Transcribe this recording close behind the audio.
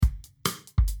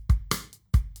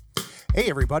Hey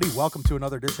everybody, welcome to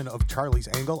another edition of Charlie's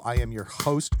Angle. I am your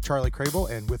host, Charlie Crable,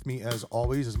 and with me as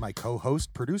always is my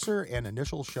co-host, producer, and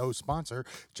initial show sponsor,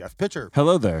 Jeff Pitcher.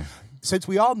 Hello there. Since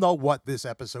we all know what this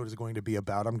episode is going to be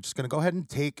about, I'm just going to go ahead and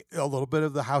take a little bit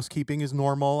of the housekeeping as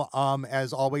normal.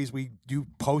 As always, we do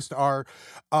post our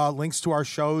links to our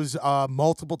shows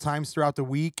multiple times throughout the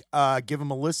week. Give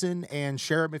them a listen and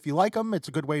share them if you like them. It's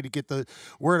a good way to get the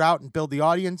word out and build the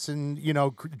audience and,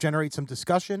 generate some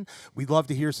discussion. We'd love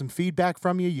to hear some feedback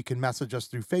from you. You can message us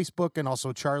through Facebook, and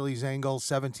also Charlie's Angle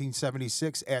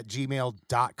 1776 at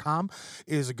gmail.com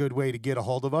is a good way to get a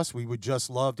hold of us. We would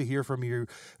just love to hear from you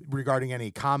regarding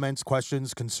any comments,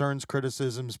 questions, concerns,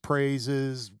 criticisms,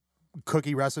 praises,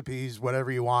 cookie recipes,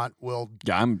 whatever you want.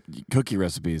 I'm cookie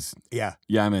recipes. Yeah,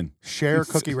 I'm in. Share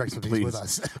cookie recipes Please. with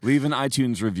us. Leave an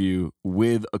iTunes review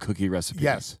with a cookie recipe.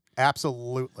 Yes,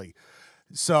 absolutely.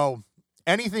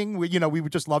 Anything, we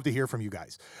would just love to hear from you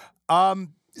guys.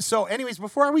 So anyways,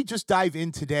 before we just dive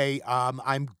in today,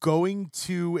 I'm going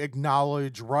to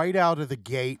acknowledge right out of the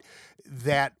gate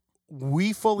that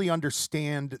we fully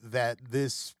understand that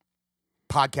this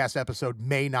podcast episode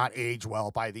may not age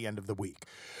well by the end of the week,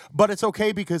 but it's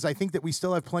okay because I think that we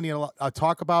still have plenty to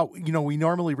talk about. We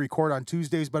normally record on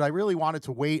Tuesdays, but I really wanted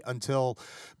to wait until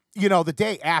the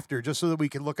day after, just so that we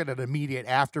can look at an immediate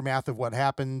aftermath of what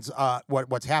happens,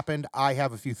 what's happened. I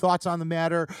have a few thoughts on the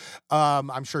matter.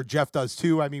 I'm sure Jeff does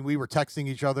too. I mean, we were texting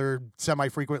each other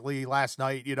semi-frequently last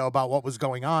night, about what was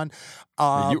going on.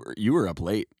 You were up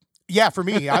late. Yeah, for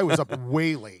me, I was up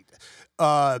way late.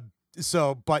 But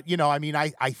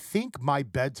I think my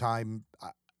bedtime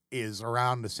is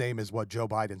around the same as what Joe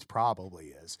Biden's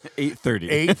probably is.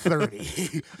 8:30.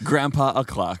 8:30. Grandpa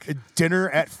o'clock. Dinner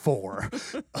at 4.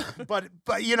 but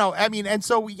and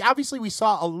so we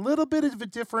saw a little bit of a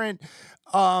different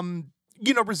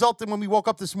result than when we woke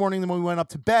up this morning than when we went up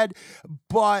to bed.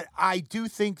 But I do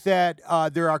think that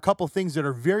there are a couple things that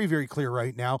are very, very clear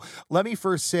right now. Let me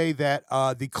first say that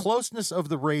the closeness of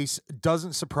the race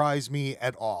doesn't surprise me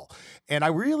at all. And I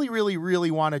really, really,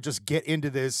 really want to just get into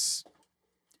this,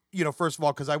 first of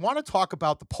all, because I want to talk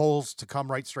about the polls to come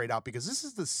right straight out, because this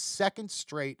is the second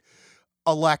straight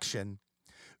election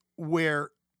where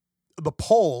the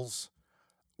polls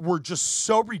were just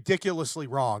so ridiculously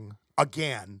wrong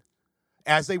again,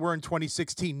 as they were in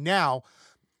 2016. Now,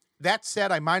 that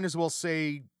said, I might as well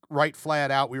say right flat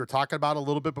out, we were talking about a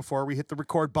little bit before we hit the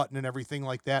record button and everything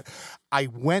like that. I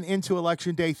went into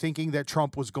Election Day thinking that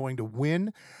Trump was going to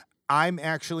win. I'm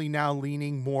actually now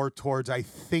leaning more towards, I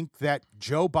think that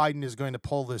Joe Biden is going to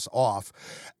pull this off.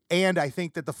 And I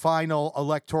think that the final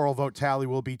electoral vote tally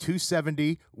will be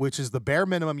 270, which is the bare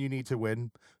minimum you need to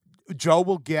win. Joe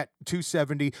will get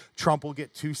 270, Trump will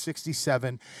get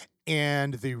 267.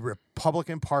 And the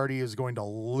Republican Party is going to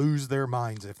lose their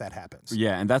minds if that happens.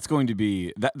 Yeah, and that's going to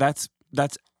be that's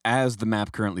as the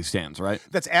map currently stands, right?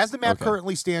 That's as the map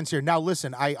currently stands here. Now,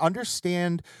 listen, I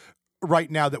understand right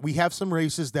now that we have some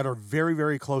races that are very,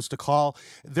 very close to call.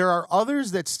 There are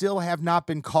others that still have not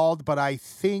been called, but I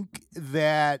think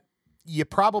that you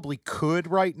probably could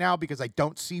right now because I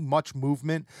don't see much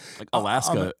movement. Like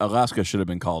Alaska should have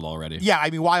been called already. Yeah,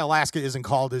 I mean, why Alaska isn't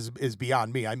called is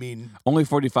beyond me. I mean, only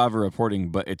 45 are reporting,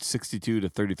 but it's 62 to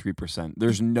 33%.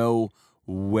 There's no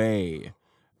way.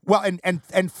 Well,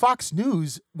 and Fox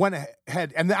News went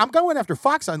ahead, and I'm going after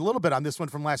Fox on a little bit on this one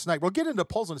from last night. We'll get into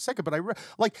polls in a second, but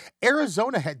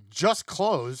Arizona had just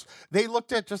closed. They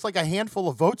looked at just like a handful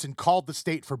of votes and called the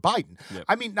state for Biden. Yep.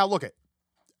 I mean, now look at.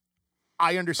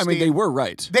 I understand. I mean, they were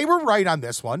right. They were right on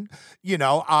this one.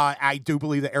 I do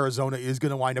believe that Arizona is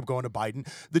going to wind up going to Biden.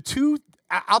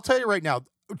 I'll tell you right now,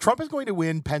 Trump is going to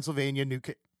win Pennsylvania,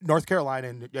 North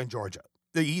Carolina, and Georgia.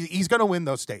 He's going to win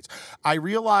those states. I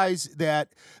realize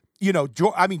that,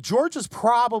 Georgia's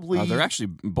probably. They're actually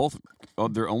both.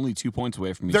 They're only 2 points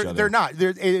away from each other. They're not.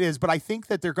 It is, but I think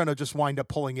that they're going to just wind up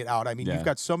pulling it out. I mean, You've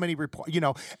got so many reports,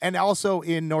 and also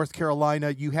in North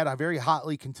Carolina, you had a very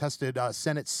hotly contested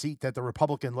Senate seat that the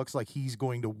Republican looks like he's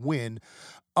going to win.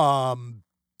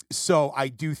 So I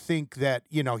do think that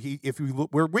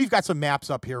we've got some maps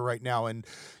up here right now, and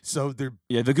so they're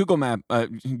the Google map.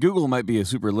 Google might be a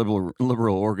super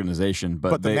liberal organization,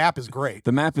 but the map is great.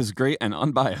 The map is great and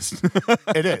unbiased.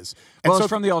 It is. Well, it's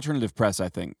from the alternative press, I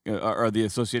think, or the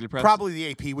Associated Press. Probably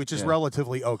the AP, which is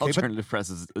relatively okay. Alternative press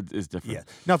is different. Yeah.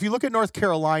 Now, if you look at North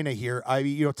Carolina here,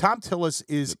 Tom Tillis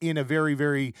is in a very,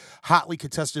 very hotly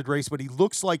contested race, but he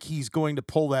looks like he's going to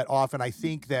pull that off. And I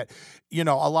think that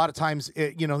a lot of times,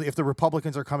 if the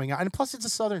Republicans are coming out, and plus it's a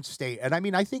southern state, and I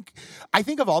mean, I think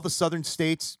of all the southern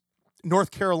states,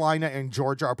 North Carolina and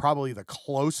Georgia are probably the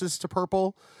closest to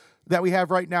purple that we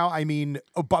have right now. I mean,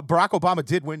 Barack Obama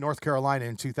did win North Carolina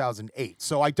in 2008,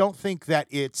 so I don't think that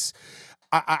it's.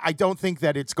 I don't think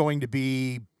that it's going to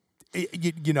be,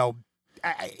 it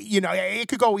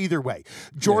could go either way.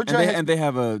 Georgia and they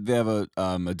have a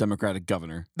Democratic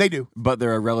governor. They do, but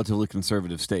they're a relatively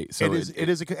conservative state. So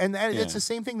it's the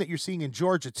same thing that you're seeing in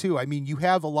Georgia too. I mean, you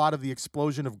have a lot of the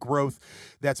explosion of growth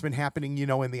that's been happening,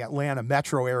 in the Atlanta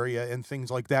metro area and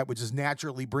things like that, which is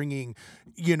naturally bringing,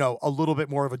 a little bit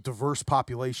more of a diverse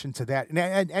population to that.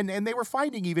 And they were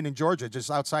finding even in Georgia,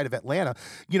 just outside of Atlanta,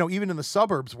 even in the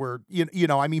suburbs where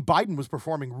Biden was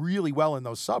performing really well in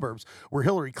those suburbs where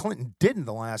Hillary Clinton didn't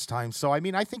the last time. So, I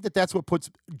mean, I think that that's what puts,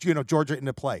 Georgia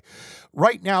into play.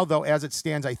 Right now, though, as it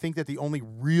stands, I think that the only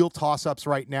real toss-ups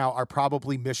right now are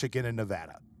probably Michigan and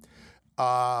Nevada.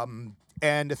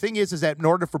 And the thing is that in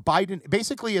order for Biden,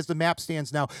 basically as the map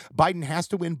stands now, Biden has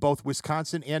to win both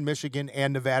Wisconsin and Michigan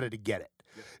and Nevada to get it.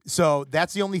 So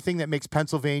that's the only thing that makes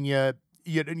Pennsylvania,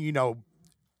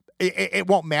 it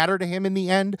won't matter to him in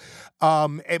the end.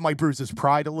 It might bruise his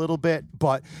pride a little bit,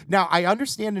 but now I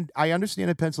understand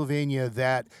in Pennsylvania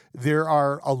that there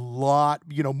are a lot,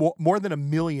 more than 1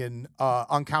 million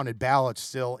uncounted ballots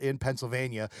still in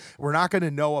Pennsylvania. We're not going to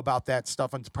know about that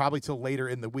stuff until probably till later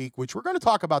in the week, which we're going to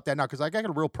talk about that now because I got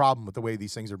a real problem with the way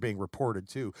these things are being reported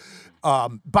too,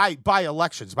 by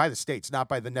elections, by the states, not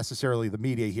by necessarily the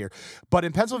media here. But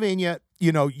in Pennsylvania,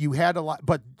 you had a lot,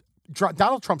 but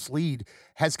Donald Trump's lead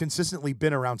has consistently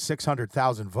been around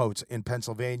 600,000 votes in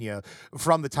Pennsylvania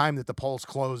from the time that the polls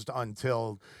closed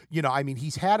until,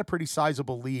 he's had a pretty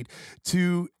sizable lead.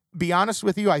 To be honest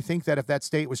with you, I think that if that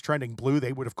state was trending blue,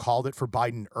 they would have called it for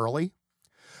Biden early.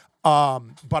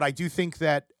 But I do think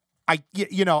that I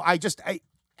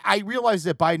realize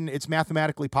that Biden, it's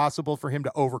mathematically possible for him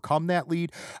to overcome that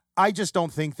lead. I just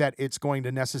don't think that it's going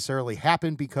to necessarily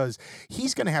happen because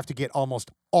he's going to have to get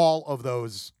almost all of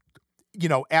those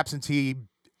absentee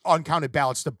uncounted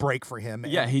ballots to break for him.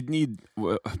 Yeah, he'd need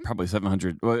probably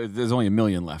 700. Well, there's only 1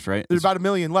 million left, right? There's about 1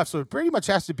 million left, so it pretty much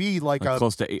has to be like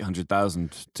close to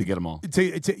 800,000 to get them all.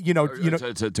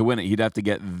 To win it, he'd have to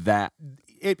get that.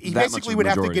 He basically would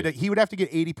have to get he would have to get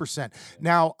 80%.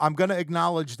 Now, I'm going to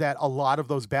acknowledge that a lot of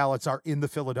those ballots are in the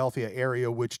Philadelphia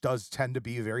area, which does tend to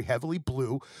be very heavily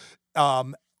blue,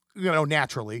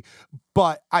 naturally.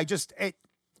 But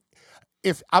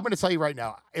if I'm going to tell you right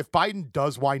now, if Biden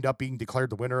does wind up being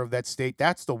declared the winner of that state,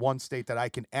 that's the one state that I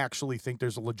can actually think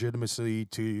there's a legitimacy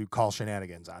to call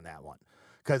shenanigans on that one.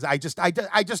 Because I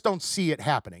just don't see it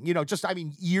happening.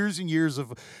 Years and years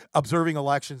of observing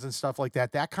elections and stuff like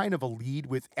that kind of a lead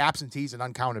with absentees and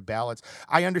uncounted ballots.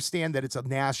 I understand that it's a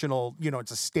national,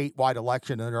 it's a statewide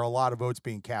election and there are a lot of votes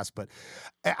being cast, but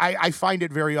I find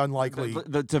it very unlikely.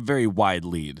 It's a very wide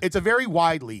lead. It's a very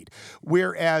wide lead.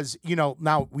 Whereas,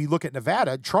 now we look at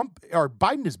Nevada,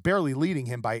 Biden is barely leading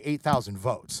him by 8,000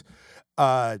 votes.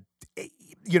 And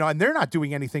they're not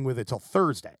doing anything with it till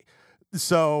Thursday.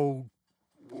 So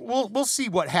we'll see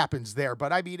what happens there.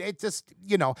 But I mean, it just,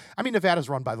 Nevada's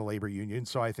run by the labor union.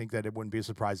 So I think that it wouldn't be a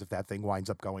surprise if that thing winds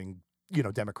up going,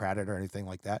 Democratic or anything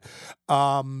like that.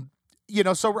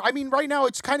 So, right now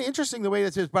it's kind of interesting the way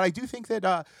this is, but I do think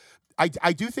that,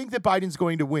 I do think that Biden's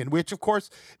going to win, which of course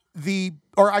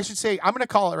or I should say, I'm going to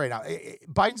call it right now.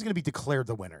 Biden's going to be declared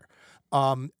the winner.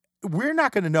 We're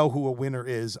not going to know who a winner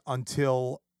is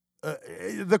until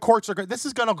the courts are. This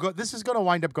is going to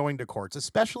wind up going to courts,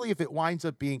 especially if it winds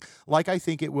up being like I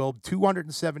think it will,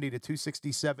 270 to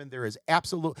 267. There is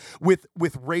absolute with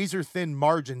razor thin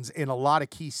margins in a lot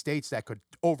of key states that could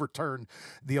overturn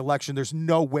the election. There's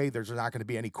no way there's not going to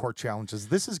be any court challenges.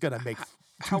 This is going to make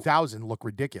 2000 look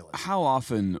ridiculous. How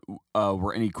often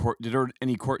did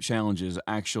any court challenges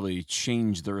actually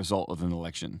change the result of an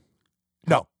election?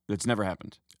 No, that's never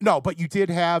happened. No, but you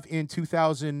did have in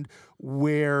 2000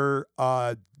 where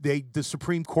the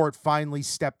Supreme Court finally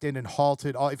stepped in and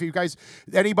halted. If you guys,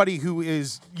 anybody who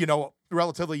is,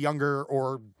 relatively younger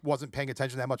or wasn't paying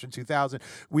attention that much in 2000,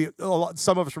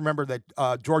 some of us remember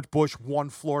that George Bush won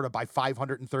Florida by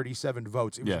 537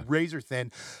 votes. It was razor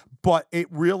thin, but it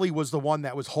really was the one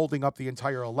that was holding up the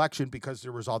entire election because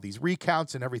there was all these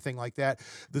recounts and everything like that.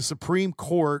 The Supreme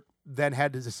Court then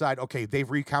had to decide, okay, they've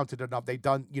recounted enough. They've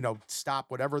done, stop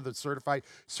whatever the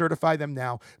certify them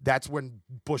now. That's when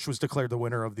Bush was declared the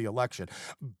winner of the election.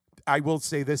 I will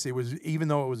say this, even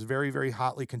though it was very, very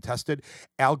hotly contested,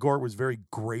 Al Gore was very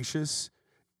gracious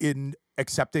in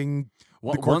accepting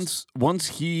the courts.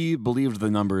 Once he believed the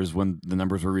numbers when the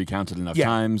numbers were recounted enough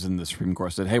times and the Supreme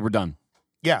Court said, hey, we're done.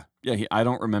 Yeah. Yeah, I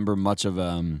don't remember much of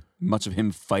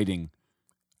him fighting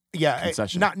Yeah,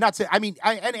 concession. not say. I mean,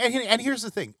 and here's the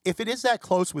thing: if it is that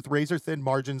close with razor thin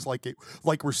margins, like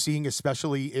we're seeing,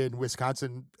 especially in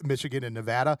Wisconsin, Michigan, and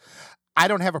Nevada, I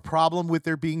don't have a problem with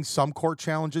there being some court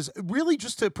challenges, really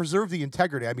just to preserve the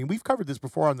integrity. I mean, we've covered this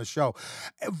before on the show.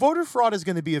 Voter fraud is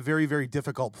going to be a very, very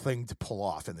difficult thing to pull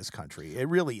off in this country. It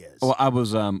really is. Well, I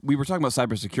was we were talking about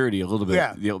cybersecurity a little bit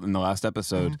in the last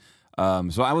episode.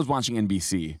 So I was watching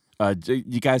NBC.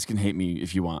 You guys can hate me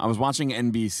if you want. I was watching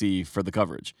NBC for the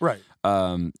coverage. Right.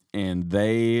 And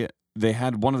they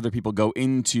had one of their people go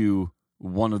into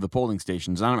one of the polling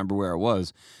stations. I don't remember where it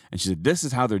was. And she said, this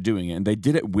is how they're doing it. And they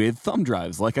did it with thumb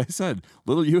drives, like I said,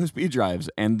 little USB drives.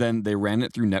 And then they ran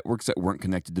it through networks that weren't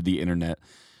connected to the internet.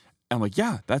 I'm like,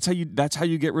 yeah, that's how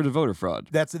you get rid of voter fraud.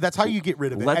 That's how you get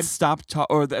rid of it. Let's stop,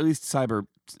 or at least cyber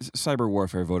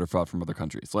warfare voter fraud from other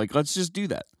countries. Like, let's just do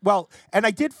that. Well, and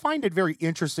I did find it very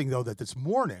interesting, though, that this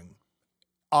morning,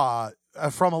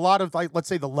 from a lot of, like, let's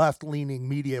say, the left-leaning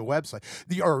media website,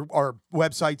 or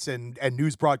websites and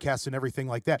news broadcasts and everything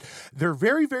like that, they're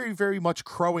very, very, very much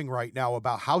crowing right now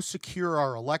about how secure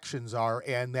our elections are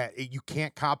and that you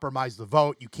can't compromise the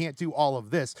vote, you can't do all of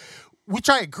this. Which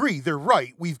I agree, they're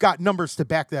right. We've got numbers to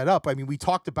back that up. I mean, we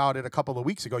talked about it a couple of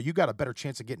weeks ago. You got a better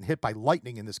chance of getting hit by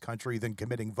lightning in this country than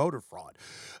committing voter fraud.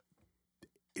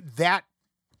 That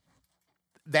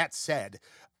said,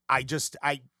 I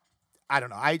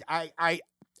don't know.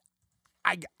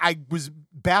 I was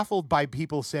baffled by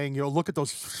people saying, look at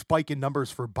those spike in numbers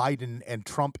for Biden and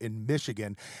Trump in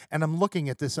Michigan. And I'm looking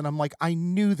at this and I'm like, I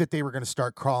knew that they were going to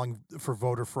start crawling for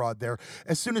voter fraud there.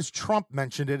 As soon as Trump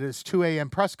mentioned it at his 2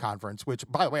 a.m. press conference, which,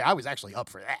 by the way, I was actually up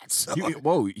for that. So.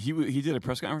 He did a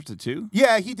press conference at 2?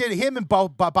 Yeah, he did. Him and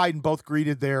Biden both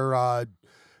greeted their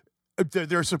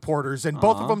supporters, and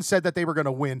both of them said that they were going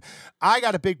to win. I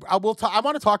want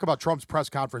to talk about Trump's press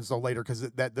conference though later because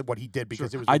that what he did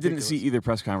because it was. I didn't see either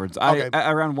press conference. Okay.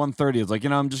 Around 1:30, I was like,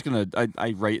 I'm just gonna.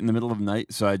 I write in the middle of the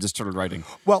night, so I just started writing.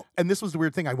 Well, and this was the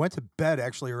weird thing. I went to bed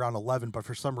actually around 11, but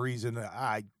for some reason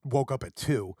I woke up at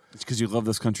 2. It's because you love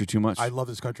this country too much. I love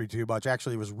this country too much.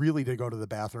 Actually, it was really to go to the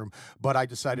bathroom, but I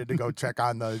decided to go check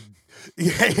on the.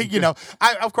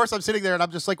 Of course I'm sitting there and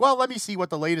I'm just like, well, let me see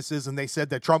what the latest is, and they said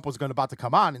that Trump was about to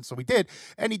come on. And so we did,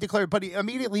 and he declared, but he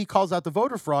immediately calls out the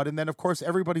voter fraud, and then of course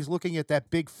everybody's looking at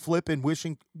that big flip in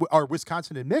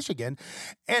Wisconsin and Michigan,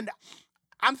 and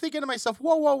I'm thinking to myself,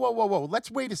 whoa,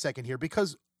 let's wait a second here,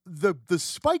 because the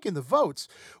spike in the votes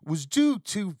was due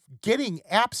to getting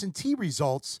absentee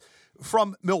results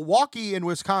from Milwaukee and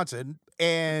Wisconsin,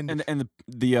 and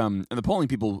the polling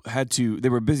people they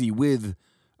were busy with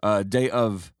day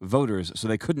of voters, so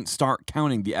they couldn't start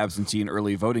counting the absentee and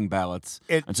early voting ballots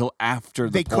until after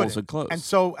the polls had closed. And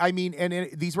so, I mean,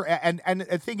 these were, and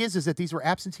the thing is that these were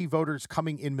absentee voters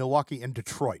coming in Milwaukee and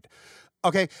Detroit.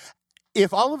 Okay.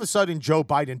 If all of a sudden Joe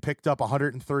Biden picked up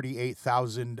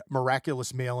 138,000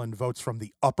 miraculous mail-in votes from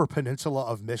the Upper Peninsula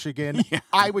of Michigan,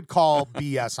 I would call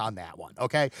BS on that one.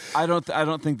 Okay, I don't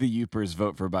think the Yoopers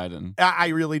vote for Biden. I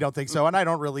really don't think so, and I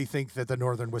don't really think that the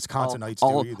Northern Wisconsinites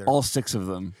do either. All 6 of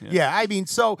them. Yeah, I mean,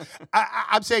 so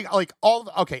I'm saying like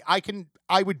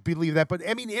I would believe that, but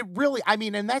I mean,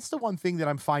 and that's the one thing that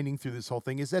I'm finding through this whole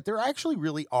thing is that there actually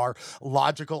really are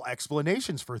logical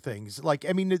explanations for things. Like,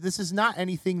 I mean, this is not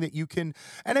anything that you can,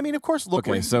 and I mean, of course, look.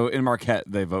 Okay, so in Marquette,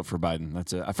 they vote for Biden.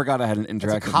 That's it. I forgot I had an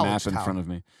interactive map in front of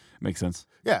me. Makes sense.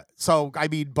 Yeah. So, I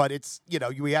mean, but it's,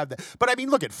 we have that. But I mean,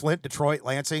 look at Flint, Detroit,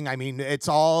 Lansing. I mean, it's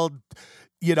all,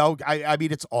 I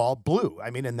mean, it's all blue. I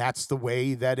mean, and that's the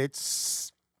way that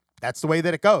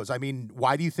it goes. I mean,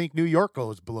 why do you think New York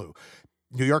goes blue?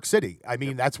 New York City. I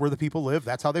mean, that's where the people live.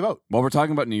 That's how they vote. Well, we're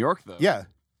talking about New York, though. Yeah.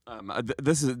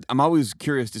 I'm always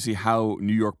curious to see how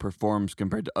New York performs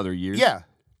compared to other years. Yeah.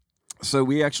 So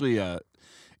we actually,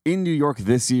 in New York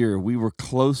this year, we were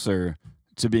closer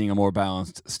to being a more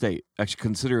balanced state. Actually,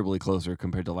 considerably closer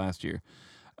compared to last year.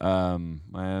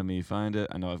 Let me find it.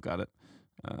 I know I've got it.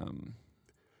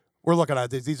 We're looking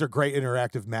at this. These are great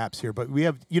interactive maps here, but we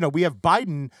have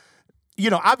Biden.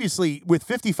 Obviously, with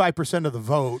 55% of the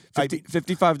vote,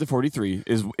 55 to 43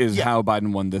 is how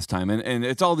Biden won this time, and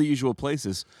it's all the usual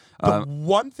places. The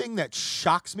one thing that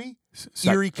shocks me,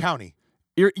 Erie County.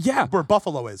 Where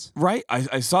Buffalo is. Right?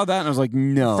 I saw that, and I was like,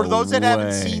 no For those that way.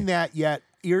 haven't seen that yet,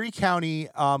 Erie County,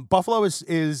 Buffalo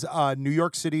is New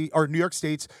York City, or New York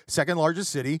State's second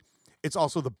largest city. It's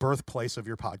also the birthplace of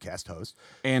your podcast host.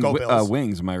 And Go Bills.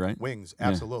 Wings, am I right? Wings,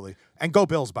 absolutely. Yeah. And go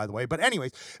Bills, by the way. But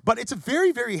anyways, it's a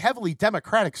very, very heavily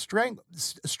Democratic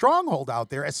stronghold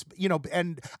out there.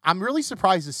 And I'm really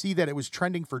surprised to see that it was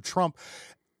trending for Trump.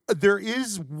 There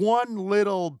is one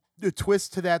little,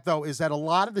 twist to that, though, is that a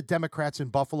lot of the Democrats in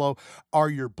Buffalo are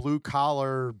your blue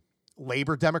collar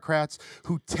labor Democrats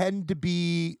who tend to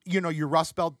be, your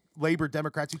Rust Belt labor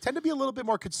Democrats who tend to be a little bit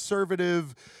more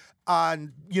conservative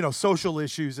on, social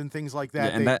issues and things like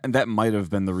that. Yeah, and that might have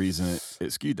been the reason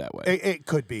it skewed that way. It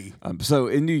could be. So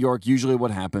in New York, usually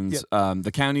what happens,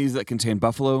 the counties that contain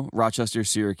Buffalo, Rochester,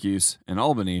 Syracuse, and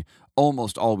Albany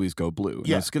almost always go blue.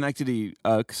 Yeah. Now,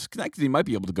 Schenectady might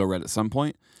be able to go red at some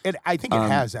point. And I think it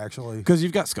has, actually. Because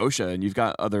you've got Scotia and you've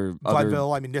got other Glenville,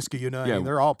 Niskayuna,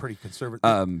 they're all pretty conservative.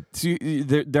 So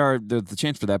there's the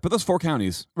chance for that. But those 4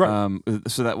 counties, right.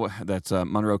 So that's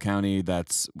Monroe County,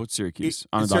 that's what's Syracuse?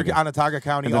 Onondaga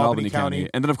County, and then Albany County.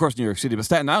 And then, of course, New York City. But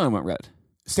Staten Island went red.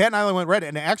 Staten Island went red,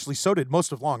 and actually so did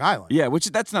most of Long Island. Yeah, which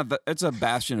that's a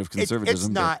bastion of conservatism. It's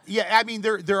not. Yeah, I mean,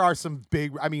 there are some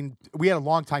big. I mean, we had a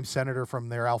longtime senator from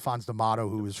there, Alphonse D'Amato,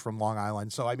 who was from Long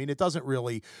Island. So I mean, it doesn't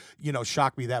really,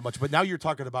 shock me that much. But now you're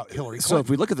talking about Hillary Clinton. So if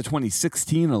we look at the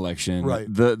 2016 election, right.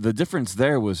 the difference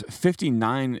there was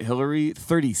 59 Hillary,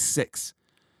 36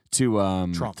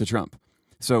 to Trump.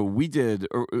 So we did,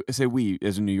 or say we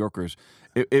as New Yorkers,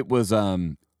 it was.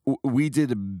 We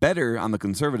did better on the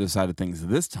conservative side of things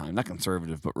this time. Not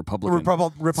conservative, but Republican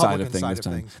side of things this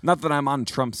time. Not that I'm on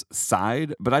Trump's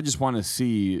side, but I just want to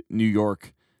see New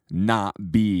York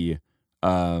not be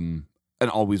an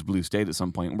always blue state at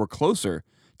some point. We're closer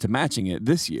to matching it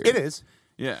this year. It is.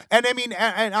 Yeah. And I mean,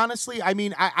 and honestly,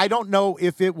 I don't know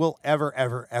if it will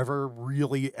ever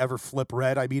really flip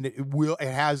red. I mean, it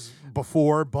has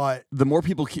before, but the more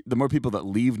people that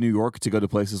leave New York to go to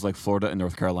places like Florida and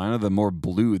North Carolina, the more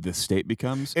blue this state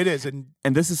becomes. It is. And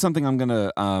this is something I'm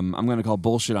gonna call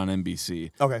bullshit on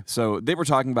NBC. Okay. So they were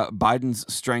talking about Biden's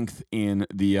strength in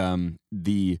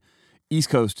the East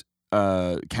Coast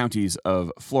counties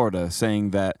of Florida, saying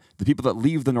that the people that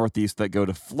leave the Northeast that go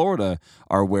to Florida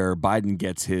are where Biden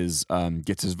gets his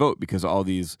vote, because all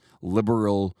these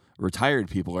liberal retired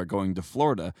people are going to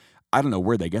Florida. I don't know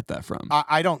where they get that from.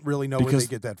 I don't really know where they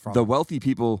get that from. The wealthy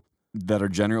people that are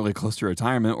generally close to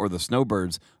retirement, or the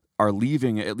snowbirds, are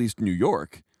leaving at least New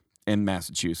York and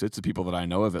Massachusetts, the people that I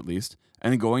know of at least,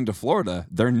 and going to Florida.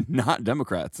 They're not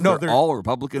Democrats. No, they're all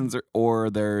Republicans, or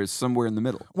they're somewhere in the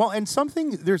middle. Well, and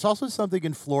there's also something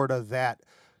in Florida that,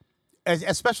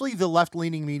 especially the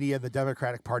left-leaning media, the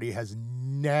Democratic Party has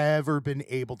never been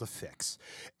able to fix.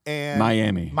 And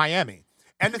Miami.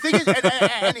 And the thing is,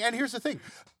 and here's the thing.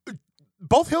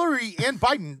 Both Hillary and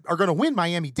Biden are going to win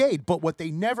Miami-Dade, but what they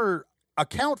never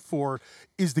account for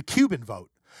is the Cuban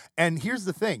vote. And here's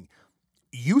the thing.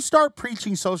 You start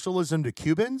preaching socialism to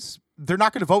Cubans, they're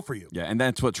not going to vote for you. Yeah, and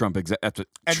that's what Trump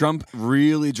Trump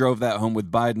really drove that home with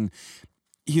Biden.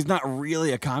 He's not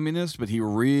really a communist, but he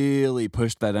really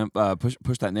pushed that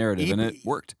pushed that narrative, and it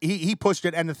worked. He pushed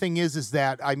it, and the thing is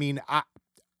that I mean, I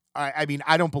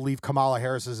don't believe Kamala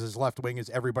Harris is as left wing as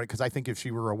everybody, because I think if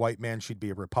she were a white man, she'd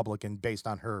be a Republican based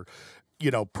on her,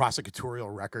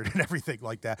 prosecutorial record and everything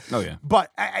like that. Oh yeah.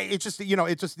 But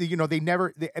they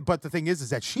never. But the thing is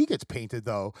that she gets painted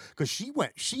though, because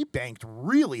she banked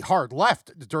really hard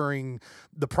left during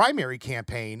the primary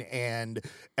campaign and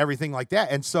everything like that,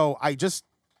 and so I just.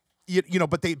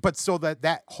 So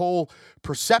that whole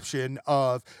perception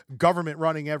of government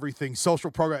running everything,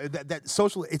 social program, that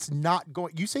social, it's not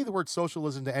going. You say the word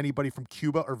socialism to anybody from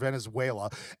Cuba or Venezuela,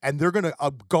 and they're going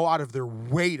to go out of their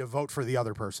way to vote for the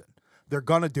other person. They're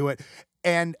going to do it,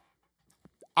 and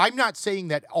I'm not saying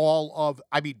that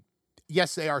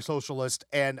yes, they are socialist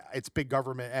and it's big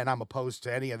government, and I'm opposed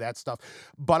to any of that stuff.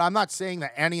 But I'm not saying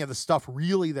that any of the stuff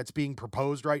really that's being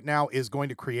proposed right now is going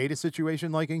to create a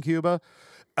situation like in Cuba.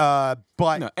 But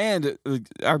no, and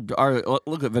our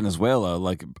look at Venezuela.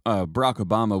 Like Barack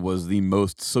Obama was the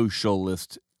most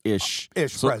socialist-ish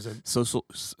president.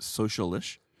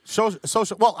 Socialish.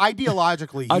 Social. Well,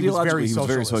 ideologically, he was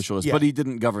very socialist, but he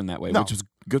didn't govern that way, which was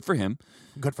good for him.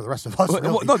 Good for the rest of us.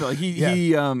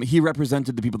 Really. He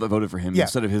represented the people that voted for him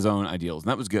instead of his own ideals,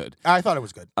 and that was good. I thought it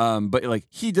was good. But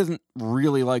he doesn't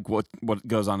really like what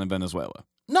goes on in Venezuela.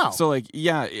 No. So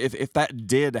if that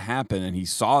did happen and he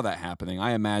saw that happening,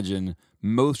 I imagine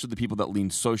most of the people that lean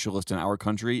socialist in our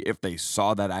country, if they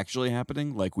saw that actually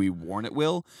happening, like we warn it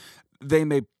will, they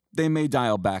may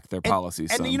dial back their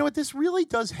policies. And you know what? This really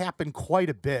does happen quite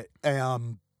a bit.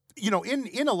 In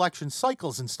election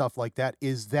cycles and stuff like that,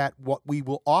 is that what we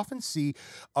will often see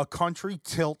a country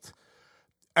tilt.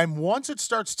 And once it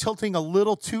starts tilting a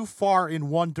little too far in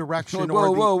one direction,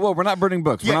 whoa! We're not burning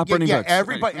books. We're not burning books.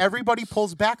 Everybody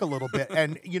pulls back a little bit,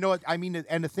 and you know what I mean.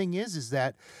 And the thing is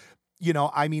that,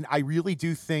 I really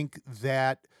do think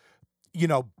that,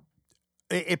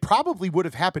 It probably would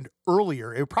have happened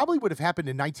earlier. It probably would have happened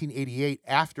in 1988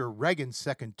 after Reagan's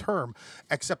second term,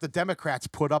 except the Democrats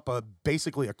put up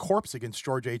basically a corpse against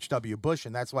George H.W. Bush,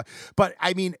 and that's why. But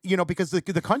I mean, because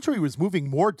the country was moving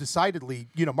more decidedly,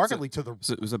 markedly to the.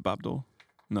 So was it Bob Dole?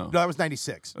 No, that was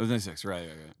 96. It was 96, right.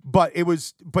 But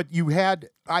you had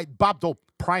Bob Dole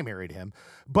primaried him,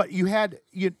 but you had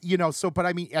but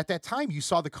I mean at that time you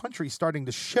saw the country starting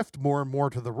to shift more and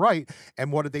more to the right,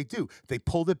 and what did they do? They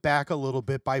pulled it back a little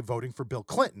bit by voting for Bill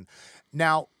Clinton.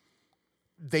 Now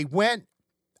they went.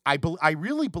 I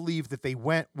really believe that they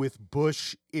went with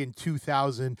Bush in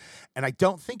 2000, and I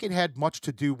don't think it had much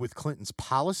to do with Clinton's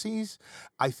policies.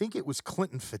 I think it was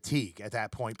Clinton fatigue at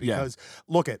that point because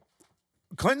look at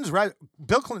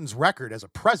Bill Clinton's record as a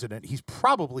president. He's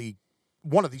probably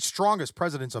one of the strongest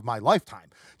presidents of my lifetime.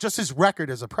 Just his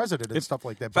record as a president and stuff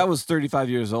like that. If I was 35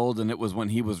 years old and it was when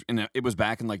he was it was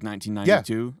back in like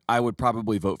 1992, I would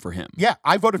probably vote for him. Yeah,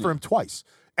 I voted for him twice.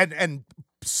 And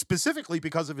specifically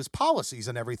because of his policies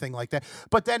and everything like that.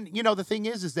 But then, the thing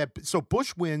is that so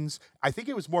Bush wins. I think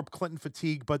it was more Clinton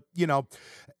fatigue, but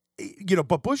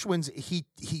but Bush wins,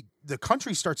 the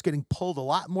country starts getting pulled a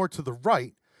lot more to the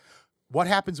right. What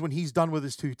happens when he's done with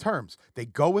his 2 terms? They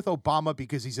go with Obama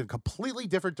because he's in a completely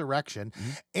different direction.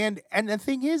 Mm-hmm. And the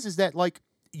thing is that like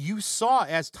you saw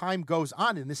as time goes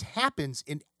on, and this happens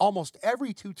in almost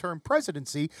every 2-term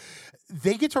presidency,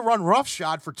 they get to run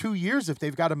roughshod for 2 years if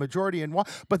they've got a majority in one.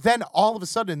 But then all of a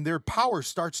sudden their power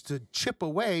starts to chip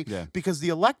away because the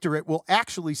electorate will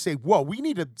actually say, whoa, we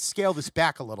need to scale this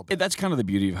back a little bit. That's kind of the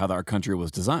beauty of how our country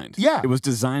was designed. Yeah. It was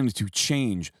designed to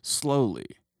change slowly,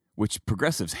 which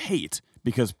progressives hate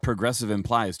because progressive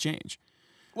implies change.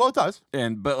 Well, it does.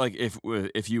 But like if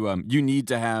you you need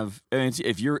to have, I mean,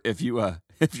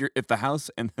 if the House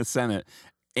and the Senate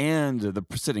and the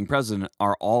sitting president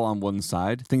are all on one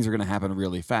side, things are going to happen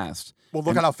really fast. Well,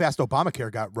 look at how fast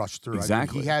Obamacare got rushed through.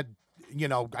 Exactly. I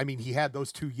mean, he had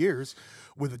those 2 years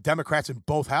with the Democrats in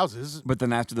both houses. But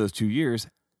then after those 2 years,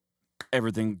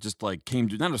 everything just like came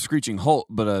to not a screeching halt,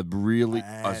 but a really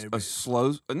a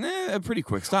slow, a pretty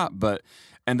quick stop.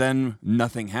 And then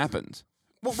nothing happened.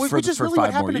 Well, which is really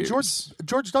what happened to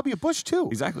George W. Bush too.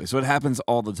 Exactly. So it happens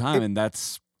all the time, and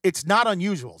it's not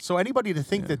unusual. So anybody to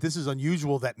think that this is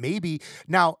unusual, that maybe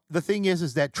now the thing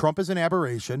is that Trump is an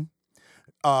aberration,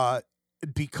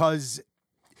 because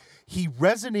he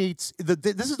resonates.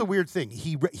 This is the weird thing.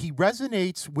 He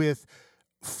resonates with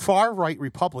far right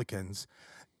Republicans,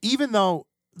 even though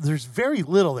there's very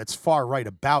little that's far right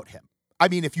about him. I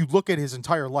mean, if you look at his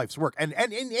entire life's work, and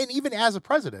even as a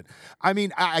president, I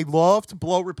mean, I love to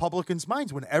blow Republicans'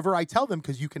 minds whenever I tell them,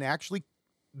 because you can actually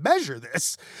measure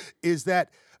this, is that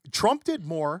Trump did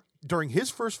more during his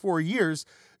first 4 years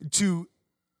to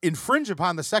infringe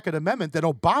upon the Second Amendment than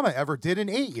Obama ever did in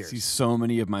 8 years. I see so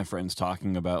many of my friends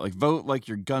talking about, like, vote like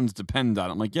your guns depend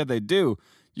on it. I'm like, yeah, they do.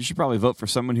 You should probably vote for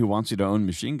someone who wants you to own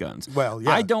machine guns. Well,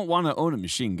 yeah. I don't want to own a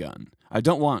machine gun. I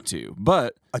don't want to,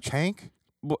 but... A tank?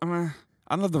 Well,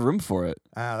 I don't have the room for it.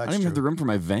 That's I don't even have the room for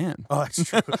my van. Oh, that's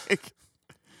true.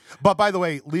 But by the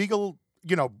way, legal,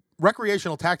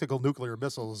 recreational tactical nuclear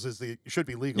missiles should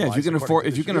be legal. Yeah, if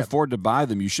you can afford to buy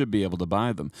them, you should be able to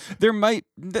buy them. There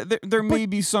may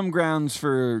be some grounds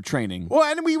for training. Well,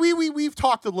 and we've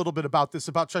talked a little bit about this,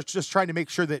 about just trying to make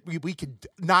sure that we could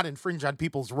not infringe on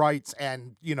people's rights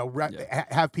and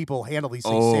have people handle these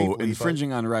things safely.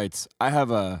 Infringing on rights. I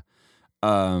have a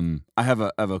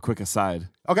quick aside.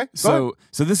 Okay. So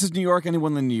this is New York.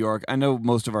 Anyone in New York? I know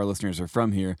most of our listeners are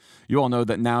from here. You all know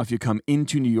that now if you come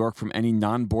into New York from any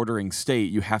non-bordering state,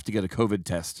 you have to get a COVID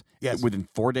test. Yes. Within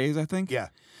 4 days, I think. Yeah.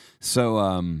 So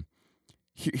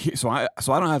so I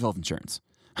don't have health insurance.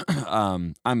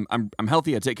 I'm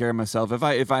healthy. I take care of myself.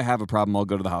 If I have a problem, I'll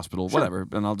go to the hospital. Sure. Whatever,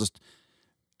 and I'll just.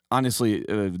 Honestly,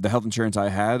 the health insurance I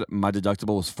had, my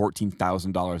deductible was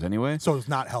 $14,000 anyway. So it's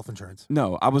not health insurance.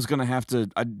 No, I was gonna have to.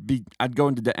 I'd go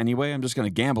into debt anyway. I'm just gonna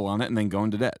gamble on it and then go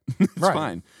into debt. It's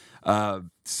fine.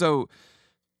 So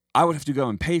I would have to go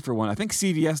and pay for one. I think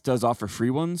CVS does offer free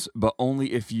ones, but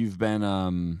only if you've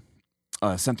been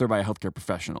sent there by a healthcare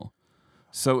professional.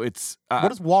 So it's what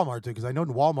does Walmart do? Because I know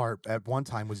Walmart at one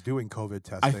time was doing COVID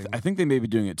testing. I think they may be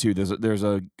doing it too. There's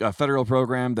a federal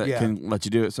program that can let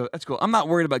you do it. So that's cool. I'm not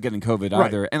worried about getting COVID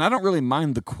either, and I don't really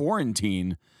mind the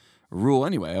quarantine rule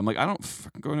anyway. I'm like, I don't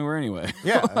fucking go anywhere anyway.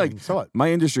 Yeah, like so what?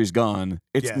 My industry's gone.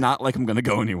 It's not like I'm gonna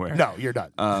go anywhere. No, you're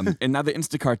done. And now the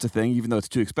Instacart's a thing, even though it's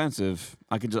too expensive.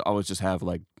 I could always just have,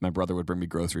 like, my brother would bring me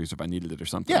groceries if I needed it or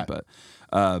something. Yeah.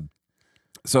 But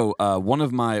So one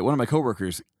of my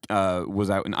coworkers was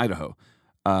out in Idaho,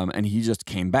 and he just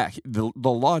came back. The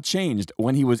law changed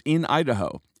when he was in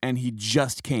Idaho, and he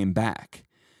just came back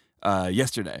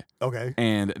yesterday. Okay.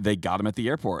 And they got him at the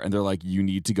airport, and they're like, "You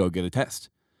need to go get a test."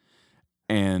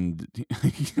 And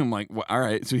I'm like, well, "All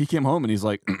right." So he came home, and he's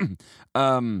like,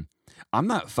 "I'm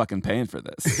not fucking paying for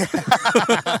this."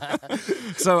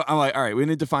 So I'm like, "All right, we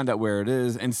need to find out where it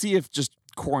is and see if just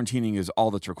quarantining is all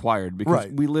that's required, because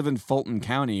Right. we live in Fulton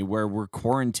County where we're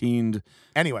quarantined.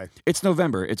 Anyway, It's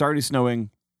November. It's already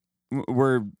snowing.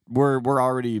 We're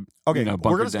already okay. We're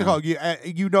bunkered just down. gonna call you.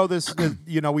 You know this.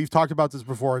 We've talked about this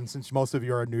before, and since most of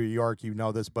you are in New York, you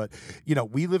know this. But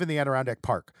we live in the Adirondack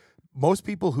Park. Most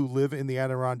people who live in the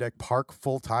Adirondack Park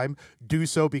full time do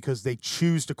so because they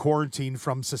choose to quarantine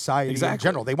from society in Exactly.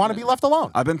 general. They want to be left alone.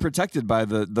 I've been protected by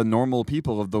the normal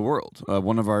people of the world.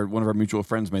 One of our mutual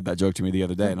friends made that joke to me the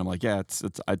other day, and I'm like, yeah,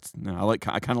 I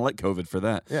kind of like COVID for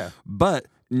that. Yeah. But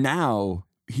now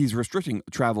he's restricting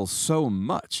travel so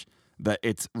much that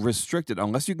it's restricted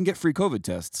unless you can get free COVID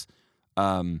tests.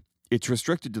 It's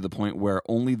restricted to the point where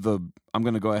only I'm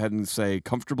going to go ahead and say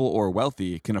comfortable or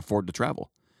wealthy can afford to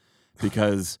travel,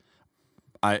 because.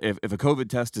 If a COVID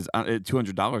test is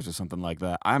 $200 or something like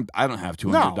that, I don't have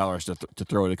 $200 to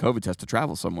throw at a COVID test to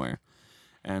travel somewhere.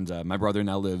 And my brother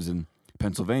now lives in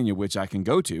Pennsylvania, which I can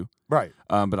go to. Right.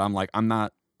 But I'm like, I'm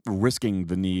not risking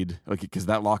the need, because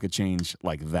that law could change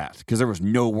like that, because there was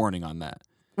no warning on that.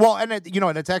 Well, and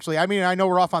and it's actually, I mean, I know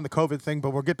we're off on the COVID thing,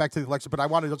 but we'll get back to the election. But I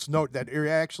wanted to just note that it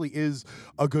actually is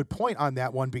a good point on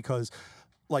that one, because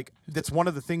that's one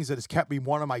of the things that has kept me.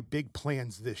 One of my big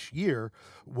plans this year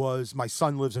was, my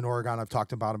son lives in Oregon. I've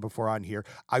talked about him before on here.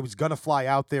 I was going to fly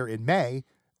out there in May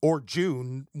or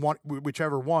June,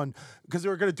 whichever one, because they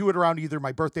were going to do it around either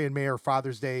my birthday in May or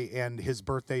Father's Day and his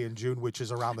birthday in June, which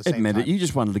is around the same Admit time. it, you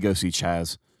just wanted to go see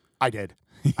Chaz. I did.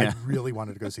 I really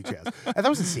wanted to go see Chaz. And that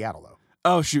was in Seattle, though.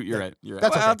 Oh shoot, you're right. You're right.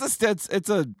 That's well, okay. it's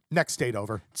a Next state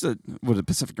over.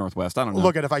 Pacific Northwest. I don't know.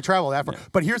 Look at if I travel that far.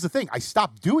 But here's the thing. I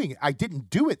stopped doing it. I didn't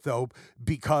do it, though,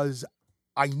 because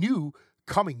I knew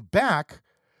coming back,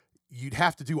 you'd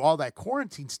have to do all that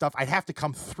quarantine stuff. I'd have to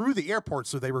come through the airport,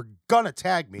 so they were going to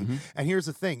tag me. Mm-hmm. And here's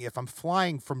the thing. If I'm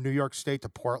flying from New York State to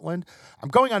Portland, I'm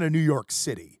going on to New York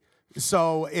City.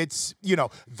 So it's,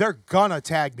 they're going to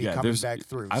tag me coming back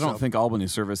through. I don't think Albany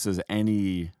services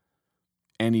any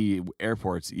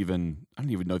airports. Even I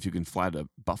don't even know if you can fly to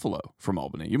Buffalo from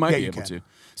Albany. You might be able to.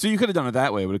 So you could have done it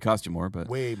that way. It would have cost you more, but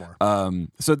way more.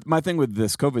 So my thing with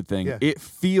this COVID thing, Yeah. it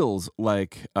feels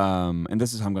like, and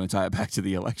this is how I'm going to tie it back to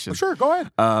the election. Well, sure, go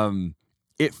ahead.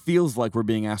 It feels like we're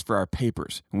being asked for our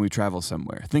papers when we travel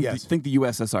somewhere. Think the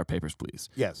USSR papers, please.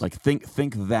 Yes. Like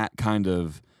think that kind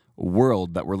of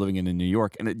world that we're living in New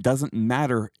York, and it doesn't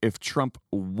matter if Trump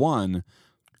won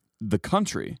the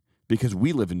country, because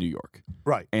we live in New York.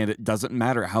 Right. And it doesn't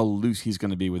matter how loose he's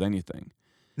going to be with anything.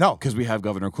 No. Because we have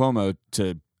Governor Cuomo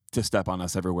to step on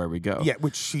us everywhere we go. Yeah,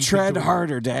 which she Tread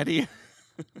harder, Daddy.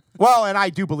 Well, and I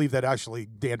do believe that actually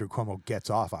Andrew Cuomo gets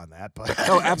off on that. But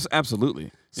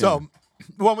Absolutely. So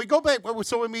when we go back,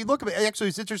 so when we look at it, actually,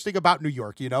 it's interesting about New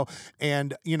York,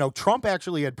 and, Trump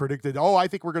actually had predicted, I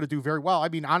think we're going to do very well. I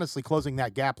mean, honestly, closing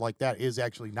that gap like that is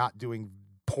actually not doing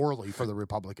poorly for the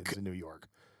Republicans in New York.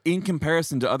 In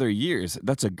comparison to other years,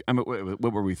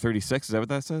 what were we, 36? Is that what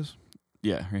that says?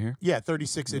 Yeah, right here. Yeah,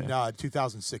 36 in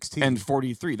 2016. And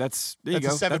 43. That's a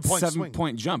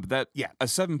 7-point jump. A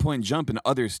 7-point jump in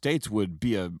other states would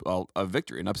be a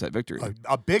victory, an upset victory.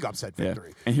 A big upset victory.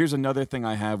 Yeah. And here's another thing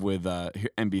I have with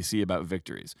NBC about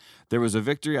victories. There was a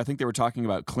victory. I think they were talking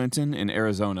about Clinton in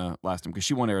Arizona last time, because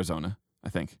she won Arizona, I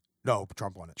think. No,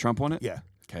 Trump won it. Trump won it? Yeah.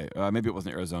 Okay, maybe it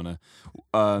wasn't Arizona,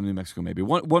 New Mexico, maybe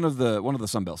one of the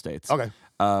Sun Belt states. Okay,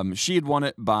 she had won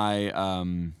it by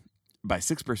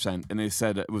 6%, and they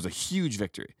said it was a huge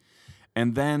victory.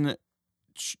 And then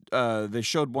they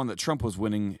showed one that Trump was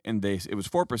winning, and it was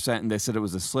 4%, and they said it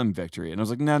was a slim victory. And I was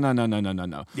like, no.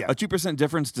 Yeah. A 2%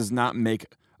 difference does not make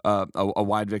a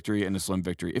wide victory and a slim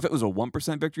victory. If it was a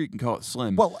 1% victory, you can call it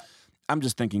slim. Well, I'm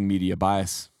just thinking media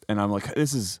bias, and I'm like,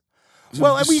 this is.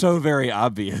 So very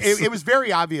obvious. It was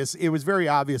very obvious. It was very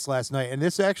obvious last night. And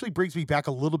this actually brings me back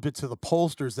a little bit to the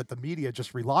pollsters that the media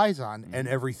just relies on and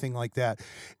everything like that,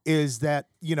 is that,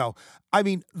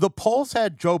 the polls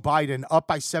had Joe Biden up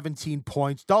by 17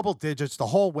 points, double digits the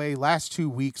whole way, last 2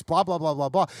 weeks, blah, blah, blah, blah,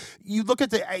 blah. You look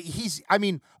at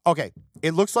okay,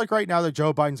 it looks like right now that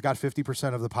Joe Biden's got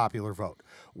 50% of the popular vote.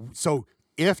 So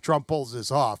if Trump pulls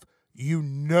this off,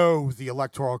 the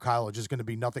Electoral College is going to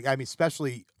be nothing. I mean,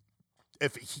 especially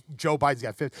if Joe Biden's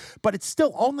got 50, but it's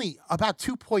still only about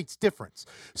 2 points difference.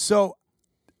 So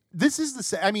this is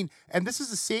this is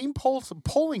the same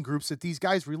polling groups that these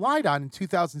guys relied on in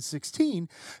 2016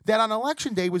 that on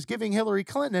election day was giving Hillary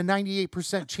Clinton a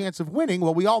 98% chance of winning.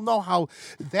 Well, we all know how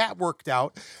that worked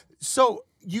out. So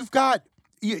you've got,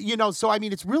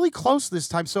 it's really close this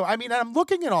time. So, I'm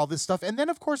looking at all this stuff. And then,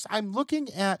 of course, I'm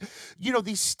looking at,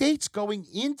 these states going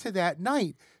into that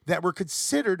night that were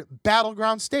considered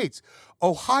battleground states.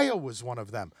 Ohio was one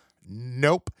of them.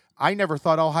 Nope. I never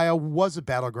thought Ohio was a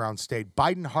battleground state.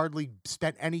 Biden hardly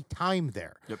spent any time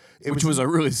there. Yep. Which was a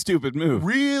really stupid move.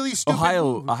 Really stupid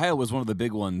move. Ohio was one of the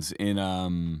big ones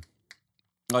in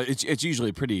it's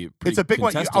usually pretty it's a big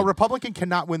contested. one. A Republican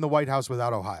cannot win the White House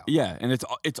without Ohio. Yeah, and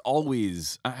it's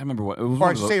always, I remember what it was. Or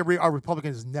I should say a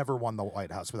Republican has never won the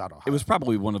White House without Ohio. It was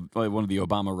probably one of the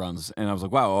Obama runs, and I was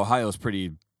like, wow, Ohio's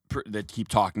pretty. They keep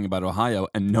talking about Ohio,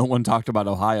 and no one talked about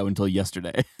Ohio until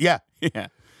yesterday. Yeah. Yeah.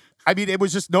 It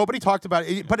was just nobody talked about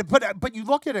it. But you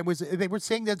look at it, they were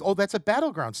saying that that's a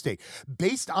battleground state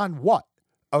based on what?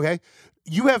 Okay,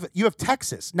 you have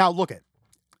Texas. Now look at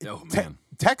man.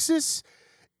 Texas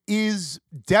is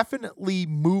definitely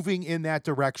moving in that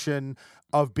direction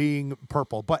of being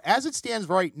purple. But as it stands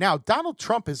right now, Donald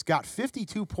Trump has got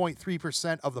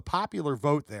 52.3% of the popular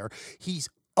vote there. He's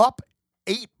up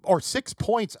 8 or 6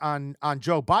 points on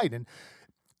Joe Biden.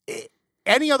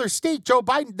 Any other state, Joe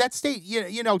Biden, that state,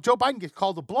 Joe Biden gets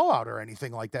called a blowout or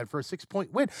anything like that for a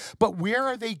 6-point win. But where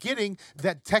are they getting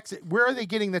that Texas? Where are they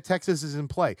getting that Texas is in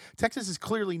play? Texas is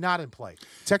clearly not in play.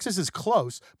 Texas is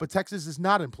close, but Texas is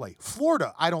not in play.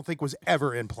 Florida, I don't think was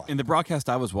ever in play. In the broadcast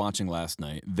I was watching last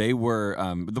night, they were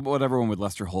whatever one with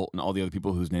Lester Holt and all the other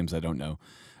people whose names I don't know.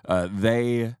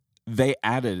 They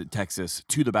added Texas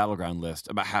to the battleground list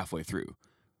about halfway through.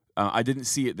 I didn't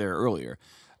see it there earlier.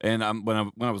 And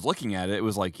when I was looking at it, it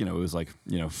was like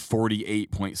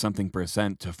 48 point something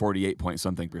percent to 48 point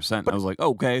something percent. And I was like,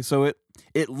 okay, so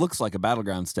it looks like a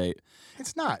battleground state.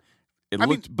 It's not.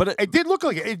 It did look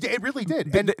like it. It really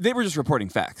did. And they were just reporting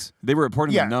facts. They were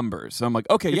reporting the numbers. So I'm like,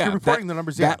 okay, you're reporting the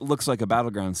numbers, that looks like a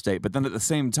battleground state. But then at the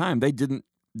same time, they didn't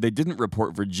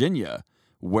report Virginia,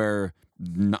 where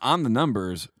on the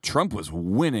numbers Trump was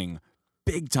winning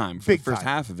big time for the first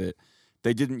half of it.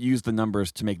 They didn't use the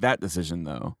numbers to make that decision,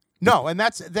 though. No, and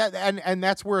that's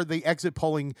where the exit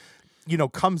polling,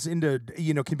 comes into,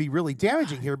 can be really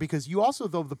damaging here, because you also,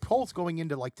 though, the polls going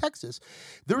into like Texas,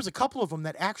 there was a couple of them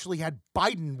that actually had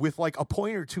Biden with like a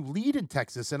point or two lead in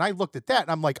Texas, and I looked at that and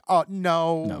I'm like, oh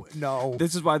no.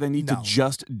 This is why they need to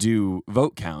just do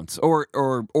vote counts, or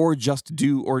just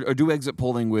do exit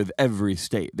polling with every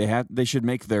state. They should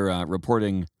make their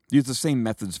reporting. Use the same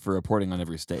methods for reporting on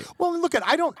every state. Well, look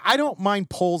I don't mind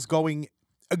polls going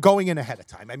in ahead of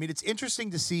time. It's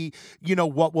interesting to see,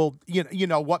 what will,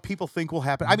 what people think will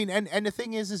happen. And the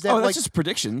thing is that that's just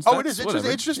predictions. Oh, it is.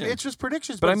 It's just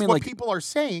predictions. But it's what people are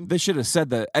saying. They should have said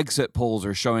that exit polls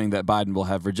are showing that Biden will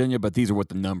have Virginia, but these are what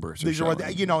the numbers are showing. These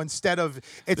are what, instead of,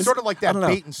 it's sort of like that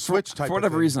bait and switch type. For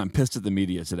whatever of thing. reason, I'm pissed at the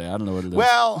media today. I don't know what it is.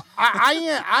 Well,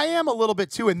 I am a little bit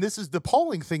too, and this is the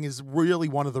polling thing is really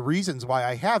one of the reasons why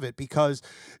I have it, because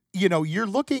you're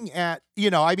looking at,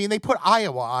 they put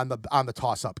Iowa on the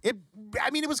toss up. It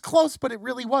was close, but it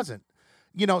really wasn't.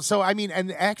 So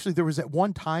and actually there was at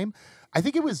one time, I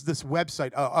think it was this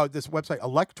website,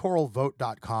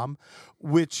 electoralvote.com,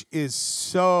 which is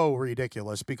so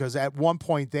ridiculous, because at one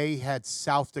point they had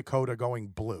South Dakota going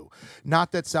blue.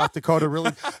 Not that South Dakota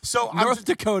really. So North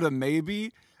Dakota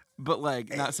maybe. But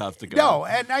not South Dakota. No,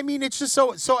 and it's just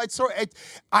so it's sort of,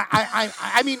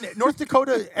 North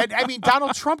Dakota, and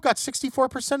Donald Trump got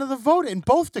 64% of the vote in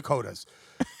both Dakotas.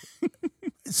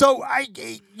 This is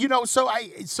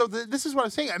what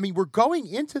I'm saying. We're going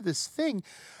into this thing,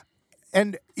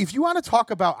 and if you want to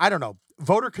talk about, I don't know,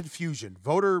 voter confusion,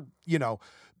 voter,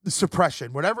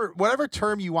 suppression, whatever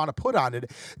term you want to put on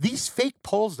it, these fake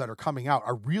polls that are coming out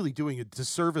are really doing a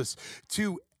disservice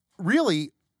to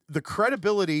really the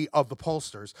credibility of the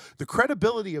pollsters, the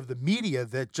credibility of the media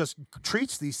that just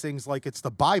treats these things like it's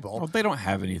the Bible. Well, they don't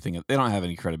have anything. They don't have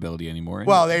any credibility anymore.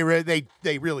 Well, they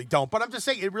really don't. But I'm just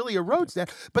saying it really erodes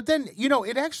that. But then,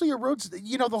 it actually erodes,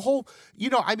 the whole,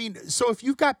 so if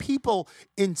you've got people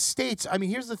in states,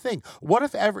 here's the thing. What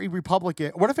if every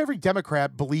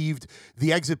Democrat believed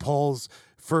the exit polls,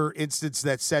 for instance,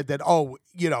 that said that,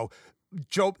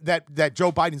 Joe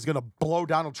Biden's going to blow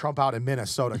Donald Trump out in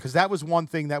Minnesota, because that was one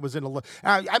thing that was in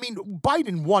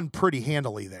Biden won pretty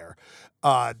handily there.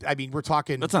 We're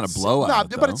talking, that's not a blowout,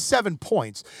 but it's 7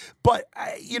 points. But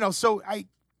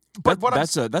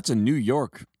that's a New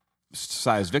York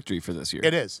size victory for this year.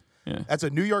 It is. Yeah. That's a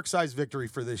New York-sized victory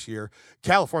for this year.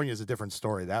 California is a different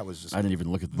story. That was just I didn't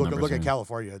even look at the numbers. look at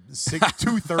California.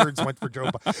 2/3 went for Joe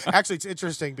Biden. Actually, it's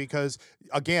interesting because,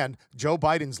 again, Joe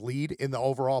Biden's lead in the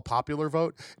overall popular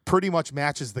vote pretty much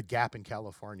matches the gap in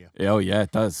California. Oh, yeah,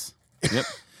 it does. Yep.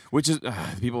 Which is,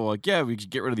 people are like, yeah, we could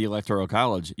get rid of the Electoral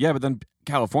College. Yeah, but then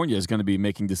California is going to be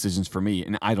making decisions for me,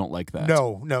 and I don't like that.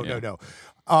 No.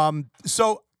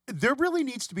 So there really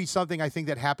needs to be something, I think,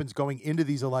 that happens going into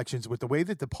these elections with the way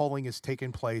that the polling is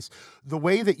taking place, the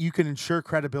way that you can ensure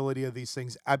credibility of these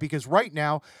things. Because right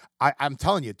now, I'm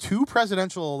telling you, 2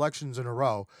 presidential elections in a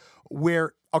row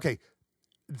where, okay,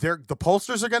 the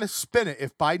pollsters are going to spin it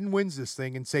if Biden wins this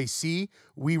thing and say, see,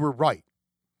 we were right.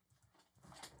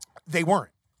 They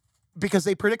weren't, because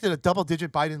they predicted a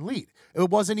double-digit Biden lead. It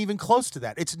wasn't even close to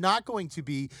that. It's not going to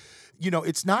be,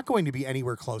 it's not going to be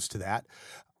anywhere close to that.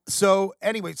 So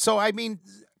anyway, I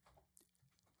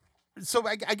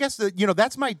guess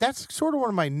that, that's sort of one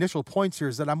of my initial points here,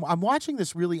 is that I'm watching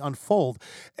this really unfold,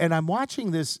 and I'm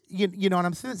watching this, and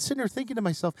I'm sitting there thinking to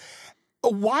myself,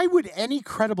 why would any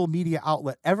credible media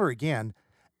outlet ever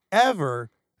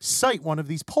cite one of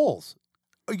these polls?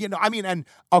 And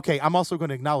okay, I'm also going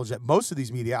to acknowledge that most of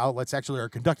these media outlets actually are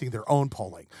conducting their own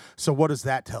polling. So what does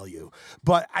that tell you?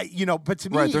 But but to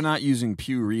me, right, they're not using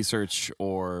Pew Research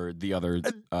or the other.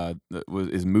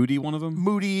 Is Moody one of them?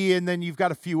 Moody, and then you've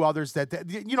got a few others that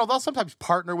they'll sometimes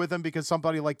partner with them because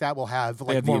somebody like that will have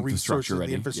like more resources,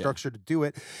 the infrastructure to do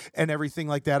it, and everything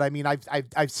like that. I mean,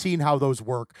 I've seen how those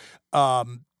work.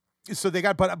 So they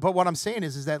got, but what I'm saying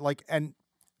is that like, and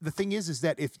the thing is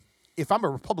that if I'm a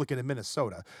Republican in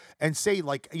Minnesota and say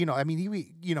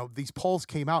these polls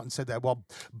came out and said that, well,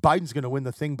 Biden's going to win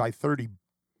the thing by 30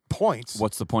 points.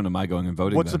 What's the point of my going and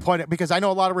voting? What's the point? Because I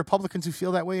know a lot of Republicans who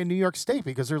feel that way in New York State,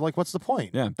 because they're like, what's the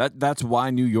point? Yeah, that's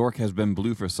why New York has been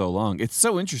blue for so long. It's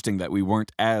so interesting that we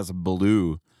weren't as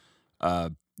blue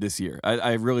this year.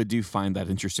 I really do find that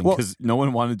interesting, because no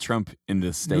one wanted Trump in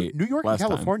this state. New York and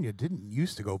California didn't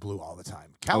used to go blue all the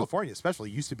time. California especially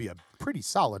used to be a pretty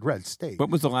solid red state. When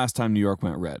was the last time New York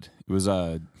went red? It was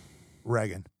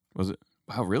Reagan. Was it?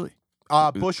 Wow, really?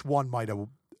 Bush one might have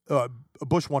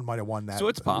won that. So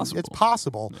it's possible. It's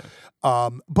possible. Yeah.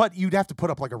 But you'd have to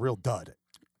put up like a real dud.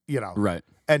 Right.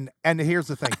 And here's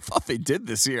the thing. I thought they did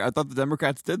this year. I thought the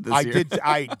Democrats did this year.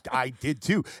 I did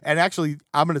too. And actually,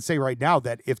 I'm going to say right now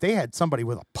that if they had somebody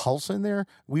with a pulse in there,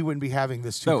 we wouldn't be having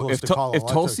this close to call. If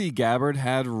Tulsi Gabbard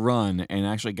had run and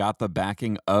actually got the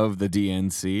backing of the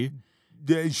DNC,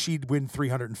 she'd win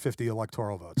 350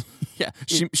 electoral votes. Yeah,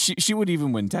 she would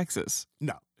even win Texas.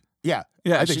 No. Yeah.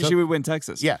 Yeah, she would win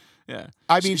Texas. Yeah. Yeah.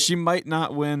 I mean, she might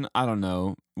not win, I don't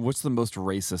know, what's the most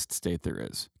racist state there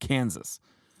is? Kansas.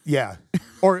 Yeah.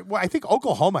 Or I think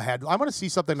Oklahoma had. I want to see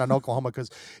something on Oklahoma, because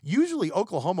usually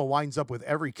Oklahoma winds up with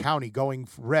every county going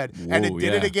red. Whoa, and it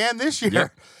did it again this year.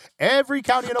 Yep. Every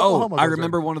county in Oklahoma. I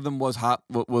remember red. One of them was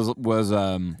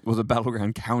a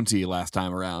battleground county last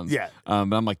time around. Yeah.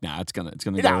 But I'm like, nah, it's gonna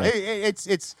go.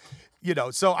 It's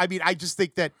so I mean, I just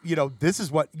think that, this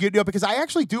is what, because I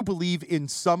actually do believe in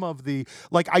some of the,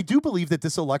 I do believe that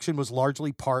this election was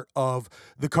largely part of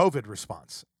the COVID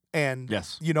response. And,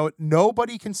 yes.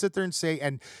 Nobody can sit there and say,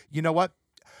 and you know what?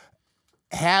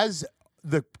 Has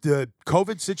the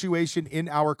COVID situation in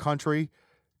our country,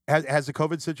 has the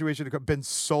COVID situation been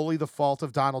solely the fault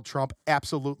of Donald Trump?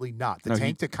 Absolutely not. The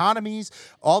tanked economies,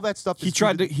 all that stuff. He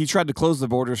tried to close the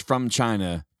borders from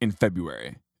China in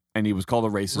February, and he was called a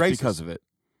racist because of it.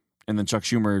 And then Chuck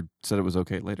Schumer said it was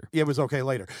okay later. Yeah, it was okay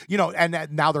later. And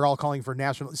now they're all calling for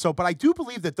national. So, but I do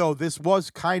believe that, though, this was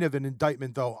kind of an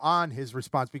indictment, though, on his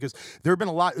response, because there have been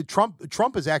a lot.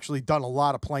 Trump has actually done a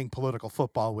lot of playing political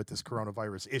football with this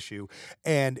coronavirus issue,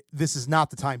 and this is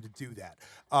not the time to do that.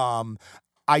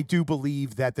 I do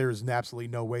believe that there's absolutely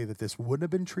no way that this wouldn't have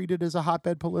been treated as a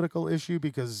hotbed political issue,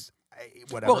 because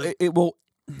whatever. Well, it will,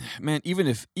 man. Even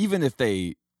if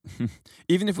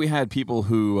we had people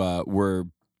who were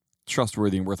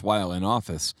trustworthy and worthwhile in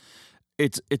office,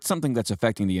 it's something that's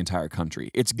affecting the entire country.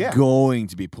 It's going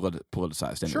to be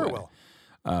politicized anyway. Sure will.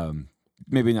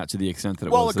 Maybe not to the extent that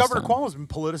it was. Well, Governor Cuomo's been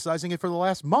politicizing it for the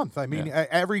last month. I mean,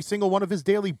 every single one of his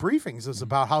daily briefings is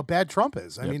about how bad Trump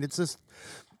is. I mean, it's just,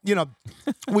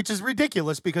 which is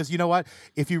ridiculous, because you know what?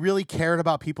 If you really cared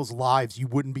about people's lives, you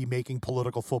wouldn't be making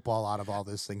political football out of all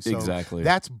this thing. So exactly.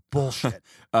 That's bullshit.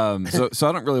 So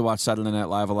I don't really watch Saturday Night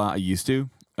Live a lot. I used to.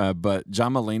 But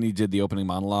John Mulaney did the opening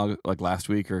monologue last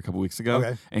week or a couple weeks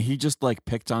ago, and he just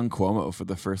picked on Cuomo for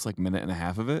the first minute and a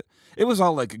half of it. It was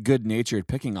all good natured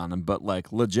picking on him, but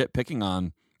legit picking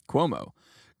on Cuomo.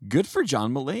 Good for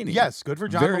John Mulaney. Yes, good for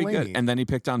John Very Mulaney. good. And then he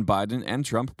picked on Biden and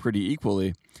Trump pretty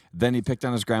equally. Then he picked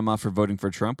on his grandma for voting for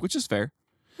Trump, which is fair.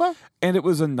 Well, and it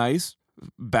was a nice,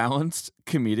 balanced,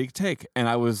 comedic take. And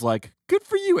I was like, good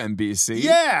for you, NBC.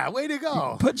 yeah, way to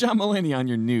go. Put John Mulaney on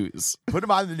your news. Put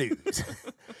him on the news.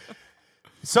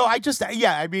 So I just,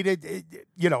 I mean,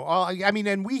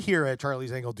 and we here at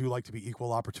Charlie's Angle do like to be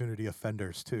equal opportunity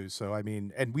offenders too. So I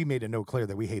mean, and we made it no clear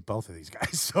that we hate both of these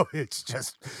guys. So it's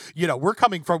just, we're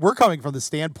coming from the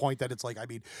standpoint that it's like, I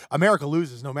mean, America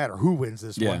loses no matter who wins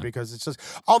this one, because it's just.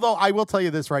 Although I will tell you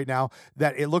this right now,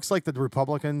 that it looks like the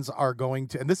Republicans are going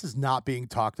to, and this is not being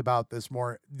talked about this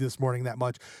morning that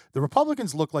much. The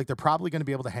Republicans look like they're probably going to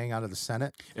be able to hang on to the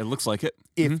Senate. It looks like it.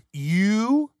 If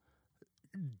you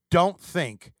don't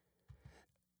think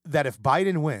that if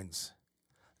Biden wins,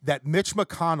 that Mitch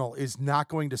McConnell is not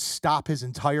going to stop his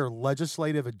entire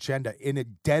legislative agenda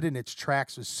dead in its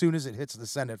tracks as soon as it hits the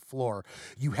Senate floor,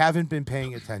 you haven't been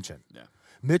paying attention. Yeah.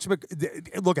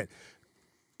 Look at.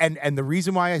 And the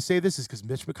reason why I say this is because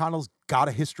Mitch McConnell's got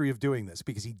a history of doing this,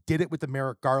 because he did it with the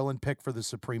Merrick Garland pick for the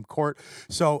Supreme Court.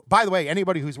 So, by the way,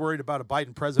 anybody who's worried about a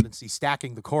Biden presidency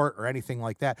stacking the court or anything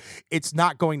like that, it's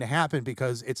not going to happen,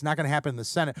 because it's not going to happen in the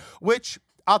Senate, which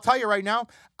I'll tell you right now,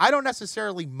 I don't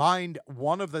necessarily mind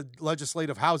one of the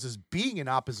legislative houses being in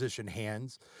opposition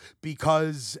hands,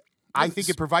 because I think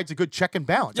it provides a good check and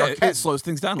balance. Yeah, it slows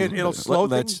things down a little It'll bit. slow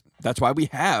things. That's why we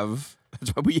have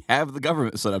the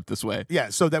government set up this way. Yeah,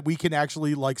 so that we can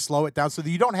actually slow it down, so that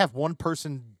you don't have one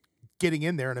person getting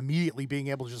in there and immediately being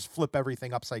able to just flip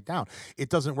everything upside down. It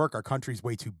doesn't work. Our country's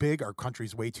way too big. Our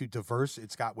country's way too diverse.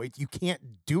 You can't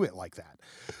do it like that.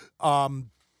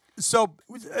 So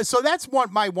that's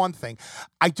my one thing.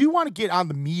 I do want to get on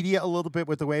the media a little bit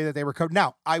with the way that they were covered.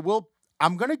 Now, I don't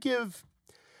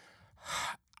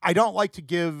like to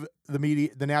give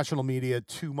the national media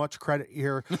too much credit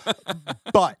here,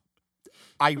 but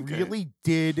I really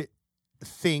did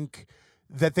think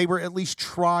that they were at least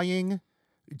trying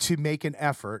to make an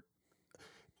effort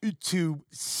to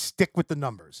stick with the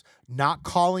numbers, not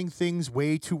calling things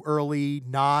way too early,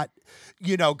 not,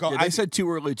 They said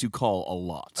too early to call a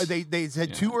lot. They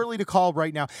said too early to call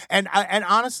right now. And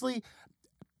honestly,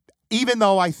 even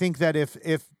though I think that if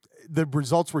the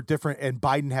results were different and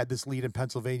Biden had this lead in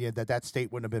Pennsylvania, that state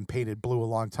wouldn't have been painted blue a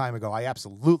long time ago. I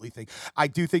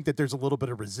do think that there's a little bit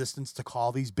of resistance to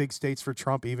call these big states for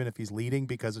Trump, even if he's leading,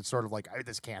 because it's sort of like,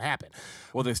 this can't happen.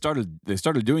 Well, they started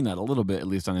doing that a little bit, at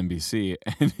least on NBC.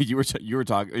 And you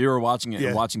were watching it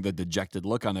and watching the dejected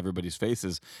look on everybody's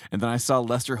faces. And then I saw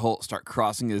Lester Holt start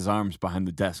crossing his arms behind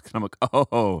the desk, and I'm like,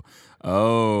 oh.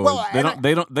 Well,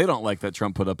 they don't like that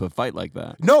Trump put up a fight like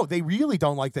that. No, they really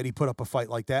don't like that he put up a fight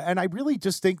like that. And I really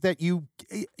just think that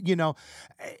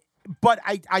but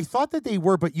I thought that they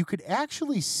were, but you could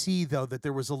actually see, though, that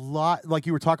there was a lot, like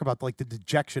you were talking about, like the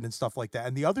dejection and stuff like that.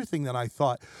 And the other thing that I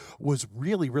thought was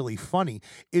really, really funny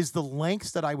is the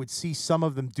lengths that I would see some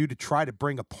of them do to try to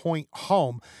bring a point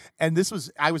home. And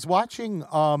I was watching,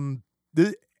 and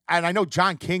I know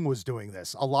John King was doing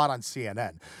this a lot on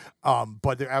CNN,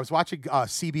 but I was watching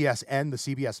CBSN, the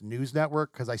CBS News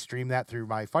Network, because I stream that through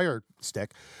my Fire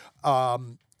Stick.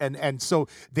 And so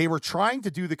they were trying to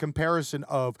do the comparison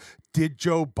of, did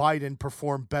Joe Biden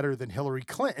perform better than Hillary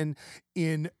Clinton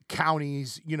in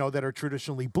counties, that are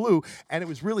traditionally blue? And it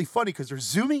was really funny because they're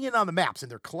zooming in on the maps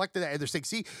and they're collecting that, and they're saying,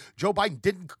 see, Joe Biden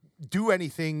didn't do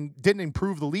anything, didn't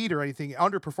improve the lead or anything,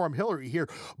 underperformed Hillary here,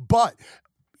 but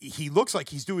he looks like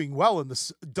he's doing well in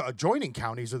the adjoining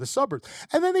counties or the suburbs.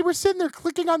 And then they were sitting there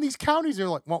clicking on these counties. They're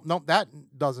like, well, no, that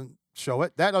doesn't show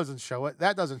it. That doesn't show it.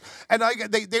 That doesn't. And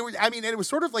they were, and it was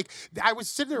sort of like, I was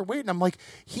sitting there waiting. I'm like,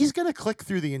 he's going to click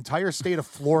through the entire state of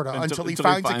Florida until he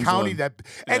finds a county one.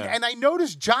 And I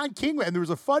noticed John King, and there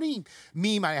was a funny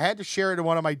meme. I had to share it in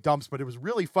one of my dumps, but it was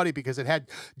really funny because it had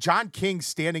John King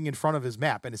standing in front of his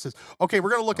map, and it says, okay, we're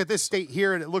going to look at this state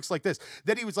here, and it looks like this.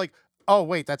 Then he was like, oh,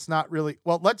 wait, that's not really,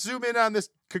 well, let's zoom in on this.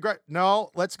 No,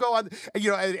 let's go on.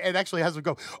 And actually has to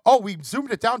go, oh, we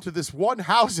zoomed it down to this one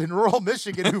house in rural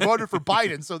Michigan who voted for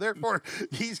Biden. So therefore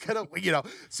he's going to,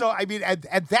 so I mean, and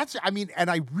that's, and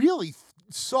I really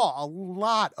saw a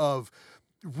lot of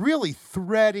really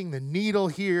threading the needle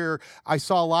here. I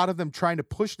saw a lot of them trying to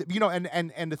push the,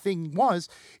 and the thing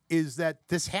is that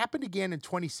this happened again in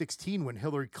 2016 when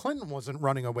Hillary Clinton wasn't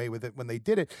running away with it when they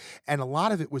did it. And a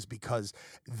lot of it was because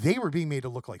they were being made to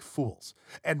look like fools.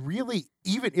 And really,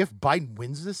 even if Biden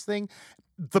wins this thing,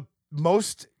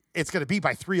 it's going to be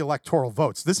by 3 electoral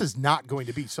votes. This is not going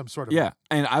to be some sort of. Yeah.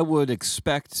 And I would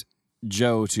expect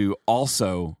Joe to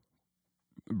also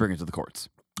bring it to the courts.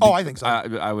 Oh, I think so.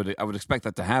 I would expect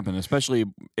that to happen, especially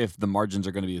if the margins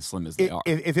are going to be as slim as they are.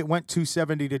 If it went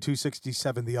 270 to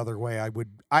 267 the other way, I would.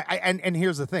 And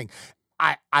here's the thing,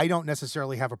 I don't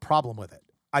necessarily have a problem with it.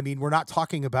 I mean, we're not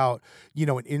talking about,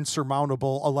 an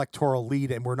insurmountable electoral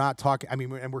lead, and we're not talking,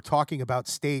 and we're talking about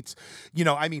states,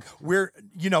 we're,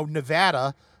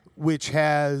 Nevada, which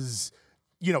has,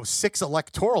 6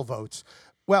 electoral votes.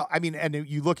 Well, and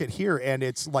you look at here, and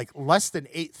it's like less than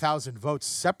 8,000 votes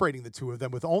separating the two of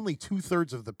them, with only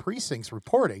 2/3 of the precincts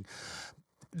reporting.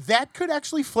 That could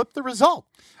actually flip the result.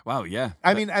 Wow, yeah.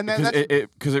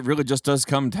 Because it really just does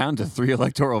come down to 3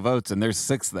 electoral votes, and there's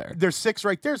 6 there. There's 6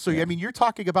 right there. So, you're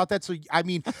talking about that. So,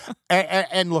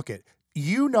 and look at,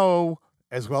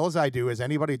 as well as I do, as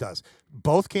anybody does,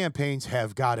 both campaigns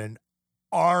have got an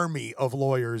army of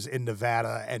lawyers in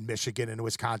Nevada and Michigan and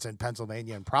Wisconsin,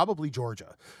 Pennsylvania, and probably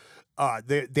Georgia.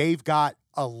 They've got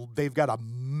a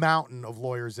mountain of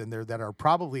lawyers in there that are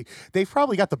they've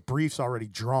probably got the briefs already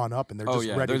drawn up, and they're just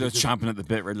ready. They're just chomping at the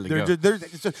bit, ready to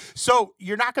go. So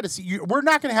you're not going to see. We're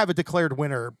not going to have a declared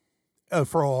winner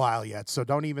for a while yet. So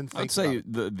don't even think. I'd say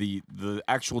the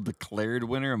actual declared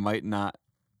winner might not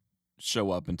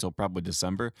show up until probably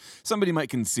December. Somebody might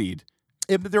concede.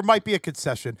 There might be a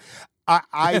concession.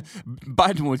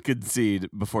 Biden would concede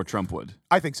before Trump would.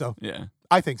 I think so. Yeah,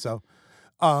 I think so.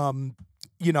 And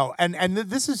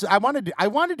this is I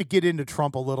wanted to get into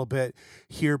Trump a little bit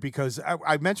here because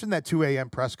I mentioned that 2 a.m.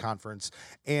 press conference,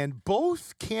 and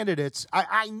both candidates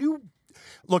I knew.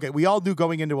 Look, we all knew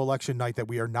going into election night that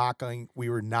we were not going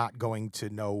to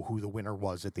know who the winner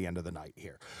was at the end of the night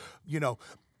here.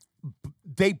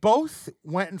 They both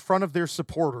went in front of their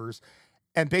supporters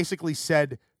and basically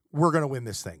said, we're going to win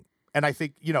this thing. And I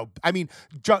think,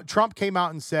 Trump came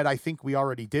out and said, I think we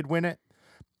already did win it.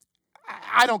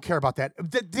 I don't care about that.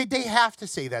 They have to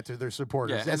say that to their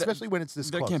supporters, especially when it's this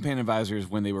their close. Campaign advisors,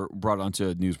 when they were brought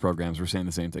onto news programs, were saying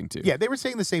the same thing, too. Yeah, they were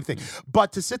saying the same thing.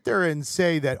 But to sit there and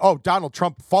say that, Donald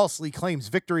Trump falsely claims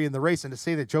victory in the race, and to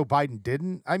say that Joe Biden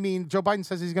didn't, Joe Biden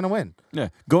says he's going to win. Yeah,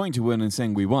 going to win and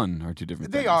saying we won are two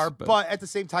different things. They are, but at the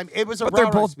same time, it was But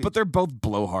they're both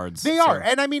blowhards. They are.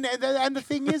 And and the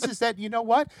thing is that, you know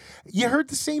what? You heard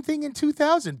the same thing in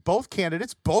 2000. Both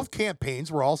candidates, both campaigns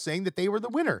were all saying that they were the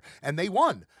winner, and they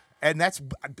won. And that's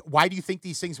why do you think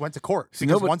these things went to court?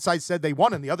 Because one side said they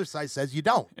won and the other side says you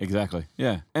don't. Exactly.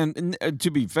 Yeah. And to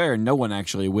be fair, no one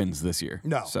actually wins this year.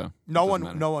 No. So no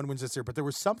one wins this year. But there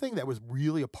was something that was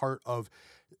really a part of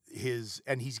his,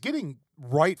 and he's getting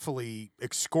rightfully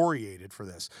excoriated for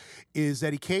this, is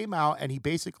that he came out and he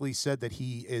basically said that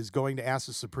he is going to ask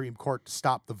the Supreme Court to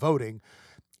stop the voting.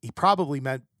 He probably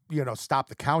meant, stop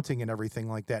the counting and everything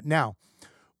like that. Now,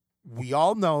 we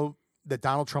all know that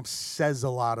Donald Trump says a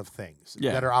lot of things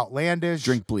that are outlandish.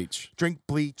 Drink bleach.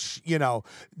 He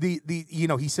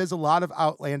says a lot of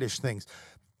outlandish things.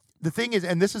 The thing is,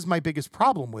 and this is my biggest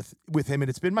problem with him, and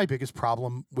it's been my biggest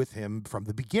problem with him from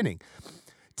the beginning.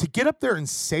 To get up there and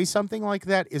say something like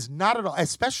that is not at all,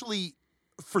 especially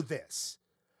for this,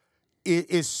 it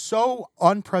is so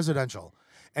unpresidential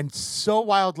and so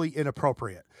wildly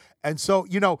inappropriate. And so,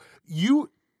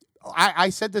 I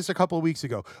said this a couple of weeks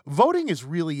ago. Voting is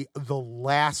really the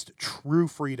last true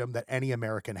freedom that any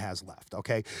American has left,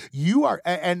 okay? You are,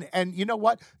 and you know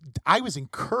what? I was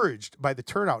encouraged by the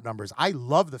turnout numbers. I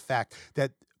love the fact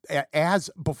that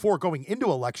as before going into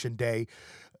Election Day,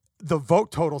 the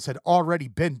vote totals had already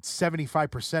been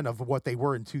 75% of what they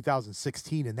were in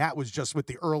 2016, and that was just with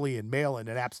the early and mail-in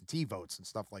and absentee votes and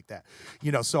stuff like that.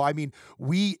 So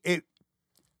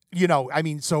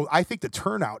so I think the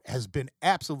turnout has been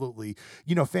absolutely,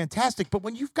 fantastic. But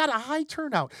when you've got a high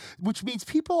turnout, which means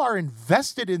people are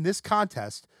invested in this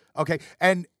contest, okay?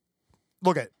 And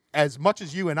look at, as much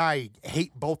as you and I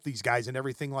hate both these guys and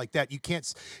everything like that, you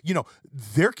can't,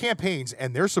 their campaigns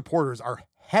and their supporters are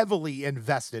heavily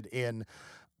invested in,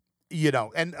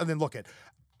 and then look at,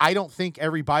 I don't think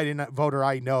every Biden voter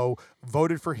I know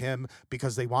voted for him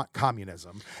because they want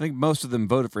communism. I think most of them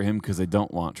voted for him because they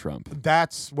don't want Trump.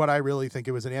 That's what I really think.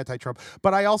 It was an anti-Trump.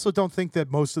 But I also don't think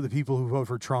that most of the people who vote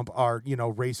for Trump are,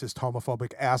 racist,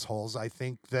 homophobic assholes. I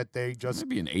think that they just...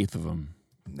 Maybe an eighth of them.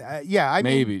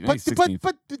 Maybe 16th.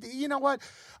 But you know what?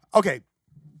 Okay.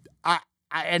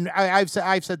 I've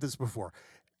said this before.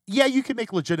 Yeah, you can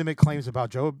make legitimate claims about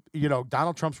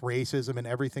Donald Trump's racism and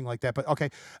everything like that. But okay,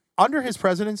 under his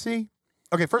presidency,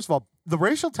 Okay, first of all, the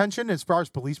racial tension as far as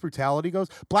police brutality goes,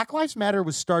 Black Lives Matter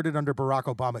was started under Barack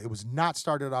Obama. It was not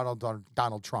started on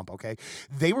Donald Trump, okay?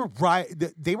 They were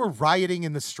rioting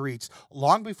in the streets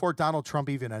long before Donald Trump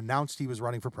even announced he was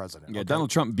running for president. Yeah, okay? Donald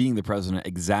Trump being the president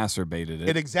exacerbated it.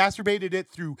 It exacerbated it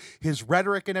through his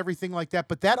rhetoric and everything like that,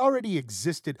 but that already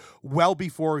existed well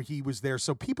before he was there.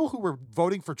 So people who were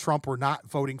voting for Trump were not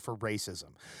voting for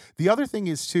racism. The other thing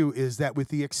is, too, is that with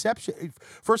the exception,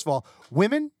 first of all,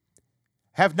 women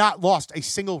have not lost a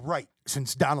single right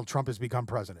since Donald Trump has become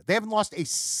president. They haven't lost a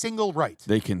single right.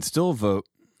 They can still vote.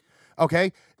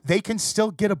 Okay? They can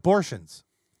still get abortions.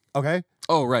 Okay?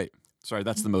 Oh, right. Sorry,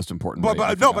 that's the most important.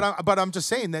 But I'm just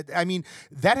saying that, I mean,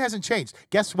 that hasn't changed.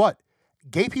 Guess what?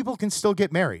 Gay people can still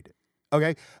get married.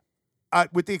 Okay?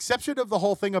 With the exception of the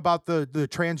whole thing about the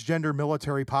transgender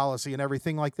military policy and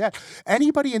everything like that,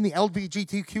 anybody in the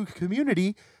LGBTQ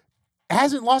community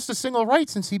hasn't lost a single right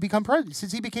since he became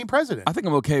president. I think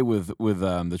I'm okay with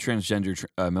the transgender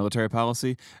military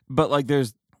policy, but like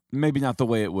there's maybe not the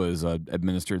way it was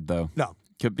administered though. No,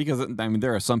 because I mean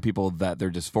there are some people that their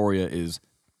dysphoria is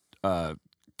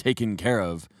taken care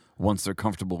of once they're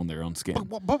comfortable in their own skin.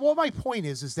 But what my point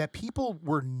is that people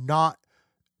were not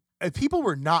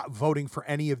voting for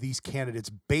any of these candidates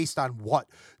based on what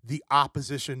the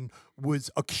opposition was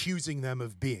accusing them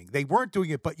of being. They weren't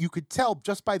doing it, but you could tell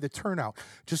just by the turnout,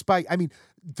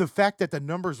 the fact that the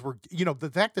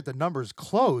numbers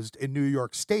closed in New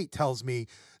York State tells me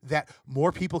that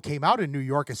more people came out in New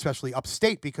York, especially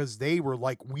upstate, because they were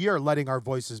like, we are letting our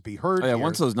voices be heard. Oh, yeah, here.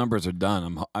 once those numbers are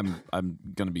done, I'm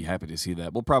going to be happy to see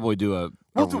that. We'll probably do a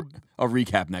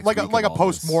recap next week. Like a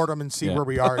post-mortem and see where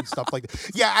we are and stuff like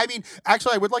that. Yeah, I mean,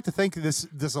 actually, I would like to thank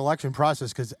this election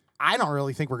process because I don't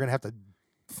really think we're going to have to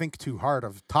think too hard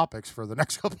of topics for the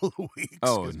next couple of weeks.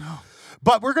 Oh, no.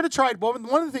 But we're going to try. Well,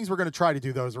 one of the things we're going to try to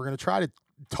do, though, is we're going to try to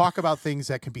talk about things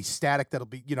that can be static. That'll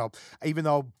be, even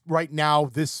though right now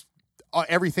this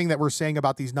everything that we're saying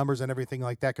about these numbers and everything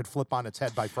like that could flip on its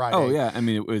head by Friday. Oh yeah, I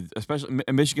mean, especially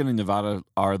Michigan and Nevada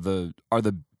are the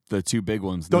two big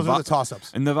ones. Those are the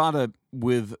toss-ups. And Nevada,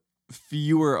 with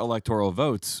fewer electoral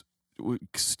votes,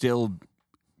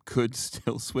 could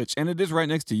still switch, and it is right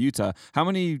next to Utah. How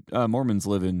many Mormons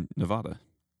live in Nevada?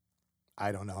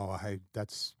 I don't know.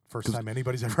 That's first time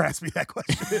anybody's ever asked me that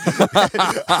question.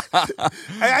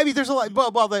 I mean, there's a lot.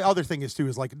 Well, the other thing is too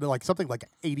is like something like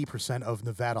 80% of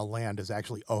Nevada land is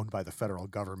actually owned by the federal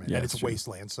government, and it's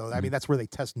wasteland. So I mean, that's where they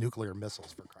test nuclear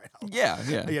missiles for crying out loud.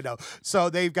 Yeah. So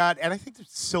they've got, and I think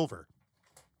there's silver.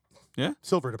 Yeah,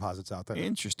 silver deposits out there.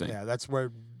 Interesting. Yeah, that's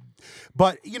where.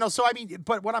 But so I mean,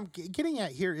 but what I'm getting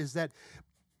at here is that,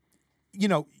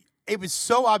 it was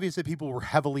so obvious that people were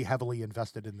heavily, heavily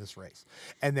invested in this race,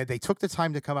 and that they took the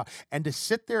time to come out and to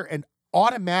sit there and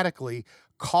automatically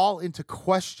call into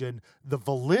question the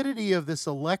validity of this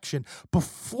election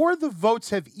before the votes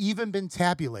have even been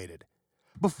tabulated.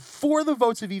 Before the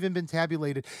votes have even been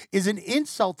tabulated is an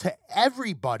insult to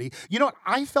everybody. You know what?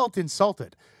 I felt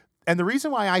insulted. And the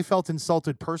reason why I felt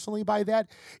insulted personally by that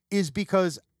is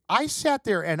because I sat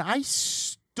there and I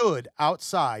stood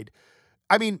outside.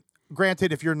 I mean,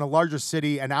 granted, if you're in a larger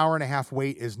city, an hour and a half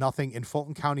wait is nothing. In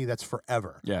Fulton County, that's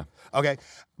forever. Yeah. Okay.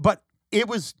 But it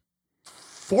was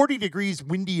 40 degrees,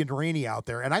 windy and rainy out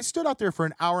there. And I stood out there for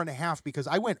an hour and a half because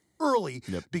I went early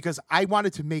because I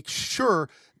wanted to make sure.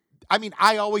 I mean,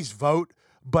 I always vote,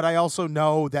 but I also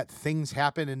know that things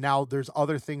happen. And now there's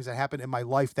other things that happen in my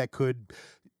life that could,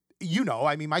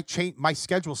 I mean, my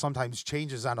schedule sometimes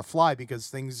changes on a fly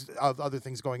because other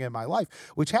things going in my life,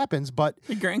 which happens. But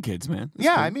your grandkids, man. That's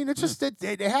cool. I mean, it's just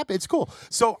it happens. It's cool.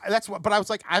 So that's what. But I was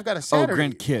like, I've got a Saturday.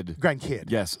 Grandkid.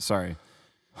 Yes. Sorry.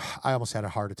 I almost had a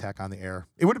heart attack on the air.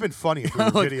 It would have been funny if we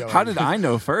were video. How did I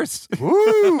know first?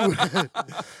 Woo!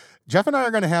 Jeff and I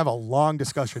are going to have a long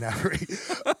discussion after.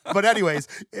 But anyways,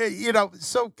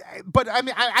 but I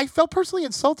mean, I felt personally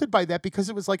insulted by that because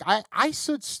it was like I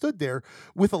stood there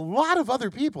with a lot of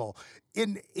other people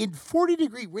in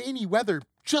 40-degree rainy weather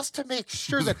just to make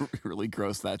sure that really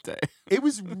gross that day. It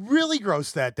was really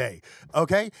gross that day.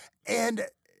 Okay. And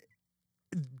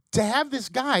to have this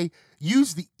guy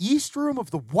use the East Room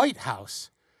of the White House,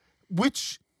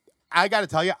 which I got to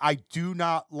tell you, I do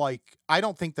not like. I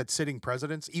don't think that sitting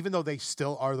presidents, even though they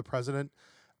still are the president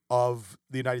of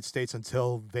the United States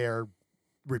until they're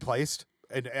replaced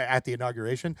at the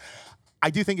inauguration, I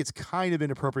do think it's kind of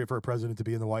inappropriate for a president to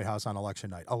be in the White House on election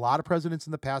night. A lot of presidents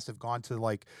in the past have gone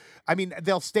to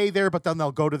they'll stay there, but then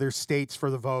they'll go to their states for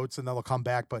the votes and then they'll come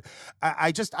back. But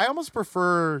I almost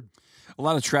prefer. A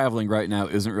lot of traveling right now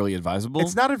isn't really advisable.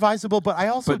 It's not advisable, but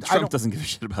Trump doesn't give a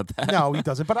shit about that. No, he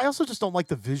doesn't. But I also just don't like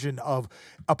the vision of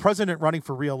a president running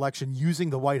for re-election using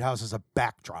the White House as a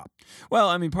backdrop. Well,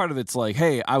 I mean, part of it's like,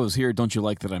 hey, I was here. Don't you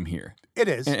like that I'm here? It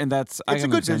is. And that's it's a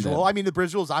good visual. I mean, the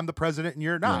visual is I'm the president and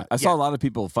you're not. Yeah. I saw a lot of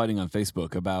people fighting on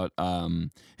Facebook about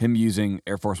him using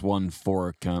Air Force One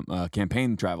for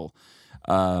campaign travel.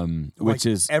 Which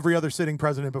is every other sitting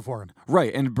president before him.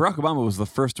 Right. And Barack Obama was the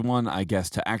first one, I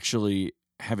guess, to actually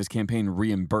have his campaign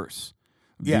reimburse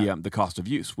the cost of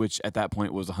use, which at that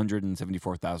point was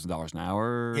 $174,000 an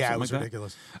hour. Yeah, it was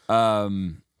ridiculous.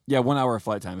 1 hour of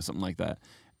flight time or something like that.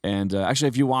 And actually,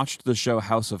 if you watched the show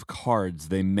House of Cards,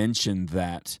 they mentioned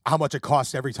that how much it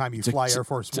costs every time you fly Air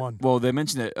Force One. Well, they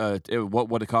mentioned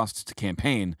what it costs to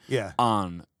campaign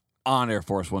on Air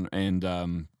Force One,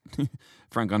 and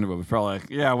Frank Underwood was probably like,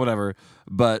 yeah, whatever.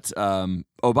 But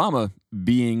Obama,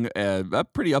 being a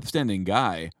pretty upstanding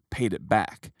guy, paid it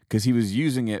back because he was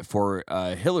using it for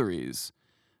Hillary's.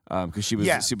 Because she was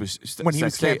when he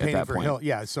was campaigning for Hill.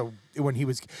 Yeah, so when he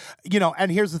was, and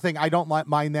here's the thing, I don't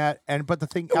mind that. But the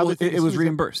thing, it was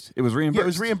reimbursed. It was reimbursed. Yeah, it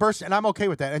was reimbursed, and I'm okay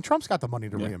with that. And Trump's got the money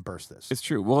to reimburse this. It's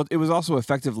true. Well, it was also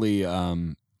effectively.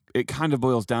 It kind of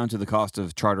boils down to the cost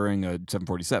of chartering a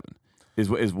 747. Is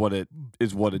what it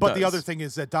does. But the other thing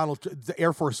is that the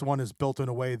Air Force One is built in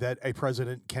a way that a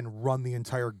president can run the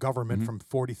entire government from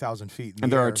 40,000 feet.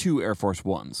 And there are two Air Force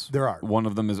Ones. There are. One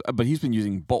of them is, but he's been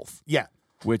using both. Yeah.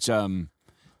 Which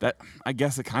that I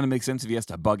guess it kind of makes sense if he has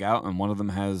to bug out and one of them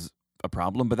has a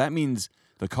problem. But that means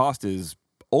the cost is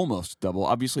almost double.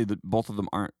 Obviously, both of them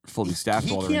aren't fully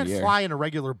staffed while they're in the air. He can't fly in a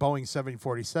regular Boeing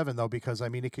 747 though, because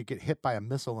it could get hit by a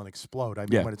missile and explode.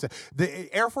 When the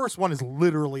Air Force One is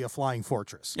literally a flying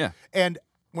fortress. Yeah, and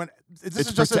when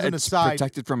it's just as an aside,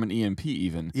 protected from an EMP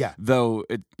even. Yeah, though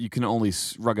you can only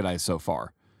ruggedize so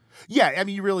far. Yeah, I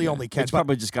mean, you really only can. It's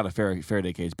probably just got a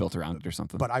Faraday cage built around it or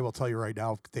something. But I will tell you right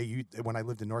now, when I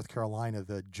lived in North Carolina,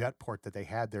 the jet port that they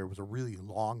had there was a really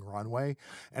long runway.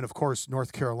 And, of course,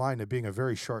 North Carolina being a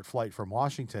very short flight from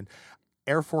Washington,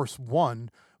 Air Force One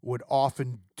would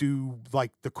often do,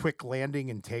 the quick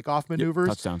landing and takeoff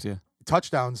maneuvers.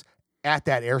 Touchdowns at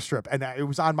that airstrip. And it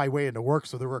was on my way into work,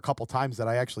 so there were a couple times that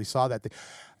I actually saw that.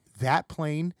 That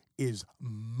plane is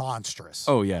monstrous.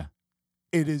 Oh, yeah.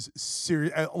 It is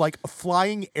serious, like a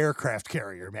flying aircraft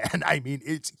carrier, man. I mean,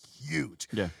 it's huge.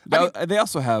 Yeah. They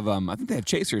also have, I think they have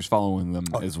chasers following them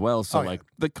as well. So,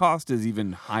 the cost is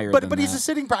even higher. But he's a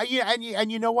sitting,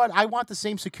 and you know what? I want the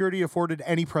same security afforded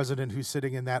any president who's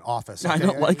sitting in that office. Okay? I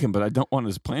don't like him, but I don't want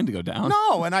his plane to go down.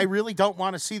 No, and I really don't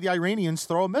want to see the Iranians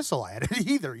throw a missile at it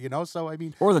either. So I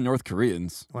mean, or the North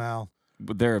Koreans. Well,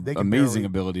 with their amazing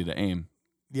ability to aim.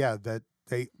 Yeah,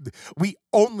 we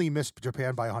only missed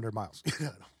Japan by 100 miles.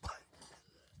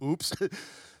 Oops.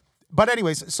 But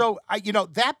anyways, so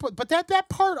that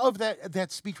part of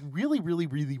that speech really, really,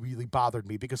 really, really bothered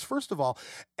me because first of all,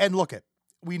 and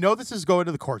we know this is going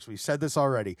to the courts. We've said this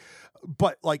already,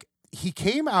 but he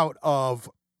came out of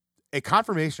a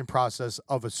confirmation process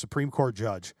of a Supreme Court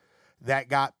judge that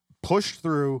got pushed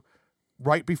through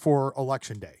right before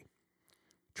Election Day.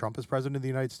 Trump is president of the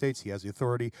United States. He has the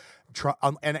authority.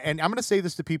 And I'm going to say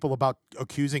this to people about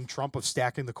accusing Trump of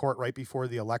stacking the court right before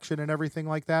the election and everything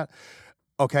like that.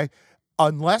 Okay?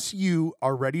 Unless you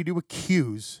are ready to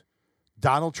accuse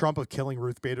Donald Trump of killing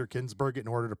Ruth Bader Ginsburg in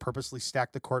order to purposely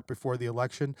stack the court before the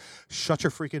election, shut your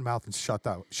freaking mouth and shut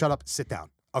up, sit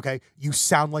down. Okay? You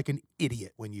sound like an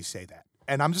idiot when you say that.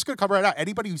 And I'm just going to come right out.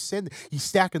 Anybody who said he's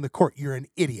stacking the court, you're an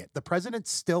idiot. The president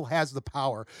still has the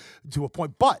power to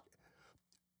appoint, but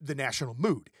the national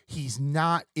mood. He's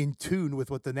not in tune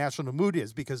with what the national mood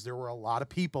is because there were a lot of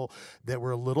people that were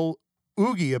a little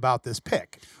oogie about this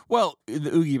pick. Well,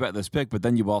 the oogie about this pick, but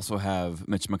then you also have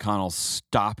Mitch McConnell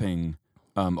stopping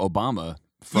Obama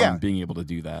from being able to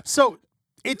do that. So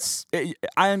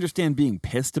I understand being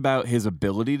pissed about his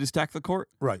ability to stack the court.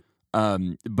 Right.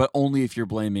 But only if you're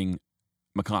blaming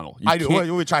McConnell. I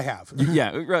do, which I have.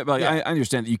 Yeah, right. But I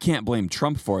understand that you can't blame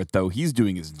Trump for it, though. He's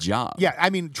doing his job. Yeah, I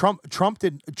mean, Trump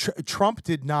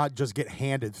did not just get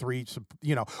handed three.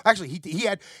 Actually,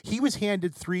 he was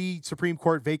handed 3 Supreme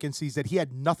Court vacancies that he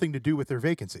had nothing to do with their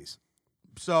vacancies.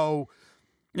 So,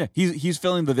 yeah, he's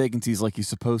filling the vacancies like he's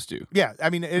supposed to. Yeah, I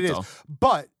mean, it is. All.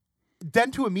 But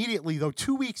then to immediately, though,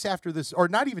 2 weeks after this, or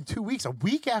not even 2 weeks, a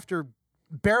week after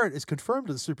Barrett is confirmed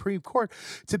to the Supreme Court,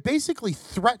 to basically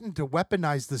threaten to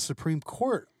weaponize the Supreme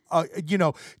Court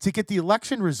to get the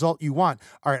election result you want.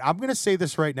 All right, I'm going to say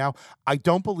this right now. I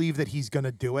don't believe that he's going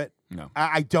to do it. No.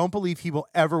 I don't believe he will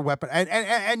ever weapon.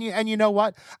 And you know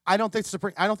what? I don't think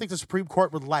the Supreme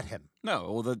Court would let him.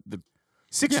 No. Well, the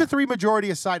 6-3 majority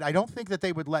aside, I don't think that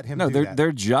they would let him. No, do that.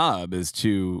 their job is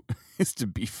to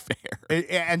be fair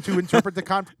and to interpret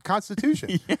the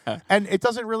Constitution. Yeah. And it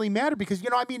doesn't really matter because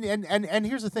and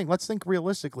here's the thing. Let's think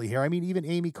realistically here. I mean, even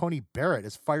Amy Coney Barrett,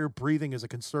 as fire-breathing as a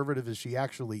conservative as she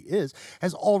actually is,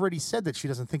 has already said that she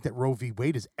doesn't think that Roe v.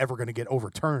 Wade is ever going to get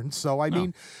overturned. So I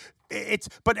mean,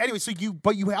 but anyway. So you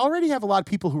already have a lot of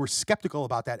people who are skeptical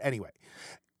about that anyway.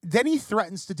 Then he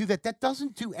threatens to do that. That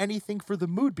doesn't do anything for the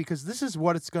mood because this is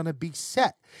what it's going to be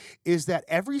set: is that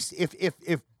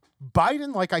if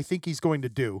Biden, like I think he's going to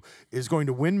do, is going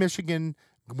to win Michigan,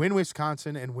 win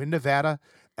Wisconsin, and win Nevada,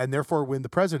 and therefore win the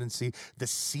presidency, the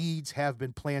seeds have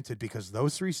been planted because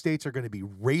those 3 states are going to be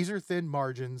razor-thin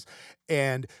margins,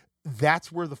 and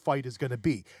that's where the fight is going to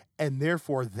be. And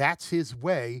therefore, that's his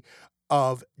way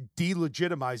of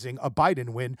delegitimizing a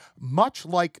Biden win, much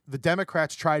like the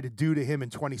Democrats tried to do to him in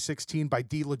 2016 by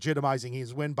delegitimizing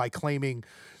his win by claiming,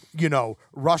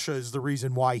 Russia is the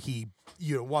reason why he,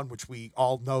 won, which we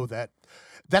all know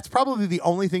that's probably the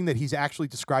only thing that he's actually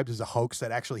described as a hoax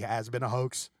that actually has been a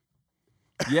hoax.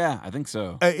 Yeah, I think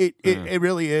so. It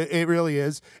really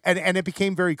is. And it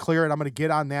became very clear, and I'm going to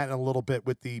get on that in a little bit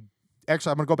with the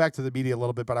Actually, I'm going to go back to the media a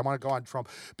little bit, but I want to go on Trump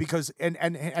because,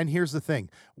 and here's the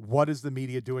thing. What is the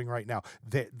media doing right now?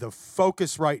 The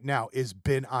focus right now has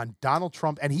been on Donald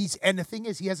Trump, and the thing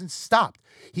is, he hasn't stopped.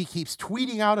 He keeps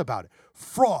tweeting out about it.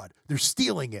 Fraud. They're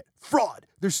stealing it. Fraud.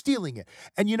 They're stealing it.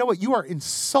 And you know what? You are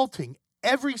insulting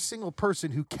every single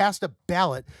person who cast a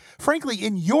ballot, frankly,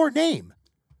 in your name.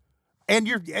 And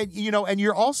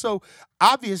you're also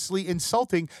obviously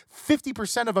insulting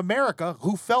 50% of America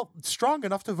who felt strong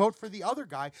enough to vote for the other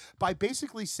guy by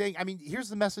basically saying, I mean, here's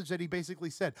the message that he basically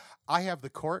said. I have the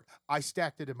court. I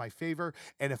stacked it in my favor.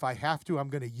 And if I have to, I'm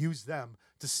going to use them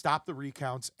to stop the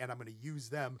recounts. And I'm going to use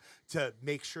them to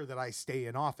make sure that I stay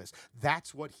in office.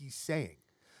 That's what he's saying.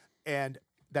 And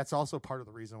that's also part of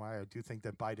the reason why I do think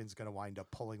that Biden's going to wind up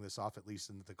pulling this off, at least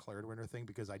in the declared winner thing,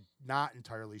 because I'm not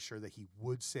entirely sure that he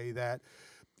would say that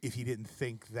if he didn't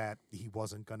think that he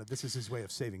wasn't going to. This is his way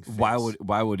of saving face. Why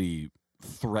would he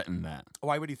threaten that?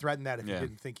 Why would he threaten that if he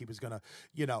didn't think he was going to,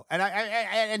 And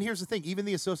and here's the thing. Even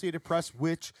the Associated Press,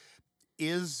 which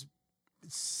is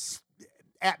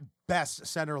at best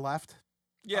center left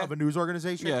of a news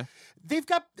organization, they've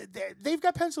got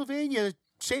Pennsylvania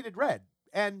shaded red,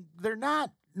 and they're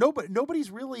not.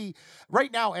 Nobody's really right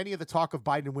now. Any of the talk of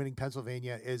Biden winning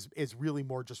Pennsylvania is really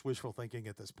more just wishful thinking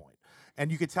at this point,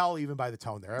 and you could tell even by the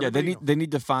tone there. They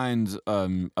need to find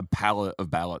a palette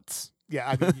of ballots. Yeah,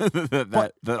 I mean,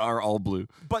 that are all blue.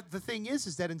 But the thing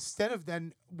is that instead of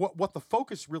then what the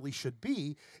focus really should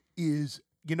be is,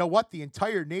 you know what, the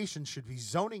entire nation should be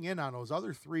zoning in on those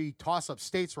other 3 toss-up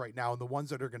states right now and the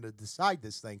ones that are going to decide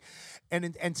this thing,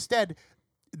 and instead.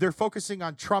 They're focusing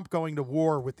on Trump going to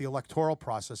war with the electoral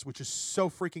process, which is so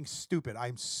freaking stupid.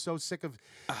 I'm so sick of.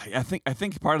 I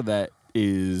think part of that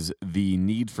is the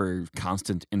need for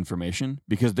constant information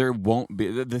because there won't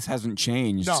be. This hasn't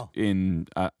changed in.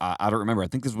 I don't remember. I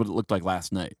think this is what it looked like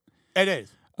last night. It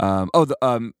is.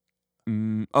 The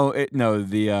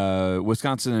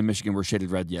Wisconsin and Michigan were shaded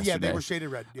red yesterday. Yeah, they were shaded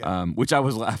red. Yeah. Which I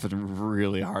was laughing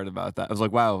really hard about that. I was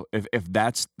like, wow, if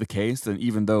that's the case, then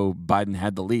even though Biden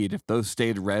had the lead, if those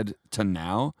stayed red to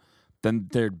now, then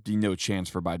there'd be no chance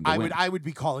for Biden to win. I would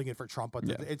be calling it for Trump, but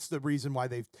it's the reason why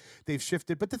they've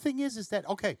shifted. But the thing is that,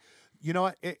 okay, you know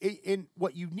what? In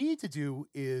what you need to do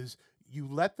is you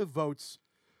let the votes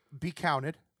be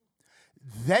counted,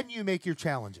 then you make your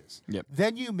challenges. Yep.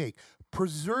 Then you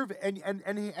preserve and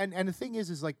the thing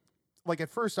is like at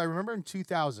first I remember in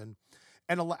 2000,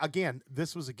 and again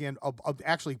this was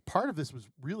actually part of this was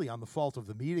really on the fault of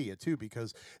the media too,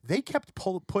 because they kept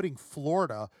putting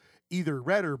Florida either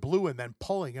red or blue and then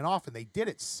pulling it off, and they did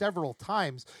it several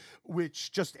times,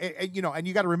 which just and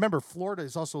you got to remember Florida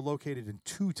is also located in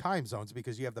 2 time zones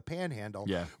because you have the Panhandle,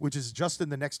 which is just in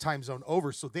the next time zone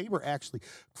over, so they were actually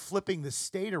flipping the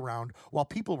state around while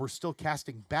people were still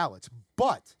casting ballots.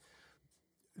 But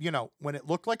when it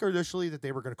looked like initially that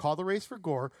they were going to call the race for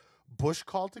Gore, Bush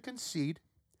called to concede.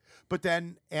 But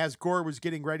then as Gore was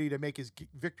getting ready to make his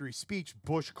victory speech,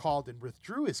 Bush called and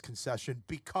withdrew his concession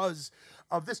because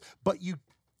of this. But you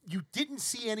didn't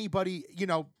see anybody,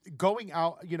 going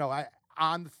out,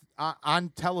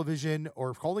 on television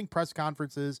or holding press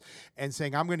conferences and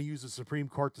saying, I'm going to use the Supreme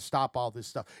Court to stop all this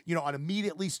stuff, and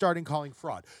immediately starting calling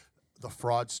fraud. The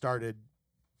fraud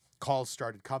calls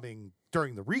started coming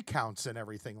during the recounts and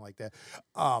everything like that.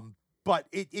 But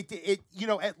it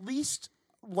at least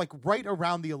like right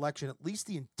around the election, at least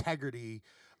the integrity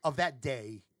of that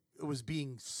day was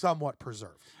being somewhat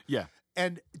preserved. Yeah.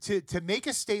 And to make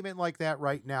a statement like that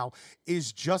right now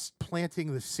is just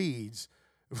planting the seeds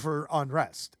for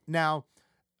unrest. Now,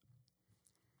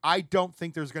 I don't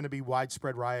think there's going to be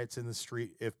widespread riots in the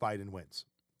street if Biden wins.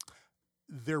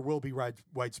 There will be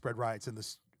widespread riots in the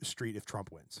street if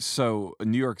Trump wins. So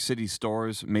New York City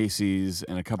stores, Macy's,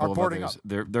 and a couple Are of boarding others, up.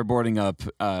 they're boarding up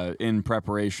in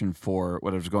preparation for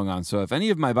whatever's going on. So if any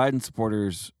of my Biden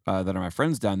supporters that are my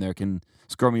friends down there can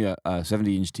score me a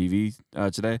 70-inch TV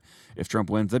today, if Trump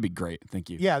wins, that'd be great. Thank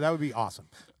you. Yeah, that would be awesome.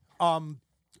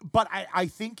 But I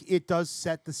think it does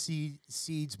set the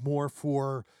seeds more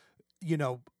for,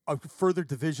 further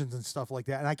divisions and stuff like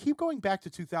that. And I keep going back to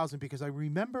 2000 because I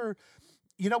remember,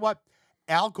 you know what?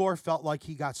 Al Gore felt like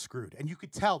he got screwed. And you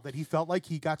could tell that he felt like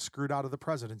he got screwed out of the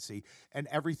presidency and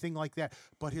everything like that.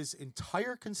 But his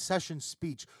entire concession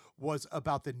speech was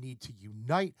about the need to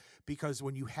unite, because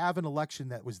when you have an election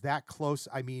that was that close,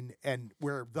 and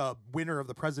where the winner of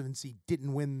the presidency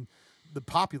didn't win the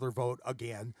popular vote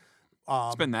again.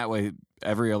 It's been that way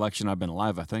every election I've been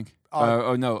alive, I think.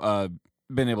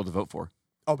 Been able to vote for.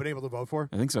 Oh, been able to vote for?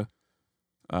 I think so.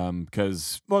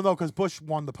 Because Bush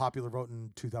won the popular vote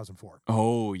in 2004.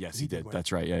 Oh yes, he He did did. win.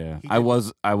 That's right. Yeah. He I did.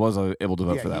 was able to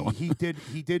vote for that he, one.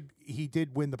 He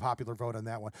did win the popular vote on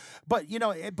that one. But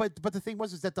but the thing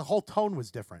was that the whole tone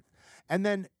was different. And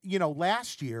then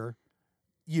last year,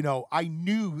 I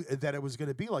knew that it was going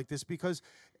to be like this because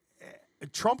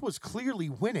Trump was clearly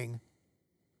winning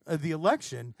the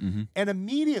election, and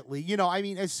immediately,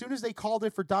 as soon as they called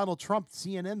it for Donald Trump,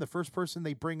 CNN, the first person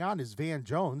they bring on is Van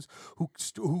Jones,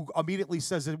 who immediately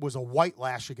says it was a white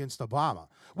lash against Obama.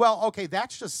 Well, okay,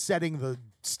 that's just setting the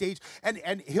stage.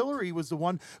 And Hillary was the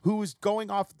one who was going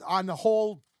off on the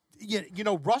whole,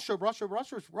 Russia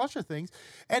things,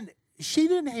 and she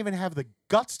didn't even have the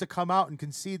guts to come out and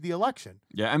concede the election.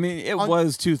 Yeah, it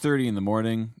was 2:30 in the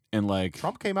morning, and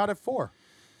Trump came out at 4.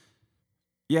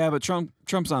 Yeah, but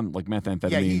Trump's on like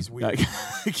methamphetamine. Yeah, he's weird.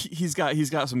 he's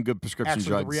got some good prescription Actually,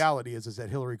 drugs. the reality is that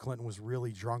Hillary Clinton was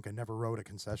really drunk and never wrote a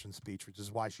concession speech, which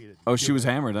is why she didn't. Oh, she was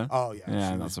hammered, huh? Oh yeah. Yeah, she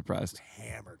I'm not was surprised.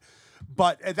 Hammered,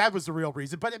 but that was the real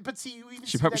reason. But see, you even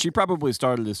She probably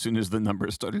started as soon as the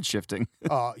numbers started shifting.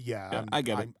 Yeah, I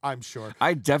get it. I'm sure.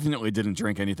 I definitely didn't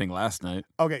drink anything last night.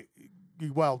 Okay,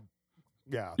 well,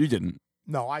 yeah. You didn't.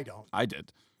 No, I don't. I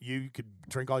did. You could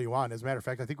drink all you want. As a matter of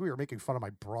fact, I think we were making fun of my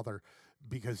brother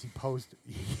because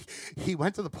he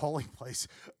went to the polling place,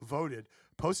 voted,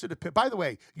 posted a. By the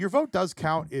way, your vote does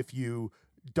count if you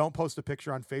don't post a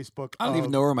picture on Facebook. I don't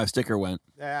even know where my sticker went.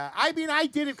 I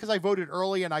did it because I voted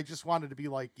early and I just wanted to be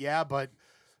like, yeah, but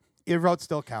your vote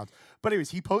still counts. But anyways,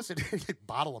 he posted a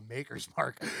bottle of Maker's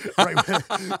Mark, right?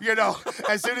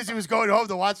 As soon as he was going home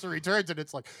to watch the returns, and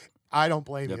it's like, I don't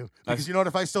blame you because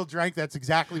if I still drank, that's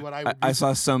exactly what I would do. I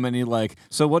saw so many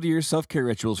so what are your self-care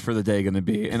rituals for the day going to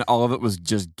be? And all of it was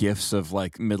just gifs of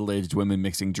like middle-aged women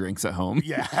mixing drinks at home.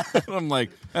 Yeah. I'm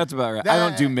like, that's about right. I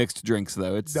don't do mixed drinks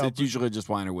though. It's usually just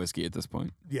wine or whiskey at this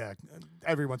point. Yeah.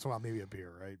 Every once in a while, maybe a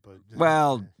beer, right? But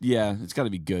yeah, it's got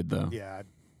to be good though. Yeah.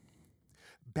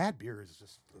 Bad beer is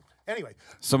just. Anyway,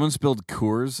 someone spilled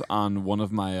Coors on one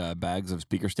of my bags of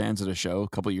speaker stands at a show a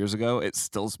couple of years ago. It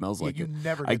still smells like you it.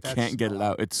 Never. I can't get it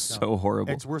out. It's so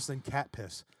horrible. It's worse than cat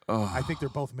piss. I think they're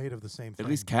both made of the same thing. At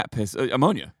least cat piss,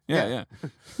 ammonia. Yeah.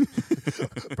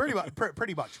 Pretty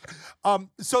much.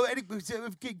 So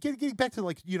getting back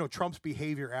to Trump's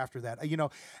behavior after that,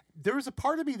 there was a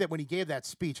part of me that when he gave that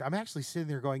speech, I'm actually sitting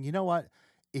there going, you know what?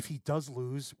 If he does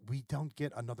lose, we don't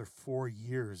get another 4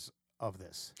 years of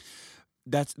this.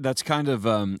 That's kind of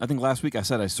I think last week I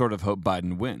said I sort of hope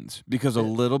Biden wins because a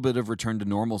little bit of return to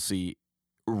normalcy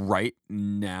right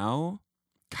now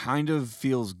kind of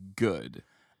feels good.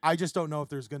 I just don't know if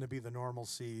there's going to be the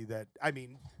normalcy that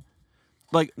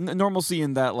normalcy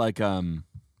in that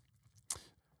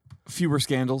fewer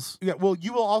scandals. Yeah, well,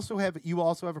 you will also have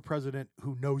a president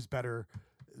who knows better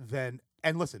than.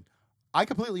 And listen, I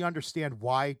completely understand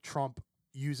why Trump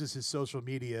uses his social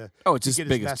media. Oh, it's his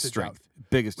biggest strength.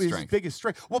 Biggest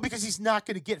strength. Well, because he's not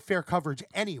going to get fair coverage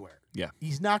anywhere. Yeah,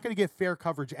 he's not going to get fair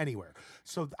coverage anywhere.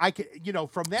 So I can,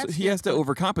 from that. So he has to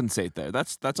overcompensate there.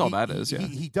 That's all that is. Yeah,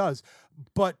 he does,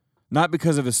 but not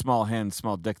because of his small hand,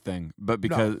 small dick thing, but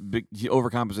because he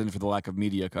overcompensated for the lack of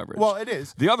media coverage. Well, it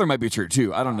is. The other might be true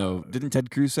too. I don't know. Didn't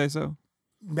Ted Cruz say so?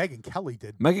 Megyn Kelly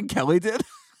did. Megyn Kelly did.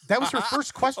 That was her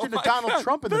first question to my Donald God,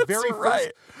 Trump in the that's very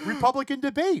right. first Republican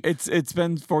debate. It's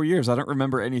been 4 years. I don't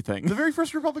remember anything. The very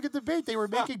first Republican debate, they were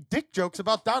making dick jokes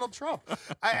about Donald Trump.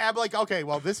 I'm like, okay,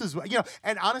 well, this is,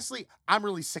 and honestly, I'm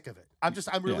really sick of it. I'm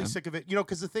really sick of it,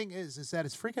 because the thing is that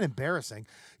it's freaking embarrassing,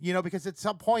 because at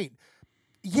some point,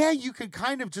 yeah, you could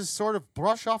kind of just sort of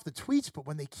brush off the tweets, but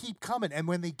when they keep coming and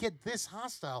when they get this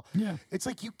hostile, it's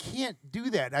like you can't do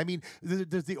that. I mean,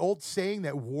 there's the old saying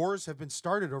that wars have been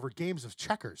started over games of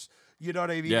checkers. You know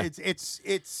what I mean? Yeah.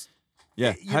 It's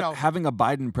Yeah, having a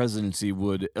Biden presidency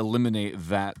would eliminate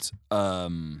that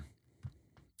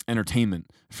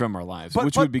entertainment from our lives,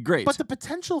 which would be great. But the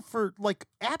potential for like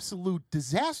absolute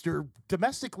disaster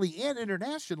domestically and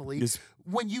internationally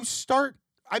when you start.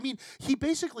 I mean, he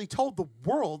basically told the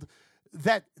world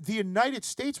that the United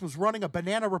States was running a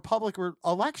banana republic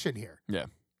election here. Yeah.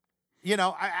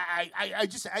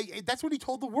 That's what he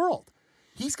told the world.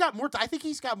 He's got more. I think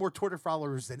he's got more Twitter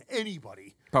followers than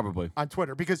anybody. Probably on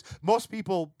Twitter, because most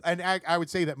people, and I would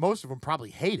say that most of them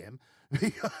probably hate him.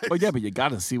 Well, yeah, but you got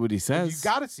to see what he says. You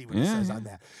got to see what he says on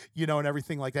that, and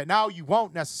everything like that. Now you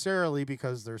won't necessarily,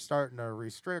 because they're starting to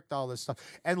restrict all this stuff.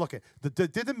 And look at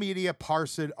did the media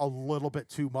parse it a little bit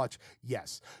too much?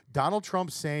 Yes, Donald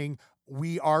Trump saying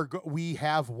we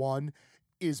have won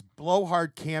is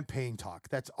blowhard campaign talk.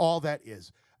 That's all that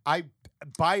is.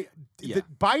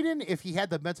 Biden, if he had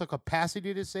the mental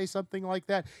capacity to say something like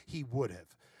that, he would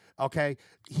have. Okay,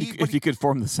 if he could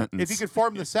form the sentence. If he could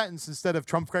form the sentence instead of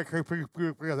Trump, that's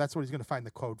what he's going to find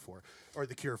the code for, or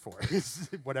the cure for,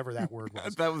 whatever that word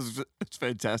was. That was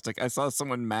fantastic. I saw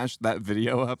someone mash that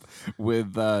video up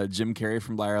with Jim Carrey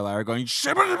from Liar Liar going, it's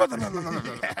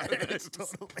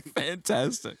totally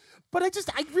fantastic. But I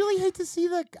really hate to see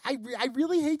I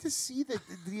really hate to see the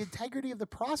integrity of the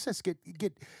process get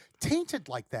tainted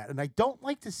like that, and I don't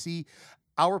like to see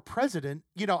our president.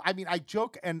 I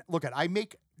joke and I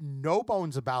make no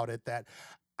bones about it that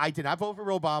I did not vote for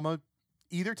Obama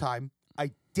either time.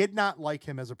 I did not like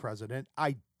him as a president.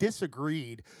 I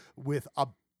disagreed with a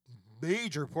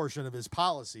major portion of his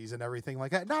policies and everything like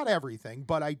that. Not everything,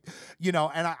 but I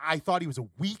thought he was a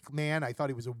weak man. I thought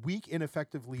he was a weak,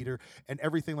 ineffective leader and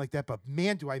everything like that. But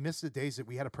man, do I miss the days that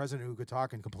we had a president who could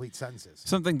talk in complete sentences.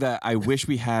 Something that I wish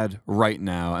we had right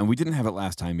now, and we didn't have it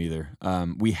last time either.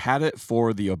 We had it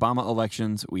for the Obama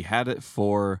elections. We had it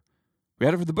for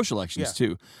the Bush elections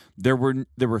too. There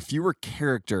were fewer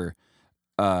character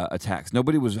attacks.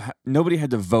 Nobody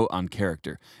had to vote on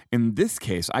character. In this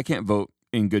case, I can't vote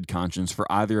in good conscience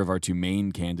for either of our two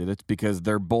main candidates because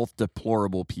they're both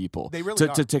deplorable people. They really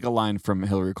are. To take a line from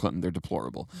Hillary Clinton, they're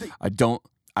deplorable. I don't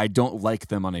like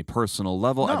them on a personal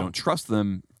level. No. I don't trust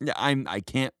them. I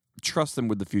can't trust them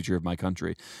with the future of my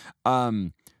country.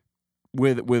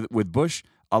 With Bush,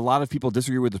 a lot of people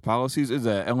disagree with his policies.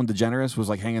 Ellen DeGeneres was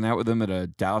like hanging out with him at a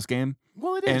Dallas game.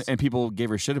 Well, it is. And people gave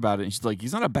her shit about it. And she's like,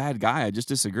 he's not a bad guy. I just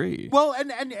disagree. Well,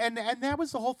 and that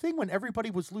was the whole thing when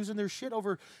everybody was losing their shit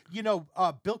over,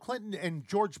 Bill Clinton and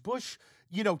George Bush,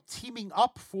 teaming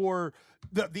up for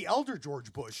the elder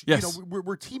George Bush. Yes.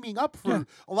 We're teaming up for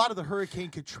a lot of the Hurricane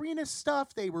Katrina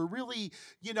stuff. They were really,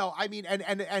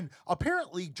 and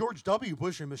apparently George W.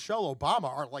 Bush and Michelle Obama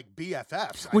are like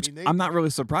BFFs. Which I'm not really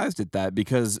surprised at that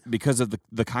because of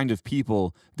the kind of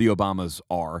people the Obamas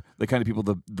are, the kind of people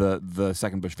the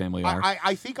second Bush family are.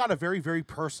 I think on a very, very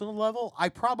personal level, I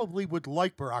probably would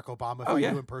like Barack Obama if I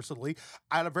knew him personally.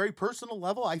 On a very personal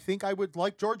level, I think I would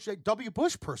like George W.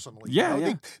 Bush personally.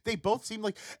 Yeah. They both seem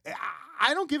like...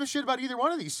 I don't give a shit about either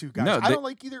one of these two guys. No, I don't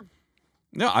like either.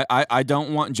 No, I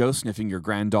don't want Joe sniffing your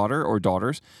granddaughter or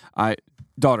daughters.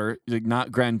 Daughter,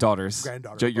 not granddaughters.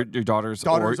 Granddaughter. Your daughters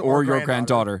or your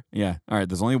granddaughter. Yeah. All right.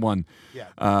 There's only one. Yeah.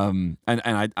 And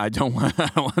I don't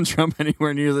want Trump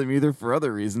anywhere near them either for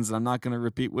other reasons. And I'm not going to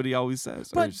repeat what he always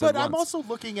says. But I'm also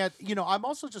looking at I'm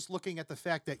also just looking at the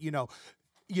fact that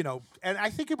and I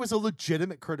think it was a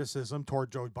legitimate criticism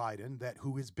toward Joe Biden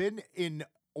who has been in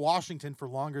Washington for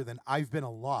longer than I've been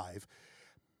alive.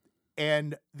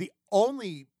 And the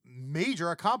only major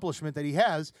accomplishment that he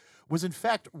has was, in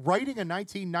fact, writing a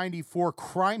 1994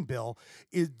 crime bill.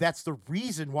 That's the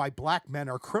reason why black men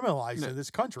are criminalized in this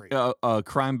country. A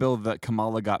crime bill that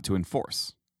Kamala got to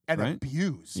enforce. And right?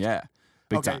 abused. Yeah.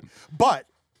 Big time. But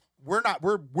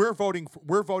we're voting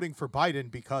for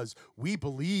Biden because we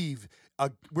believe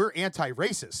we're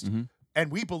anti-racist. Mm-hmm.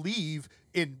 And we believe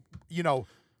in,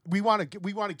 we want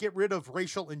to get rid of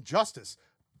racial injustice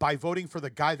by voting for the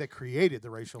guy that created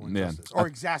the racial injustice or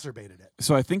exacerbated it.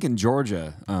 So I think in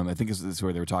Georgia, I think this is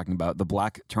where they were talking about the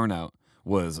black turnout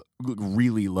was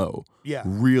really low. Yeah.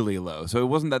 Really low. So it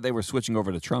wasn't that they were switching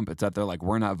over to Trump. It's that they're like,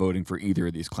 we're not voting for either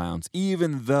of these clowns,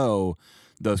 even though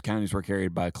those counties were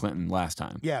carried by Clinton last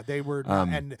time. Yeah, they were,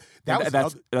 and that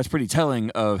was that's pretty telling.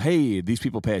 Of hey, these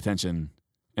people pay attention,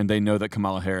 and they know that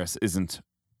Kamala Harris isn't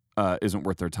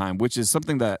worth their time, which is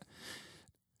something that,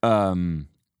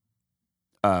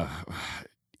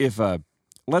 if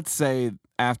let's say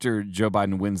after Joe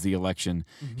Biden wins the election,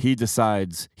 he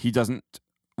decides he doesn't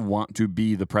want to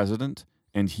be the president,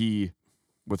 and he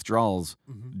withdraws.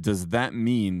 Does that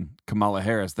mean Kamala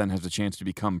Harris then has a chance to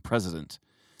become president?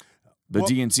 The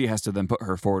DNC has to then put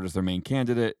her forward as their main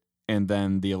candidate, and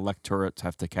then the electorates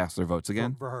have to cast their votes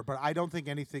again for her. But I don't think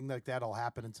anything like that'll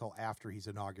happen until after he's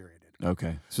inaugurated.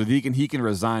 Okay, so he can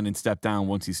resign and step down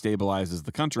once he stabilizes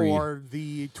the country, or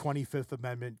the 25th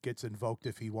Amendment gets invoked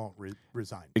if he won't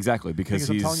resign. Exactly, because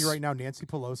I'm telling you right now, Nancy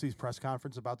Pelosi's press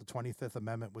conference about the 25th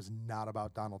Amendment was not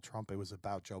about Donald Trump. It was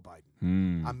about Joe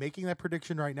Biden. I'm making that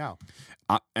prediction right now.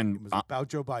 And it was about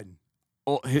Joe Biden.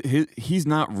 Well, he's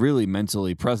not really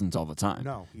mentally present all the time.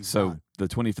 No, he's so not. The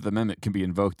 25th Amendment can be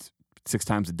invoked 6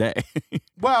 times a day.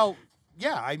 Well,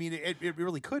 yeah, I mean, it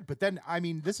really could. But then, I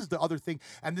mean, this is the other thing,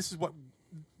 and this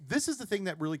is the thing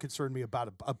that really concerned me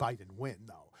about a Biden win,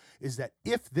 though, is that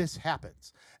if this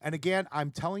happens, and again, I'm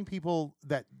telling people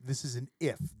that this is an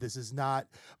if, this is not,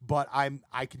 but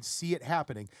I can see it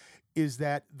happening, is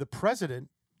that the president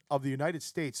of the United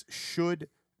States, should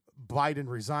Biden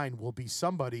resign, will be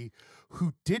somebody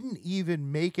who didn't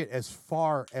even make it as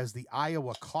far as the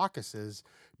Iowa caucuses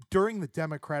during the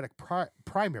Democratic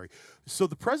primary. So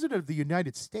the president of the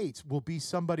United States will be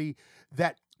somebody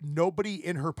that nobody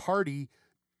in her party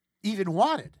even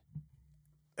wanted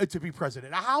to be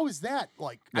president. How is that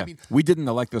like? Yeah. I mean, we didn't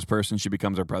elect this person. She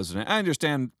becomes our president. I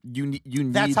understand you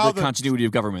need how the continuity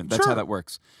of government. That's Sure. how that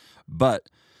works. But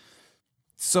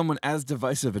someone as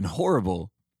divisive and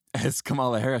horrible as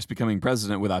Kamala Harris becoming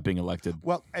president without being elected.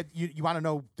 well, you want to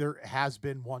know, there has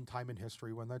been one time in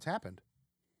history when that's happened.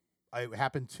 It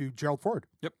happened to Gerald Ford.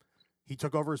 Yep. He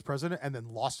took over as president and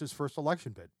then lost his first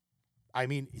election bid. I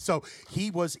mean, so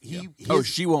he was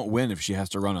She won't win if she has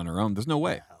to run on her own. There's no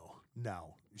way.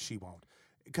 No, she won't.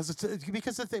 Because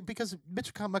because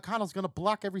Mitch McConnell's going to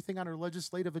block everything on her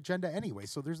legislative agenda anyway.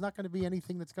 So there's not going to be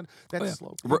anything that's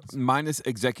slow. Minus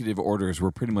executive orders,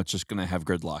 we're pretty much just going to have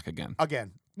gridlock again.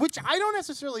 Which I don't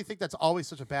necessarily think that's always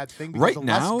such a bad thing. Because Right the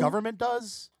now- less government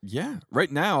does. Yeah.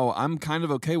 Right now, I'm kind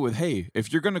of okay with, hey,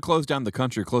 if you're going to close down the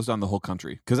country, close down the whole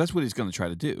country. Because that's what he's going to try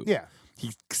to do. Yeah.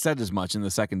 He said as much in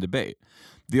the second debate.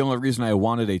 The only reason I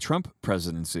wanted a Trump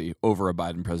presidency over a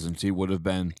Biden presidency would have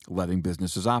been letting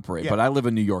businesses operate. Yeah. But I live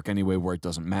in New York anyway, where it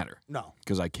doesn't matter. No.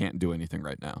 Because I can't do anything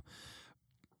right now.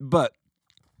 But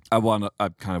I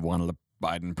kind of wanted a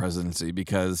Biden presidency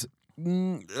because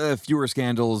fewer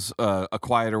scandals, a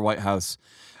quieter White House,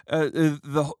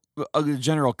 a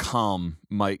general calm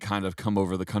might kind of come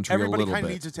over the country Everybody a little kind bit.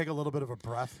 of needs to take a little bit of a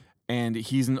breath. And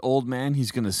he's an old man.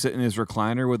 He's going to sit in his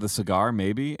recliner with a cigar,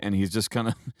 maybe, and he's just kind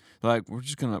of like,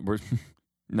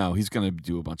 no, he's going to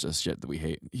do a bunch of shit that we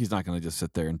hate. He's not going to just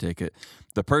sit there and take it.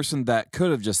 The person that could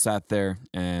have just sat there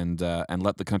and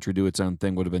let the country do its own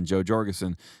thing would have been Jo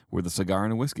Jorgensen with a cigar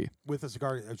and a whiskey. With a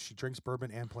cigar, she drinks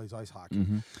bourbon and plays ice hockey.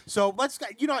 Mm-hmm. So let's,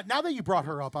 now that you brought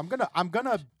her up, I'm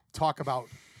gonna talk about.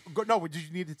 No, did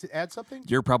you need to add something?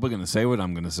 You're probably going to say what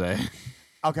I'm going to say.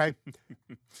 Okay.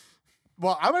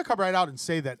 Well, I'm going to come right out and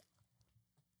say that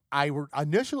I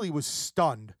initially was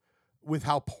stunned with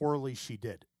how poorly she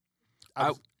did.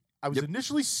 I was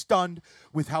initially stunned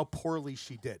with how poorly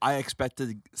she did. I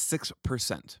expected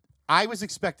 6%. I was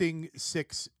expecting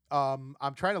 6. I'm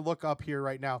trying to look up here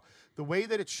right now. The way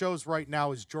that it shows right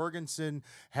now is Jorgensen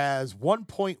has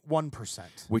 1.1%.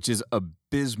 Which is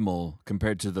abysmal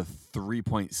compared to the 3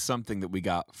 point something that we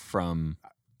got from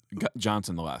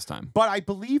Johnson the last time. But I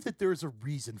believe that there's a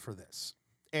reason for this.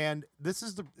 And this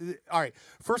is all right.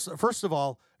 First of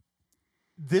all,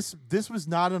 this was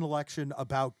not an election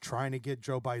about trying to get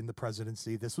Joe Biden the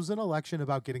presidency. This was an election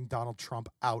about getting Donald Trump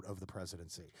out of the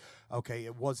presidency. Okay,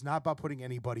 it was not about putting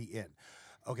anybody in.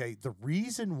 Okay, the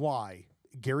reason why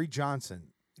Gary Johnson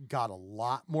got a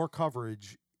lot more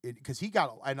coverage because he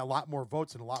got a lot more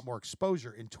votes and a lot more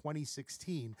exposure in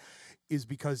 2016 is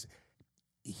because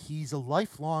he's a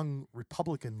lifelong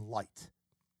Republican light.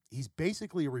 He's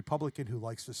basically a Republican who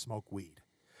likes to smoke weed.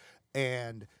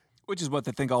 And which is what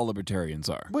they think all libertarians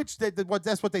are.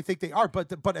 That's what they think they are.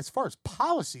 But as far as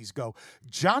policies go,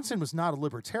 Johnson was not a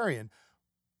libertarian.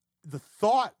 The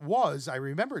thought was, I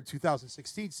remember in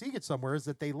 2016 seeing it somewhere, is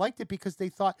that they liked it because they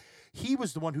thought he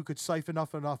was the one who could siphon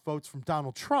enough votes from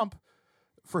Donald Trump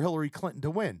for Hillary Clinton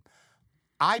to win.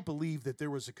 I believe that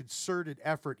there was a concerted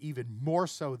effort, even more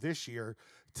so this year,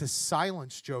 to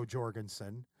silence Jo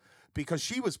Jorgensen because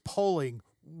she was polling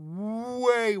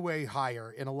way, way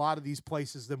higher in a lot of these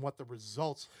places than what the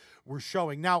results were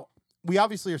showing. Now, we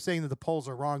obviously are saying that the polls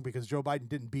are wrong because Joe Biden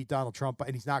didn't beat Donald Trump,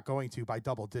 and he's not going to by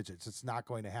double digits. It's not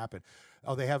going to happen.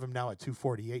 Oh, they have him now at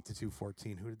 248 to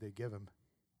 214. Who did they give him?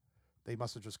 They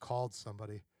must have just called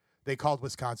somebody. They called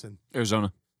Wisconsin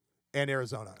Arizona. and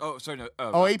Arizona. Oh, sorry.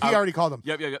 No. AP already called them.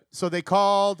 Yep. So they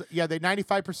called, they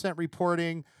 95%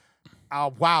 reporting.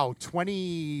 Wow,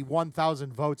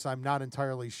 21,000 votes. I'm not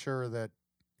entirely sure that.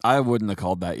 I wouldn't have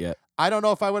called that yet. I don't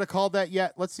know if I would have called that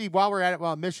yet. Let's see. While we're at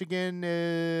it, Michigan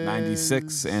is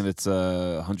 96, and it's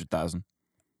 100,000.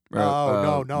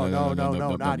 No,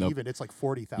 not even. It's like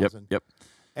 40,000. Yep.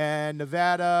 And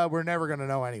Nevada, we're never going to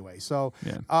know anyway. So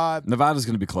Nevada's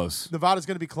going to be close. Nevada's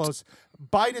going to be close.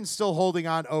 Biden's still holding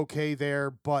on okay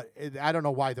there, but I don't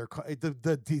know why they're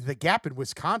the gap in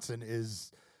Wisconsin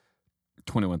is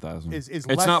 21,000. Is it's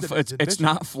less not than it's in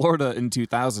not Florida in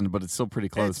 2000, but it's still pretty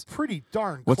close. It's pretty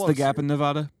darn What's close. the gap in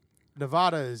Nevada?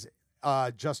 Nevada is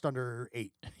just under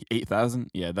 8,000.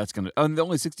 Yeah, that's gonna. And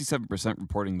only 67%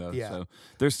 reporting though. Yeah. So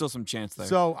there's still some chance there.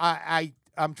 So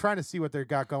I'm trying to see what they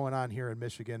got going on here in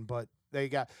Michigan, but they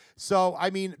got. So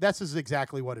I mean, this is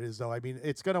exactly what it is, though. I mean,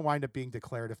 it's going to wind up being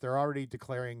declared if they're already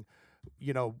declaring.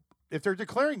 If they're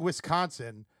declaring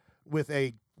Wisconsin with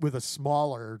a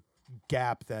smaller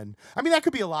gap, then I mean that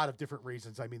could be a lot of different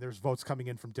reasons. I mean, there's votes coming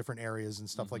in from different areas and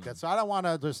stuff like that. So I don't want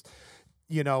to just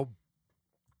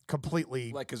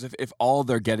completely because if all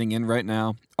they're getting in right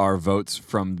now are votes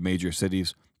from major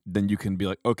cities, then you can be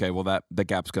like, okay, well the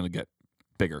gap's going to get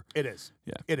bigger. It is.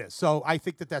 Yeah. It is. So I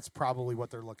think that's probably what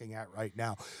they're looking at right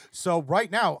now. So right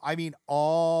now, I mean,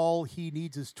 all he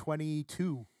needs is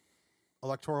 22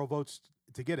 electoral votes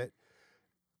to get it.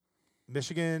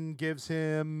 Michigan gives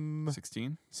him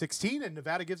 16, and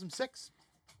Nevada gives him 6.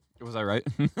 Was I right?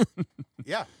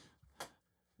 Yeah.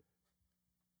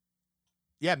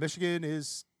 Yeah, Michigan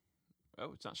is.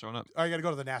 Oh, it's not showing up. Oh, you got to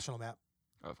go to the national map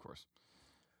Oh, of course.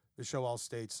 to show all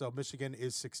states. So Michigan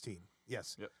is 16.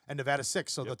 Yes. Yep. And Nevada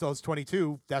 6. So Yep. those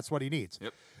 22, that's what he needs.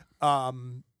 Yep.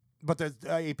 But the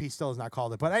AP still has not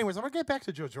called it. But anyways, I'm going to get back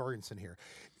to Joe Jorgensen here.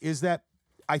 Is that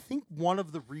I think one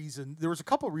of the reasons, there was a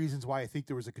couple of reasons why I think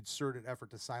there was a concerted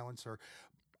effort to silence her.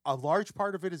 A large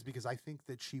part of it is because I think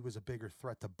that she was a bigger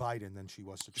threat to Biden than she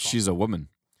was to Trump. She's a woman.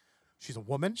 She's a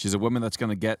woman? She's a woman that's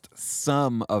going to get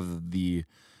some of the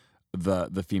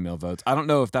female votes. I don't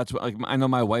know if that's what, I know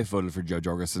my wife voted for Joe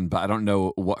Jorgensen, but I don't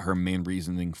know what her main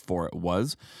reasoning for it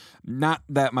was. Not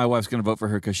that my wife's going to vote for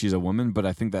her because she's a woman, but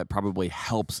I think that probably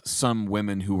helps some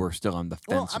women who are still on the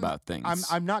fence about things.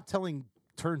 I'm not telling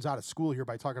turns out of school here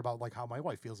by talking about like how my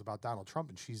wife feels about Donald Trump,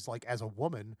 and she's like, as a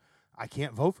woman, I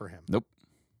can't vote for him. Nope.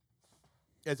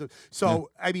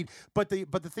 I mean, but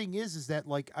the thing is that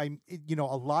like a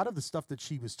lot of the stuff that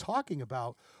she was talking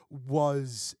about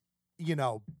was,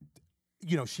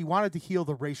 she wanted to heal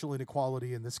the racial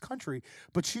inequality in this country,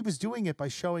 but she was doing it by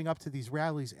showing up to these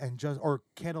rallies or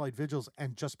candlelight vigils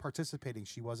and just participating.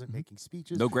 She wasn't making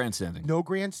speeches. No grandstanding. No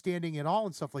grandstanding at all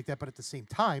and stuff like that. But at the same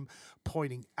time,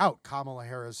 pointing out Kamala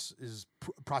Harris's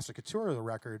prosecutorial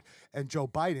record and Joe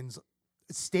Biden's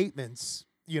statements,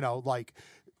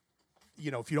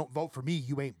 if you don't vote for me,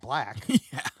 you ain't black.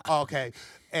 Yeah. Okay.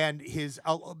 And his,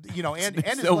 and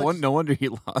his no wonder he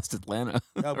lost Atlanta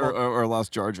or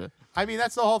lost Georgia. I mean,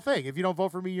 that's the whole thing. If you don't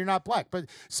vote for me, you're not black. But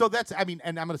so that's, I mean,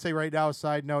 and I'm going to say right now, a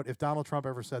side note, if Donald Trump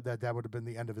ever said that, that would have been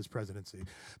the end of his presidency.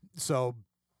 So.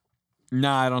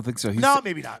 No, I don't think so.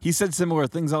 Maybe not. He said similar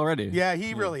things already. Yeah,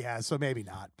 he really has. So maybe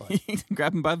not. But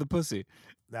grab him by the pussy.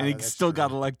 And he still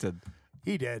got elected.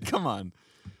 He did. Come on.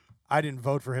 I didn't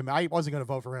vote for him. I wasn't going to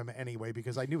vote for him anyway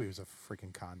because I knew he was a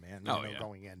freaking con man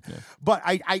going in. Yeah. But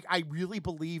I really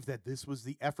believe that this was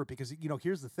the effort because,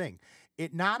 here's the thing.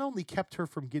 It not only kept her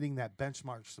from getting that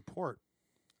benchmark support,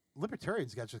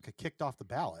 libertarians got kicked off the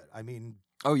ballot. I mean.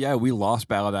 Oh, yeah. We lost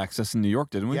ballot access in New York,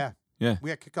 didn't we? Yeah. Yeah. We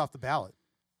got kicked off the ballot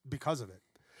because of it.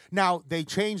 Now, they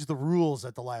changed the rules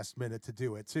at the last minute to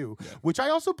do it, too, which I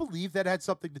also believe that had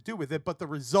something to do with it. But the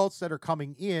results that are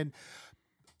coming in.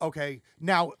 Okay.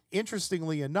 Now,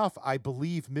 interestingly enough, I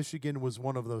believe Michigan was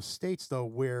one of those states, though,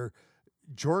 where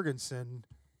Jorgensen.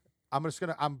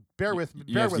 Bear with me.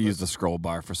 You have to use the scroll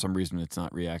bar. For some reason, it's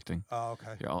not reacting. Oh,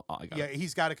 okay. Here, I got it.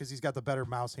 He's got it because he's got the better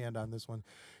mouse hand on this one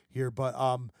here. But,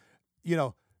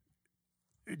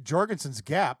 Jorgensen's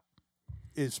gap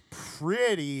is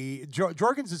pretty.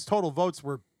 Jorgensen's total votes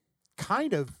were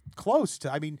kind of close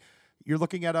to. I mean, You're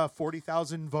looking at a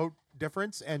 40,000 vote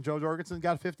difference, and Joe Jorgensen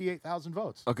got 58,000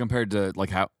 votes. Oh, compared to like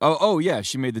how? Oh, yeah,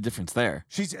 she made the difference there.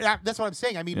 That's what I'm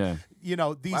saying. I mean,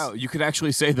 Yeah. These. Wow, you could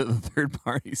actually say that the third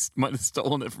parties might have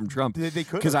stolen it from Trump. They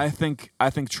could, because I think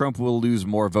Trump will lose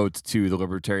more votes to the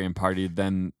Libertarian Party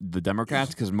than the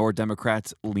Democrats, because more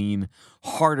Democrats lean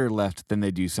harder left than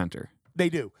they do center. They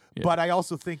do. Yeah. But I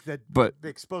also think that But-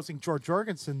 exposing George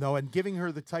Jorgensen, though, and giving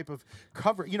her the type of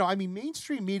cover,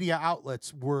 mainstream media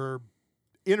outlets were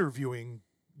interviewing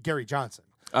Gary Johnson.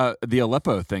 The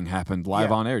Aleppo thing happened live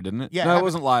Yeah. on air, didn't it? Yeah, no, it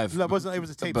wasn't live. It was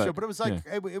a tape But- show, but it was like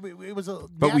yeah. it was a.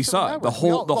 But we national saw it.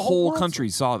 network. The whole world country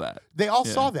saw that. They all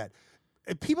Yeah. saw that.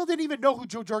 And people didn't even know who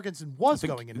Joe Jorgensen was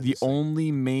going into The this thing.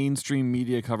 only mainstream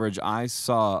media coverage I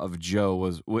saw of Joe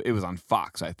was on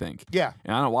Fox, I think. Yeah,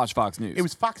 And I don't watch Fox News. it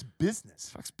was Fox Business.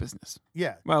 Fox Business.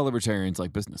 Yeah. Well, libertarians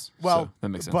like business. Well, so that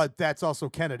makes sense. But that's also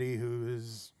Kennedy, who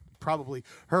is probably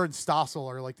her and Stossel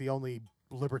are like the only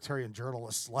libertarian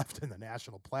journalists left in the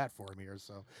national platform here.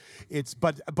 So it's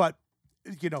but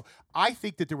I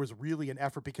think that there was really an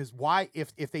effort, because why,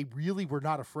 if they really were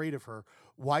not afraid of her,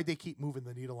 why'd they keep moving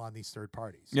the needle on these third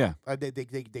parties? Yeah.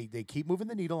 They keep moving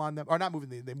the needle on them, or not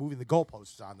moving they're moving the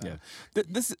goalposts on them. Yeah.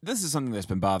 This is something that's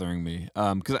been bothering me.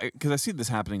 Because I see this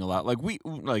happening a lot.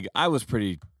 I was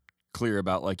pretty clear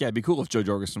about it'd be cool if Joe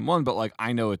Jorgensen won, but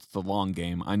I know it's the long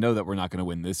game. I know that we're not going to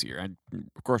win this year.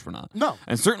 Of course we're not. No.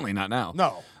 And certainly not now.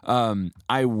 No.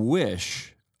 I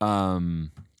wish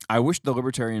the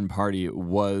Libertarian Party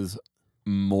was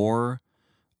more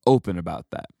open about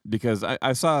that, because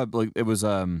I saw it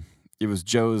was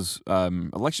Joe's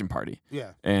election party.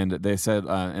 Yeah. And they said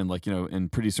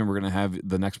and pretty soon we're going to have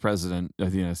the next president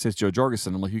of the United States, Joe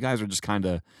Jorgensen. I'm like, you guys are just kind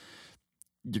of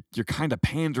you're kind of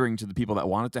pandering to the people that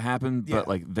want it to happen, but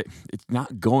it's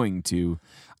not going to.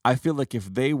 I feel like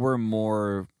if they were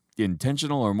more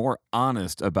intentional or more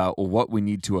honest about what we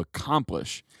need to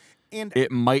accomplish, And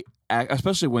it might,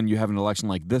 especially when you have an election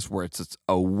like this where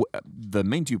the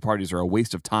main two parties are a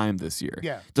waste of time this year.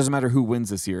 Yeah. Doesn't matter who wins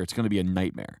this year; it's going to be a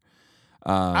nightmare.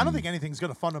 I don't think anything's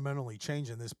going to fundamentally change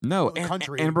in this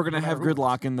country. and we're going to no have matter who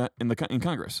gridlock in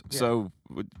Congress. Yeah. So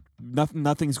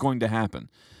nothing's going to happen,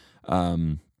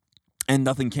 and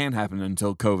nothing can happen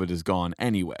until COVID is gone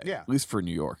anyway. Yeah. At least for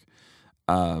New York,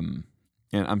 and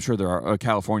I'm sure there are.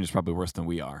 California's probably worse than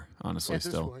we are, honestly. At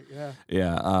this Still, point, yeah.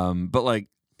 yeah. But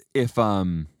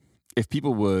if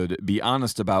people would be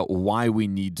honest about why we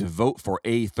need to vote for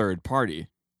a third party,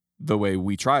 the way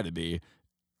we try to be,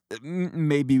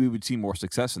 maybe we would see more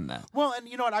success in that. Well, and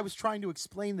you know what? I was trying to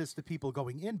explain this to people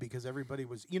going in, because everybody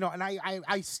was, and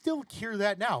I still hear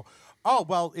that now. Oh,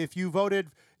 well, if you voted,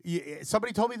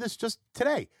 somebody told me this just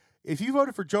today. If you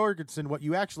voted for Jorgensen, what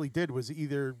you actually did was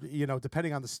either,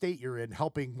 depending on the state you're in,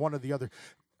 helping one or the other.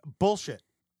 Bullshit.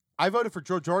 I voted for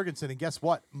Joe Jorgensen, and guess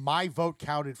what? My vote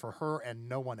counted for her and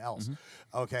no one else.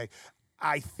 Mm-hmm. Okay.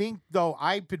 I think, though,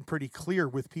 I've been pretty clear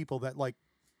with people that,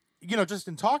 just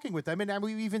in talking with them, and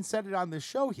we even said it on this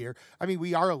show here. I mean,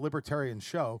 we are a libertarian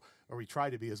show, or we try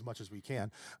to be as much as we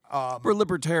can. We're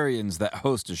libertarians that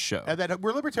host a show. And that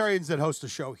we're libertarians that host a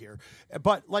show here.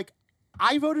 But,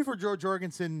 I voted for Joe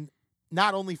Jorgensen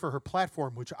not only for her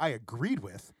platform, which I agreed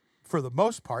with for the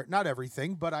most part, not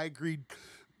everything, but I agreed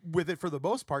with it for the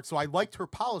most part. So I liked her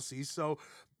policies, so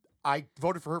I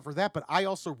voted for her for that. But I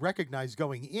also recognize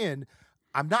going in,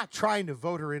 I'm not trying to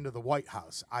vote her into the White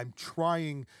House. I'm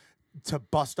trying to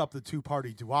bust up the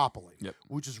two-party duopoly, Yep.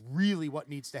 which is really what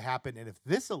needs to happen. And if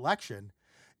this election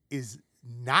is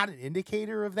not an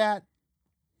indicator of that,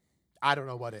 I don't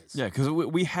know what is. Yeah, because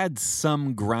we had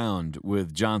some ground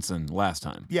with Johnson last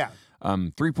time. Yeah.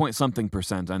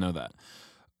 3-point-something%, I know that.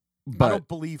 I But don't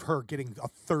believe her getting a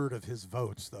third of his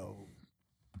votes, though.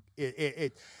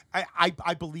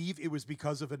 I believe it was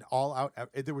because of an all-out.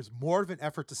 There was more of an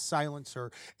effort to silence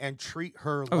her and treat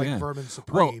her like vermin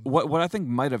supreme. Well, what I think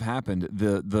might have happened,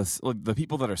 the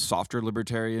people that are softer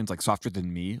libertarians, softer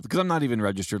than me, because I'm not even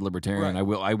registered libertarian.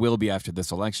 Right. I will be after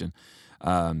this election,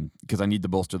 because I need to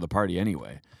bolster the party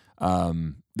anyway.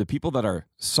 The people that are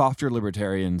softer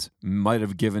libertarians might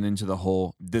have given into the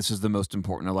whole, this is the most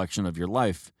important election of your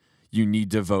life. You need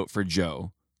to vote for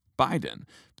Joe Biden.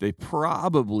 They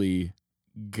probably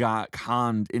got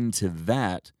conned into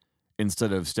that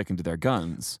instead of sticking to their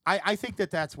guns. I think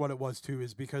that's what it was, too,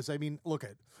 is because, look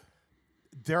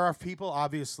there are people,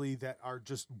 obviously, that are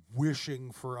just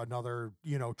wishing for another,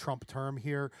 Trump term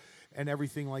here and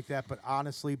everything like that. But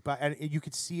honestly, and you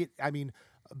could see it,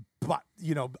 but,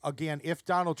 again, if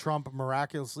Donald Trump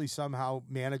miraculously somehow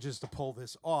manages to pull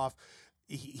this off,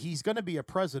 he's going to be a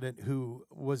president who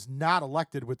was not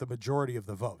elected with the majority of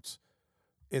the votes.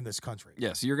 in this country.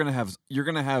 Yeah, so you're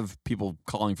gonna have people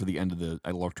calling for the end of the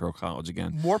electoral college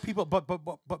again. More people,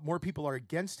 but more people are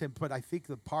against him. But I think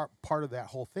the part of that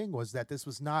whole thing was that this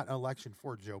was not an election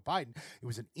for Joe Biden. It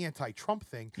was an anti-Trump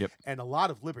thing, Yep. and a lot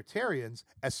of libertarians,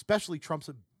 especially Trump's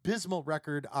abysmal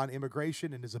record on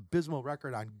immigration and his abysmal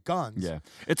record on guns. Yeah,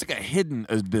 it's like a hidden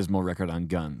abysmal record on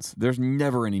guns. There's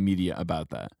never any media about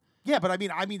that. Yeah, but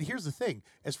I mean, here's the thing.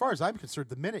 As far as I'm concerned,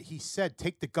 the minute he said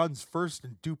take the guns first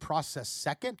and due process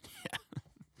second,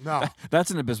 no,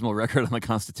 That's an abysmal record on the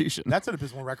Constitution. that's an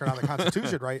abysmal record on the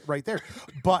Constitution, right there.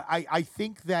 But I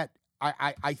think that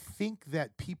I think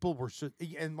that people were,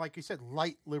 and like you said,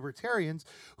 light libertarians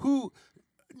who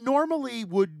normally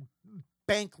would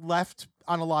bank left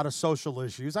on a lot of social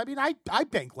issues. I mean, I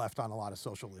bank left on a lot of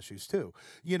social issues too.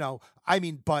 I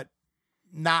mean, but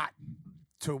not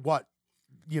to what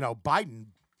Biden,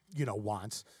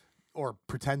 wants or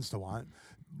pretends to want.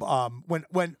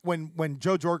 When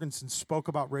Jo Jorgensen spoke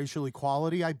about racial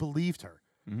equality, I believed her.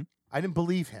 Mm-hmm. I didn't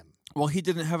believe him. Well, he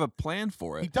didn't have a plan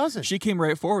for it. He doesn't. She came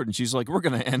right forward and she's like, "We're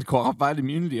going to end qualified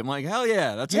immunity." I'm like, "Hell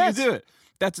yeah, that's how you do it."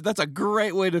 That's a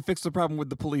great way to fix the problem with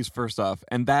the police. First off,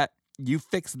 and that you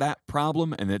fix that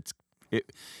problem, and it.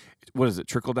 What is it?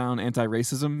 Trickle down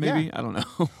anti-racism? Maybe I don't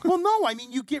know. Well, no, I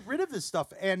mean you get rid of this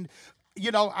stuff, and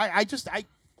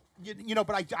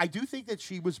but I do think that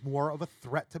she was more of a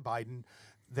threat to Biden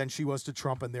than she was to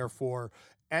Trump, and therefore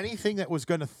anything that was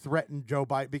going to threaten Joe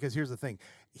Biden, because here's the thing,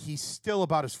 he's still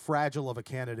about as fragile of a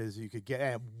candidate as you could get,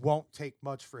 and it won't take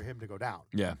much for him to go down.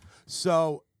 Yeah.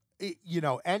 So,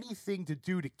 anything to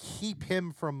do to keep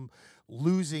him from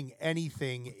losing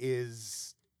anything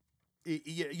is,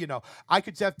 I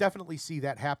could definitely see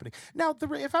that happening. Now,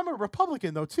 if I'm a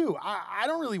Republican, though, too, I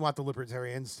don't really want the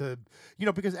libertarians to,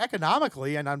 because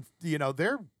economically, and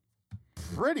they're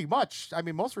pretty much, I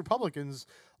mean, most Republicans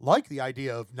like the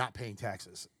idea of not paying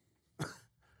taxes.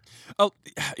 Oh,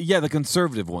 yeah, the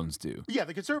conservative ones do. Yeah,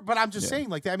 the conservative, but I'm just saying,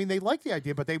 like, I mean, they like the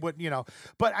idea, but they wouldn't,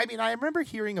 But I mean, I remember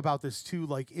hearing about this too,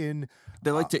 like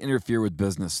They like to interfere with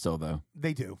business still, though.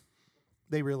 They do.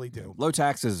 They really do. Low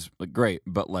taxes, great,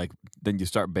 but then you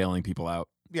start bailing people out.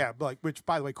 Yeah, which,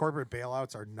 by the way, corporate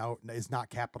bailouts is not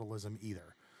capitalism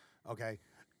either. Okay,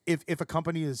 if a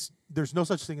company there's no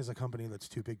such thing as a company that's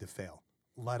too big to fail.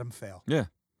 Let them fail. Yeah,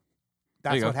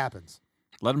 that's what happens.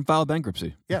 Let them file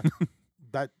bankruptcy. Yeah,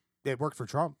 it worked for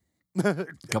Trump. A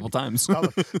couple times.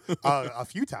 A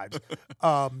few times.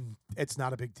 It's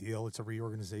not a big deal. It's a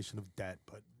reorganization of debt,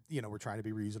 but we're trying to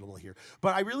be reasonable here.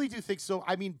 But I really do think so.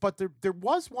 I mean, but there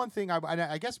was one thing,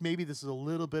 I guess maybe this is a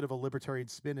little bit of a libertarian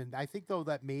spin, and I think, though,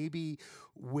 that maybe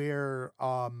where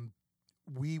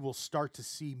we will start to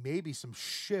see maybe some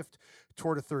shift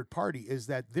toward a third party is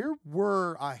that there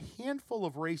were a handful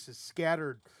of races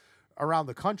scattered around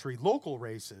the country, local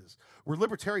races, where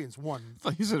libertarians won.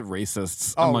 Like you said,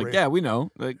 racists. Oh, I'm like, yeah, we know.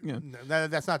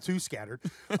 That's not too scattered.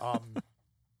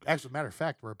 Actually, matter of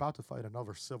fact, we're about to fight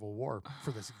another civil war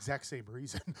for this exact same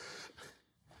reason.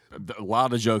 A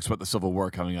lot of jokes about the Civil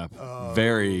War coming up.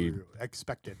 Very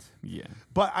expected. Yeah.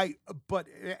 But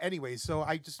anyway, so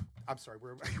I'm sorry,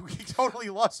 we totally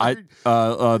lost.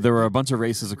 There were a bunch of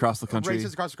races across the country.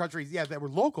 Yeah, that were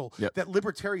local. Yep. That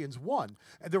libertarians won.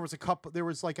 And there was a couple. There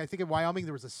was I think in Wyoming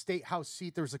there was a state house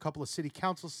seat. There was a couple of city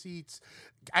council seats.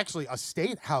 Actually, a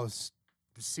state house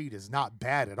seat is not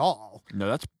bad at all. No,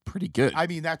 that's pretty good. I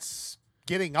mean, that's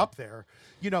getting up there.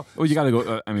 Well, you got to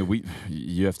go.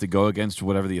 You have to go against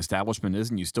whatever the establishment is,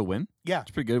 and you still win. Yeah,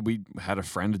 it's pretty good. We had a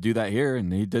friend to do that here,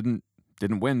 and he didn't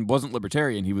win. Wasn't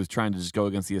libertarian. He was trying to just go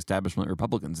against the establishment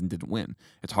Republicans and didn't win.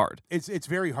 It's hard. It's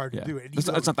very hard to do it. It's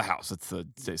not the House. It's the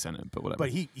state Senate, but whatever. But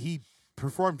he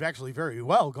performed actually very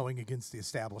well going against the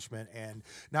establishment and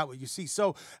not what you see.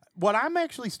 So what I'm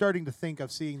actually starting to think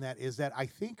of seeing that is that I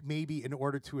think maybe in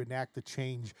order to enact the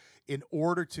change, in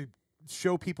order to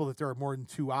show people that there are more than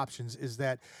two options, is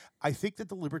that I think that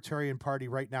the Libertarian Party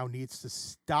right now needs to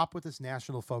stop with this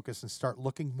national focus and start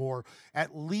looking more,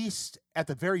 at least at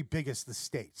the very biggest, the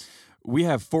states. We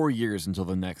have 4 years until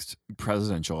the next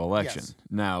presidential election. Yes.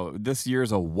 Now, this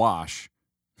year's a wash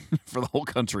for the whole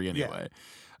country anyway.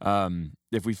 Yeah.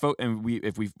 If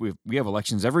we have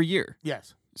elections every year.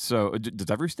 Yes. So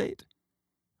does every state?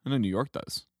 I know New York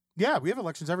does. Yeah, we have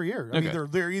elections every year. I Okay. mean,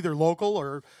 they're either local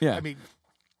or I mean.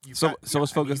 So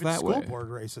let's focus that way. School board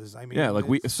races. I mean, yeah, like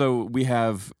we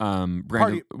have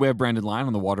Brandon. We have Brandon Lyon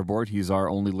on the water board. He's our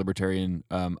only libertarian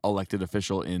elected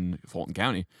official in Fulton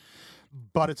County.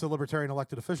 But it's a libertarian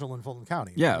elected official in Fulton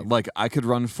County. Yeah, I mean, like I could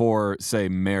run for, say,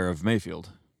 mayor of Mayfield.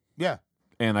 Yeah,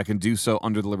 and I can do so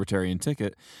under the Libertarian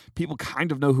ticket. People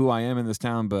kind of know who I am in this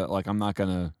town, but like I'm not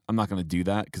gonna do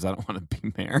that because I don't want to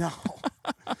be mayor. No.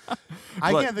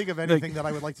 I can't think of anything that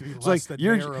I would like to be less than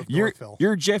mayor of Northville.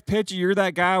 You're Jeff Pitcher. You're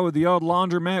that guy with the old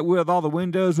laundromat with all the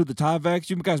windows with the Tyvek.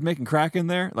 You guys making crack in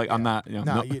there? Like I'm not.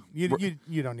 No,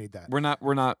 you don't need that.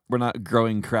 We're not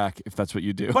growing crack if that's what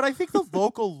you do. But I think the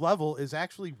local level is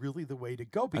actually really the way to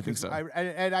go. Because I think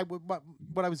so.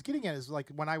 What I was getting at is like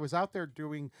when I was out there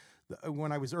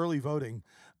when I was early voting,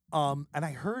 and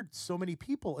I heard so many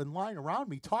people in line around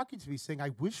me talking to me saying, "I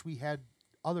wish we had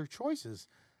other choices."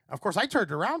 Of course, I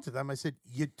turned around to them. I said,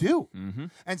 "You do." Mm-hmm.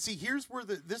 And see,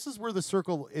 this is where the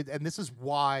circle, and this is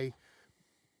why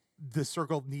the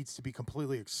circle needs to be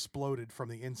completely exploded from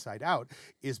the inside out,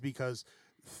 is because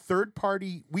third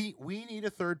party, we need a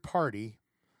third party.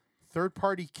 Third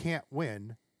party can't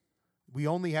win. We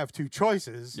only have two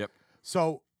choices. Yep.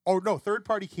 So, third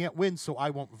party can't win, so I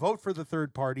won't vote for the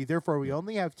third party. Therefore, we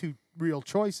only have two real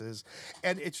choices.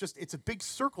 And it's a big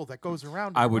circle that goes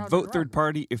around. I would vote third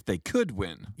party if they could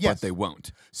win, yes. but they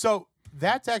won't. So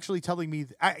that's actually telling me,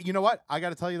 you know what? I got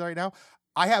to tell you right now,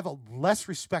 I have a less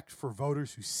respect for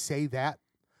voters who say that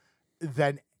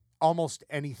than almost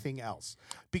anything else.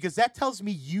 Because that tells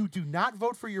me you do not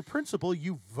vote for your principle,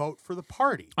 you vote for the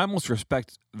party. I almost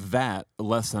respect that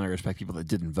less than I respect people that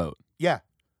didn't vote. Yeah.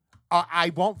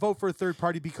 I won't vote for a third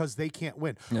party because they can't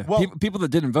win. Yeah. Well, people that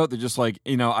didn't vote, they're just like,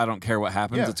 I don't care what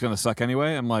happens. Yeah. It's going to suck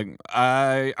anyway. I'm like, all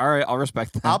right, I'll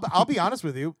respect that. I'll be honest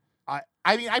with you.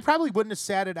 I mean, I probably wouldn't have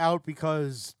sat it out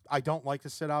because I don't like to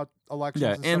sit out elections.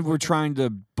 Yeah, and we're trying to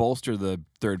bolster the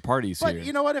third parties but here.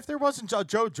 You know what? If there wasn't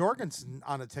Joe Jorgensen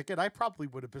on a ticket, I probably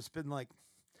would have just been like,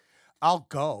 I'll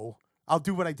go. I'll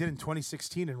do what I did in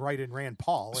 2016 and write in Rand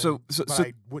Paul. But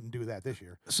I wouldn't do that this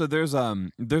year. So there's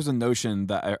a notion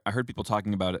that I heard people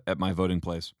talking about it at my voting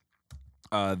place.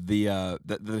 That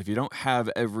if you don't have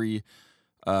every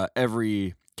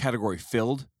category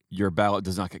filled, your ballot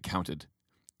does not get counted.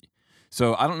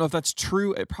 So I don't know if that's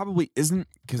true. It probably isn't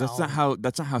because that's not how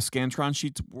Scantron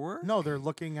sheets work. No, they're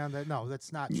looking on that. No,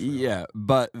 that's not true. Yeah,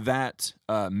 but that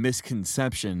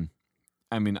misconception.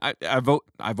 I mean, I vote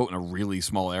in a really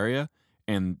small area,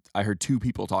 and I heard two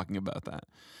people talking about that.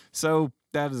 So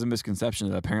that is a misconception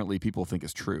that apparently people think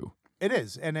is true. It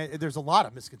is, and there's a lot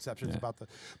of misconceptions about that.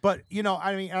 But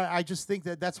I mean, I just think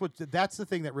that's the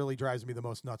thing that really drives me the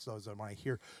most nuts. Though, is when I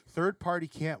hear third party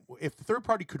can't. If the third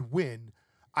party could win,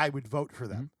 I would vote for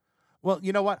them. Mm-hmm. Well,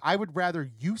 you know what? I would rather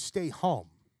you stay home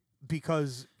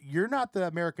because you're not the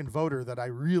American voter that I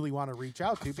really want to reach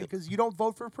out to because you don't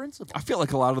vote for principle. I feel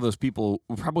like a lot of those people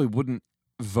probably wouldn't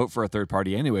vote for a third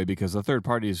party anyway because the third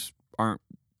parties aren't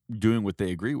doing what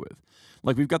they agree with.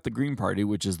 Like we've got the Green Party,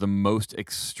 which is the most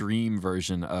extreme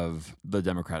version of the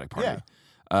Democratic Party.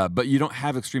 Yeah. But you don't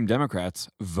have extreme Democrats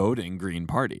voting Green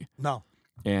Party. No.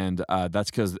 And that's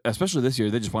because, especially this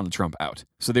year, they just wanted Trump out,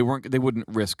 so they wouldn't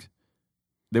risk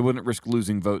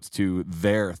losing votes to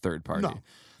their third party. No.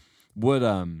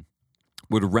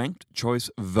 Would ranked choice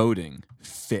voting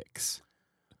fix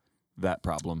that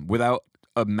problem without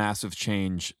a massive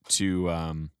change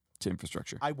to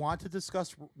infrastructure? I want to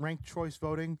discuss ranked choice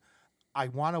voting. I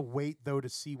want to wait though to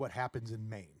see what happens in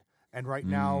Maine. And right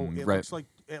now, it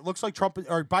looks like Trump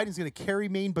or Biden's going to carry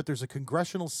Maine, but there's a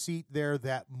congressional seat there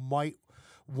that might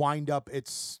wind up.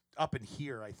 It's up in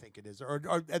here, I think it is,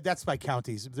 or that's by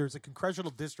counties. There's a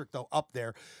congressional district though up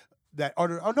there that.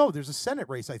 Oh no, there's a Senate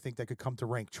race I think that could come to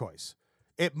ranked choice.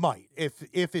 It might if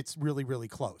it's really really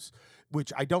close,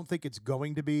 which I don't think it's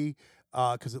going to be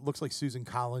because it looks like Susan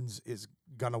Collins is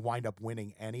gonna wind up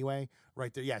winning anyway.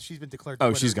 Right there, yeah, she's been declared.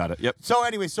 Oh, she's got it. Yep. So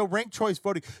anyway, so ranked choice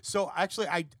voting. So actually,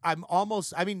 I'm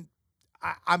almost. I mean,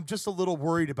 I'm just a little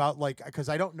worried about because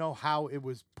I don't know how it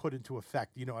was put into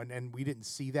effect, and we didn't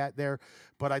see that there.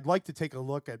 But I'd like to take a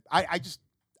look at. I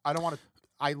don't want to.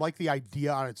 I like the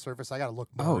idea on its surface. I got to look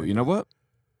more. Oh, you know what?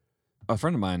 A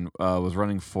friend of mine was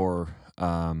running for,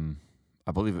 I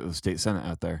believe it was state senate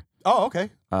out there. Oh, okay.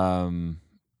 Wonder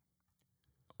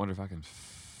if I can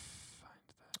find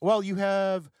that. Well, you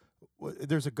have.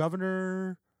 There's a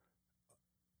governor.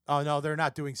 Oh no, they're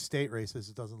not doing state races.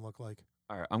 It doesn't look like.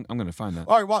 All right, I'm going to find that.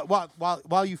 All right,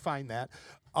 while you find that,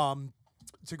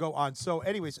 to go on. So,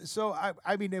 anyways,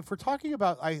 I mean, if we're talking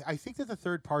about, I think that the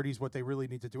third party is what they really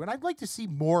need to do, and I'd like to see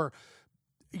more,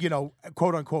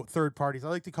 quote unquote third parties. I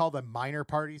like to call them minor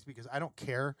parties because I don't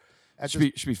care.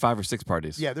 Should be 5 or 6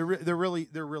 parties. Yeah, there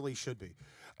really should be,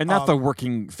 and not the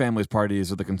working families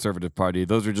parties or the conservative party.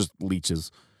 Those are just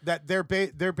leeches. That they're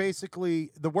basically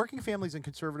the working families and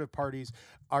conservative parties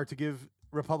are to give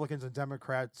Republicans and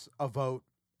Democrats a vote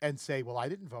and say, well, I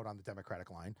didn't vote on the Democratic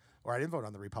line or I didn't vote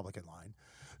on the Republican line.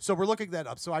 So we're looking that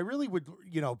up. So I really would,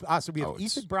 so we have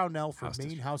Ethan Brownell for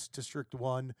Maine House District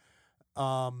 1.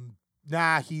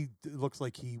 He looks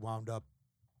like he wound up.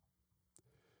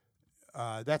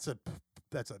 That's a,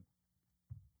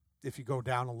 if you go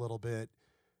down a little bit,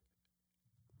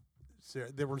 so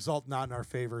the result not in our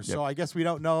favor. Yep. So I guess we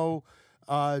don't know.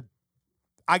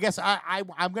 I guess I'm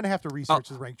going to have to research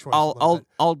his ranked choice.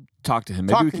 I'll talk to him.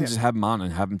 Maybe we can just have him on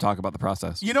and have him talk about the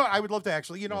process. You know what? I would love to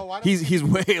actually. He's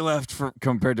way left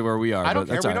compared to where we are. I don't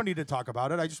care. We don't need to talk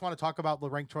about it. I just want to talk about the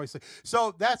ranked choice.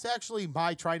 So that's actually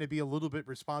my trying to be a little bit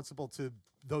responsible to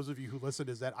those of you who listen,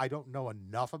 is that I don't know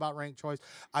enough about ranked choice.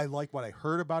 I like what I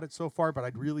heard about it so far, but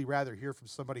I'd really rather hear from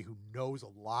somebody who knows a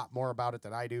lot more about it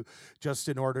than I do, just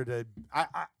in order to.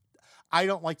 I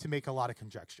don't like to make a lot of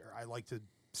conjecture. I like to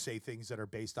say things that are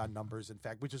based on numbers, in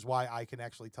fact, which is why I can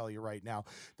actually tell you right now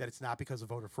that it's not because of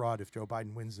voter fraud if Joe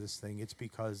Biden wins this thing. It's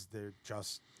because they're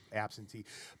just absentee.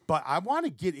 But I want to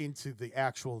get into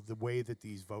the way that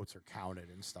these votes are counted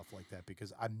and stuff like that,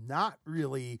 because I'm not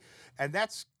really, and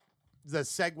that's the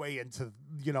segue into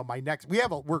my next.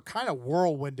 We're kind of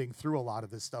whirlwinding through a lot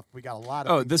of this stuff. We got a lot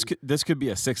of. This could be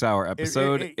a 6-hour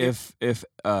episode if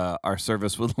our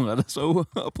service would let us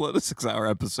upload a 6-hour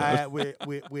episode.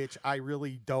 Which I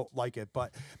really don't like it,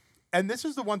 and this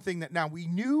is the one thing that now we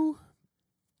knew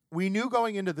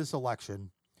going into this election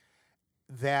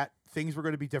that things were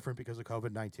going to be different because of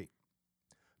COVID-19.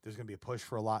 There's going to be a push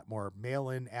for a lot more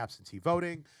mail-in absentee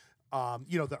voting.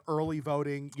 The early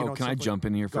voting. Can I jump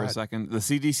in here for a second? The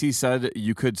CDC said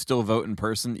you could still vote in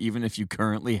person even if you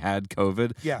currently had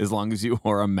COVID, as long as you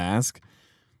wore a mask.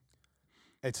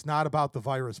 It's not about the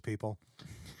virus, people.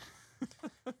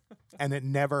 And it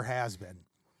never has been.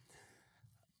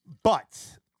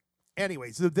 But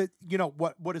anyways,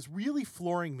 what is really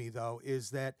flooring me, though,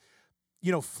 is that,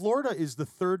 Florida is the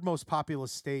third most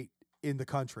populous state in the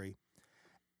country.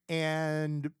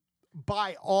 And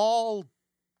by all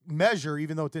measure,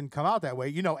 even though it didn't come out that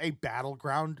way, a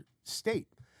battleground state.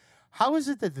 How is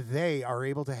it that they are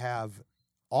able to have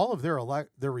all of their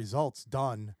results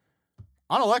done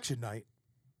on election night,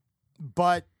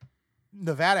 but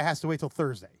Nevada has to wait till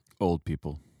Thursday? Old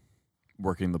people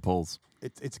working the polls.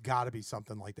 It's got to be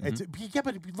something like that. Mm-hmm.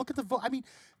 But look at the vote. I mean,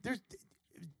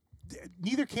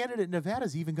 neither candidate in Nevada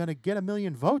is even going to get 1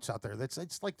 million votes out there.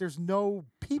 It's like there's no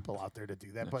people out there to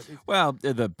do that. But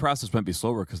the process might be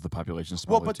slower because the population is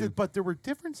smaller. But there were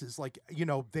differences. Like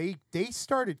they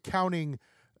started counting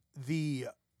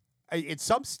in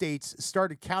some states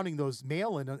started counting those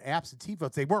mail-in and absentee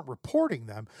votes. They weren't reporting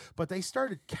them, but they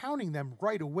started counting them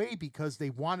right away because they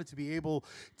wanted to be able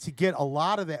to get a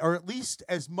lot of that, or at least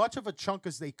as much of a chunk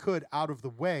as they could out of the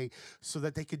way so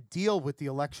that they could deal with the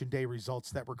election day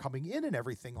results that were coming in and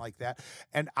everything like that.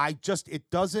 And it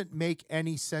doesn't make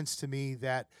any sense to me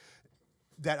that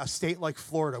a state like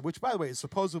Florida, which, by the way, is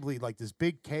supposedly like this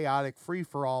big, chaotic,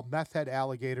 free-for-all, meth head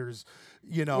alligators,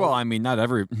 Well, I mean, not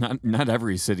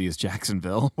every city is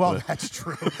Jacksonville. Well, that's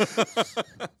true.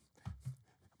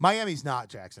 Miami's not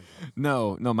Jacksonville.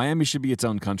 No, Miami should be its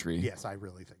own country. Yes, I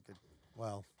really think it.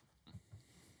 Well,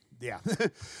 yeah.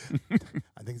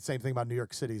 I think the same thing about New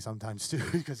York City sometimes, too,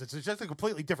 because it's just a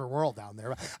completely different world down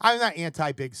there. I'm not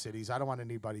anti-big cities. I don't want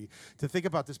anybody to think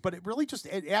about this, but it really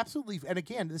it absolutely, and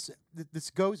again, this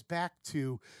goes back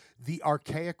to the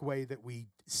archaic way that we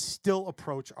still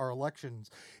approach our elections,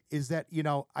 is that,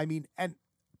 and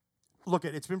look,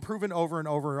 it's been proven over and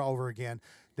over and over again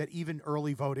that even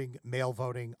early voting, mail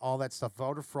voting, all that stuff,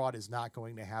 voter fraud is not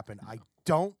going to happen. I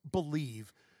don't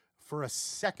believe for a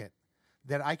second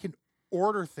that I can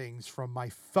order things from my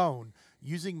phone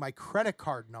using my credit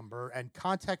card number and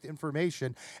contact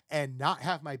information and not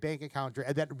have my bank account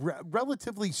that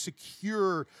relatively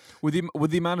secure. With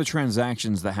the amount of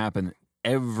transactions that happen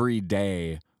every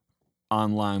day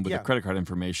online with the credit card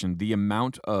information, the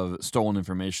amount of stolen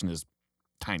information is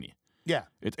tiny. Yeah.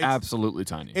 It's absolutely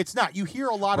tiny. It's not. You hear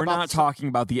a lot We're about... We're not talking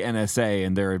about the NSA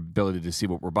and their ability to see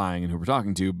what we're buying and who we're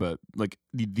talking to, but like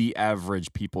the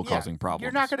average people causing problems.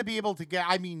 You're not going to be able to get...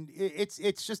 I mean, it's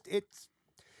just...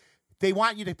 They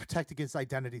want you to protect against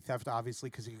identity theft, obviously,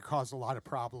 because it can cause a lot of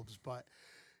problems, but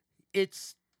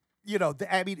it's... you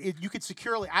could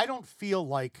securely... I don't feel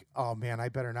like, oh, man, I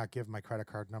better not give my credit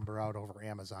card number out over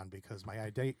Amazon because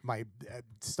my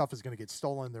stuff is going to get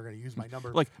stolen. They're going to use my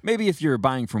number. Like, maybe if you're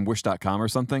buying from Wish.com or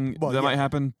something, might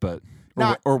happen, but...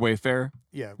 Or Wayfair.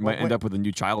 Yeah. You might end up with a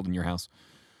new child in your house.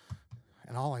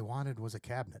 And all I wanted was a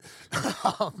cabinet.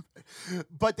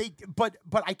 But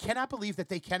I cannot believe that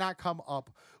they cannot come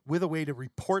up with a way to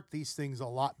report these things a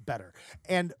lot better.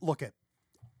 And look at...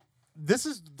 this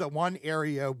is the one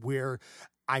area where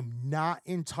I'm not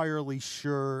entirely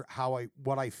sure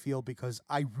what I feel, because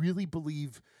I really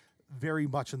believe very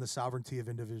much in the sovereignty of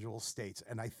individual states,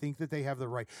 and I think that they have the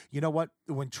right. You know what?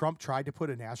 When Trump tried to put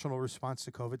a national response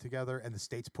to COVID together, and the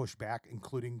states pushed back,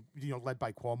 including led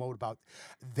by Cuomo,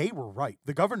 they were right.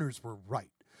 The governors were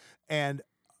right, and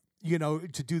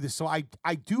to do this. So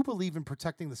I do believe in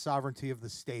protecting the sovereignty of the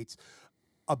states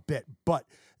a bit, but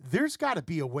there's got to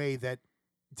be a way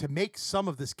to make some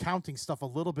of this counting stuff a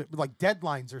little bit like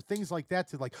deadlines or things like that,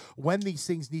 to like when these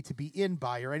things need to be in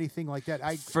by or anything like that.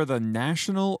 For the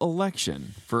national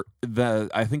election,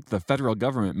 I think the federal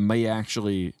government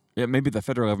maybe the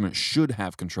federal government should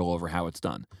have control over how it's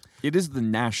done. It is the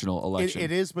national election.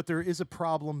 It is, but there is a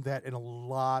problem that in a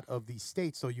lot of these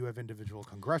states, so you have individual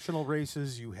congressional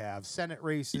races, you have Senate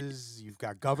races, you've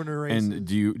got governor races. And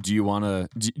do you want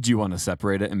to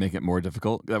separate it and make it more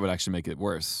difficult? That would actually make it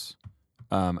worse.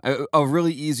 A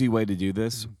really easy way to do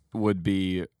this would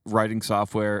be writing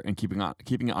software and keeping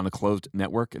it on a closed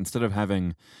network instead of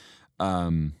having.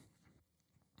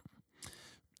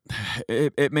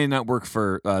 It may not work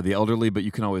for the elderly, but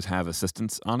you can always have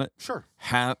assistance on it. Sure.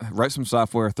 Write some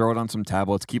software, throw it on some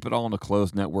tablets, keep it all on a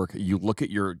closed network. You look at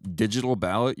your digital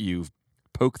ballot, you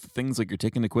poke the things like you're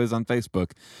taking a quiz on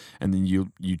Facebook, and then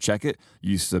you check it,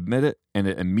 you submit it, and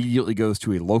it immediately goes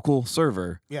to a local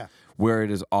server. Yeah. Where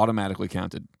it is automatically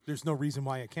counted. There's no reason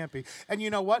why it can't be. And you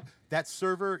know what? That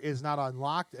server is not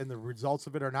unlocked, and the results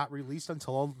of it are not released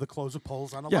until the close of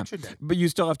polls on election day. But you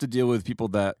still have to deal with people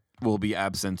that will be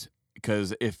absent,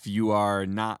 because if you're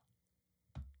not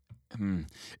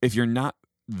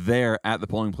there at the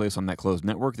polling place on that closed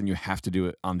network, then you have to do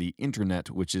it on the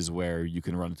internet, which is where you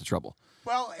can run into trouble.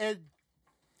 Well, and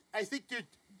I think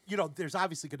there's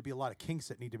obviously going to be a lot of kinks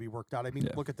that need to be worked out. I mean,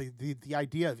 look at the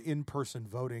idea of in-person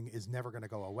voting is never going to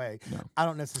go away. No. I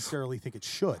don't necessarily think it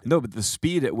should. No, but the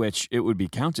speed at which it would be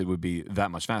counted would be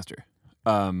that much faster.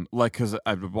 Because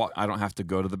I don't have to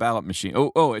go to the ballot machine.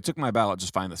 Oh, it took my ballot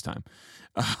just fine this time.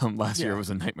 Last year it was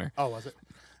a nightmare. Oh, was it?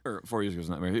 Or 4 years ago it was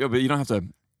a nightmare. But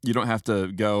you don't have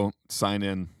to go sign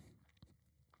in,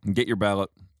 get your ballot,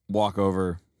 walk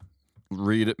over,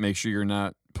 read it, make sure you're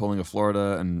not pulling a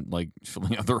Florida and like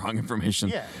filling out the wrong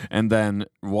information, and then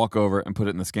walk over and put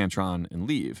it in the Scantron and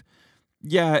leave.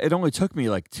 Yeah, it only took me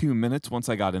like 2 minutes once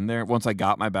I got in there. Once I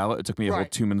got my ballot, it took me a whole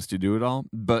 2 minutes to do it all.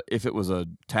 But if it was a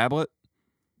tablet,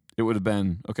 it would have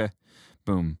been, okay,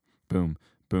 boom, boom,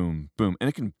 boom, boom. And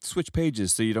it can switch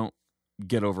pages so you don't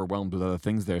get overwhelmed with other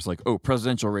things there. It's like, oh,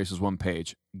 presidential race is one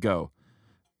page, go.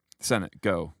 Senate,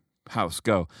 go. House,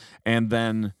 go. And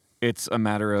then it's a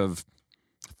matter of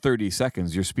 30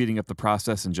 seconds. You're speeding up the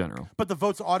process in general. But the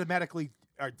votes automatically,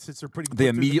 since they're putting, they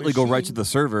immediately go right to the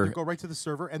server. They go right to the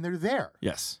server, and they're there.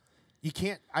 Yes. You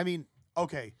can't. I mean,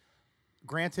 okay.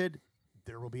 Granted,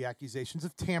 there will be accusations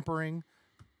of tampering.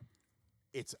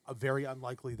 It's very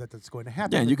unlikely that that's going to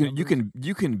happen. Yeah, and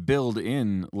you can build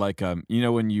in like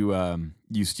when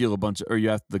you steal a bunch or you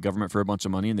ask the government for a bunch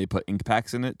of money and they put ink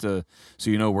packs in it so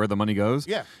you know where the money goes.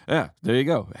 Yeah, there you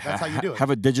go. That's how you do it. Have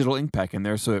a digital ink pack in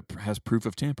there so it has proof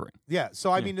of tampering. Yeah.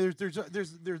 So I mean,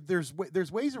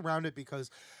 there's ways around it, because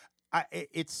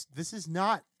this is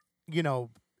not the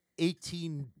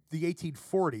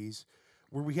 1840s.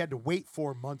 Where we had to wait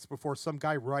 4 months before some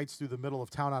guy rides through the middle of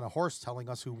town on a horse telling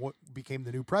us who became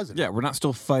the new president. Yeah, we're not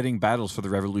still fighting battles for the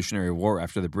Revolutionary War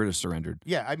after the British surrendered.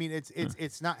 Yeah, I mean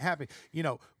it's not happening.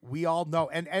 We all know,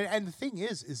 and the thing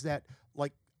is that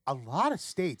like a lot of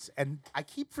states, and I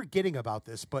keep forgetting about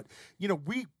this, but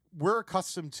we're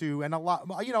accustomed to, and a lot,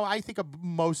 I think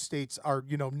most states are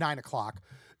 9 o'clock.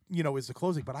 Is the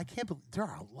closing, but I can't believe there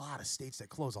are a lot of states that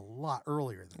close a lot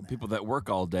earlier than that. People that work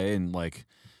all day and like.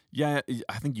 Yeah,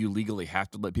 I think you legally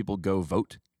have to let people go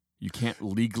vote. You can't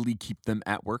legally keep them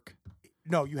at work.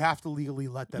 No, you have to legally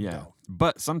let them go.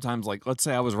 But sometimes, like, let's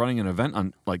say I was running an event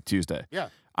on like Tuesday. Yeah.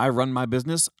 I run my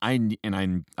business. I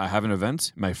have an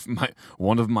event. My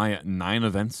one of my 9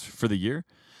 events for the year.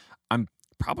 I'm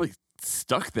probably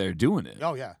stuck there doing it.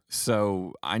 Oh yeah.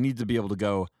 So I need to be able to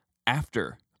go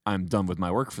after I'm done with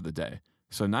my work for the day.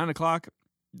 So 9 o'clock.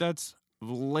 That's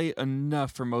late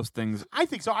enough for most things. I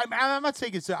think so. I'm not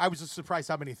saying it's. I was just surprised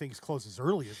how many things closed as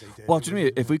early as they did. Well, to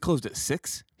me, if we closed at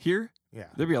 6 here,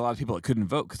 there'd be a lot of people that couldn't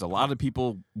vote because a lot of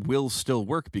people will still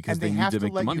work because they need to make the money. And they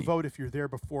have to let you vote if you're there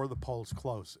before the polls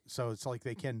close. So it's like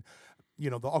they can,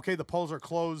 the polls are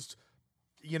closed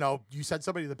you said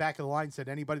somebody in the back of the line said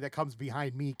anybody that comes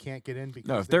behind me can't get in because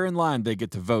No, if they're in line, they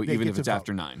get to vote, They even get if to it's vote.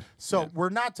 after 9. So Yeah. we're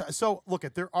not. So look,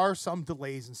 there are some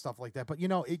delays and stuff like that, but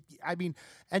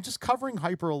and just covering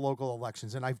hyper local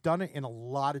elections, and I've done it in a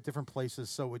lot of different places.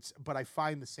 So but I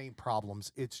find the same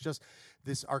problems. It's just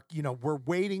this. We're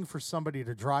waiting for somebody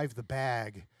to drive the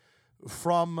bag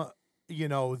from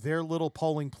their little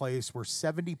polling place where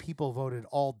 70 people voted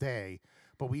all day.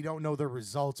 But we don't know their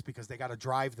results because they got to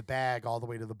drive the bag all the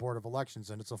way to the Board of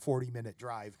Elections, and it's a 40-minute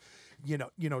drive,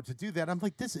 to do that. I'm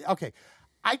like, this is okay.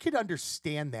 I could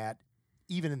understand that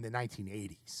even in the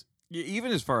 1980s. Yeah,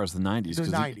 even as far as the 90s. The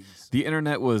 'cause 90s. The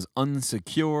internet was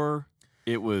unsecure.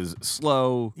 It was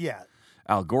slow. Yeah,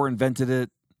 Al Gore invented it.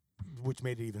 which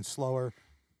made it even slower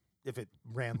if it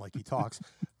ran like he talks.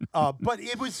 But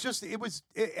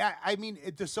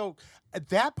so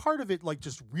that part of it like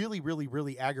just really, really,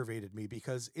 really aggravated me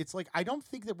because it's like I don't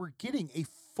think that we're getting a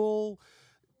full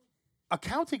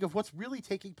accounting of what's really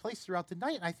taking place throughout the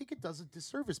night. And I think it does a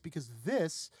disservice because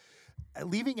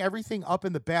leaving everything up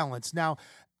in the balance. Now,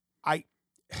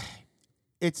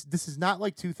 this is not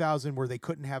like 2000 where they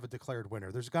couldn't have a declared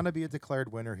winner. There's going to be a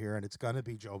declared winner here, and it's going to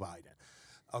be Joe Biden.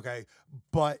 Okay,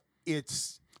 but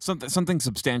it's Something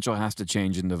substantial has to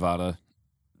change in Nevada.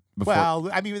 Before. well,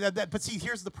 I mean, but see,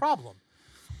 here's the problem.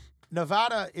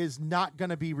 Nevada is not going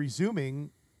to be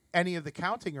resuming any of the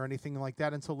counting or anything like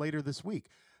that until later this week.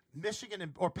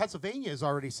 Michigan or Pennsylvania is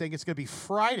already saying it's going to be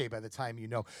Friday by the time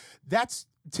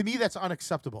to me, that's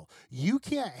unacceptable. You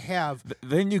can't have.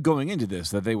 They knew going into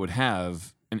this that they would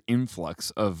have an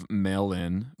influx of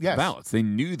mail-in Yes. ballots. They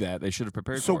knew that. They should have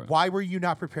prepared So for it. why were you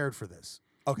not prepared for this?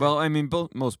 Okay. Well, I mean,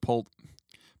 most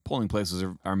polling places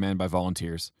are manned by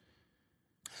volunteers.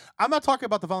 I'm not talking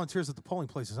about the volunteers at the polling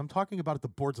places. I'm talking about at the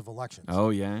boards of elections. Oh,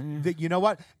 yeah. That you know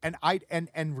what?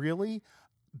 And really,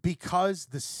 because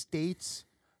the states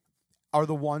are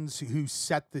the ones who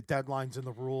set the deadlines and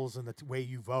the rules and the way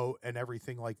you vote and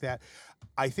everything like that,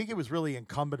 I think it was really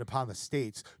incumbent upon the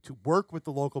states to work with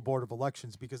the local board of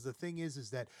elections because the thing is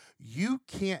that you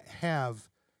can't have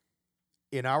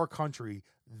in our country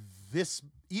this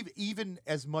even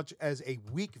as much as a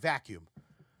week vacuum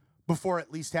before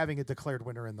at least having a declared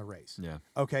winner in the race. Yeah.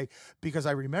 Okay? Because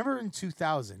I remember in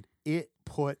 2000, it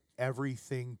put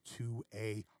everything to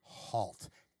a halt.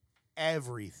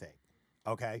 Everything.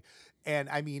 Okay? And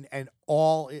I mean, and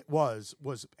all it was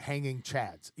hanging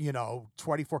chads,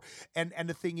 24. And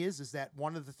the thing is that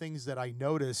one of the things that I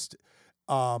noticed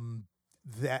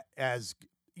that as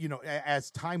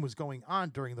time was going on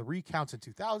during the recounts in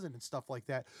 2000 and stuff like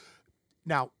that.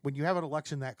 Now, when you have an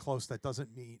election that close, that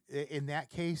doesn't mean in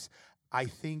that case, I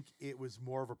think it was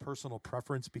more of a personal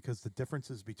preference because the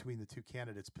differences between the two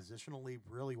candidates positionally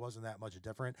really wasn't that much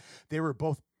different. They were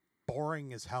both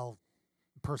boring as hell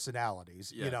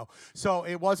personalities, so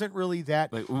it wasn't really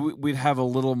that. Like we'd have a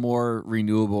little more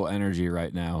renewable energy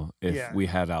right now if we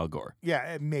had Al Gore.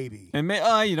 Yeah, maybe. And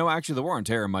actually, the war on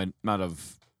terror might not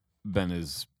have been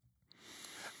as.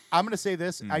 I'm going to say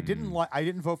this. I didn't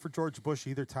vote for George Bush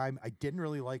either time. I didn't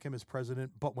really like him as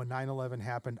president, but when 9/11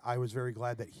 happened, I was very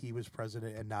glad that he was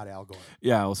president and not Al Gore.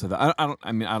 Yeah, I'll say that. I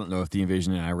don't know if the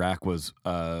invasion in Iraq was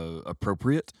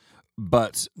appropriate,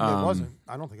 but It wasn't.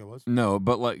 I don't think it was. No,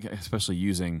 but like especially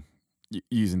using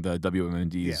the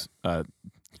WMD's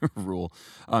rule,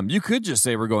 you could just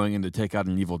say we're going in to take out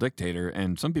an evil dictator,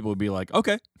 and some people would be like,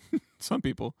 okay. Some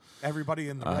people. Everybody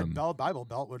in the Red Belt, Bible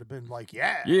Belt would have been like,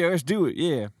 yeah, let's do it,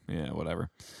 yeah, whatever.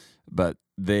 But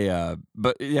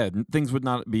things would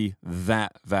not be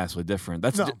that vastly different.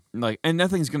 That's and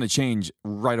nothing's going to change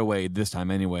right away this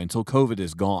time anyway until COVID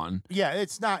is gone. Yeah,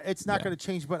 it's not going to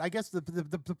change. But I guess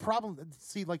the problem,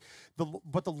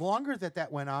 but the longer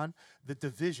that went on, the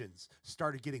divisions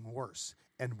started getting worse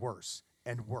and worse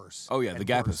and worse. Oh yeah, the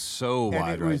gap is so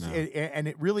wide right now. And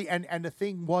it really and the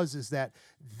thing is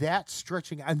that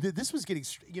stretching and this was getting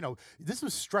this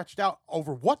was stretched out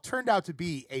over what turned out to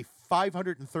be a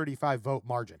 535 vote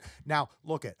margin. Now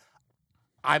look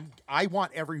I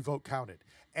want every vote counted.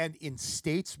 And in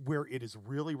states where it is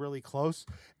really, really close,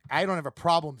 I don't have a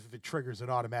problem if it triggers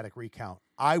an automatic recount.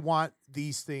 I want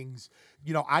these things,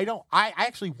 I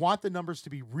actually want the numbers to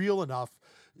be real enough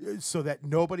so that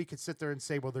nobody could sit there and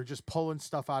say, well, they're just pulling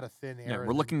stuff out of thin air. Yeah,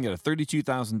 we're looking at a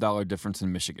 $32,000 difference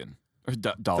in Michigan. Or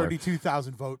dollar.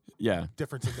 32,000 vote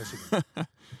difference in Michigan.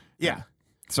 Yeah.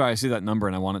 Sorry, I see that number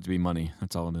and I want it to be money.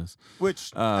 That's all it is.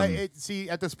 Which,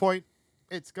 at this point,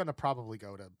 it's going to probably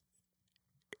go to...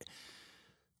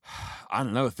 I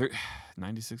don't know,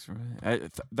 96.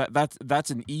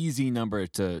 That's an easy number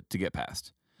to get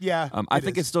past. Yeah, I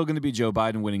think it's still going to be Joe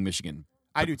Biden winning Michigan.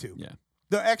 I do too. Yeah.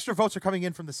 The extra votes are coming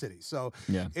in from the cities. So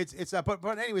Yeah. it's that.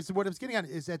 But anyways, what I was getting at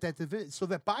is so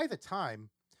that by the time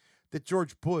that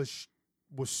George Bush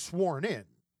was sworn in,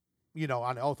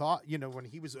 on oath, when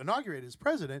he was inaugurated as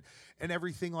president and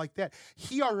everything like that,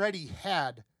 he already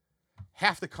had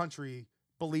half the country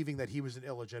believing that he was an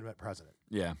illegitimate president.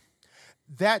 Yeah.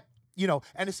 That,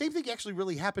 and the same thing actually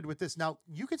really happened with this. Now,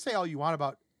 you can say all you want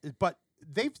about it, but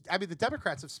the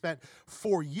Democrats have spent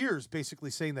 4 years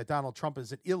basically saying that Donald Trump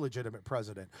is an illegitimate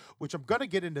president, which I'm going to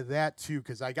get into that too,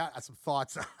 because I got some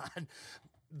thoughts on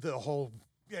the whole.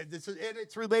 Yeah, and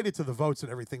it's related to the votes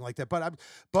and everything like that.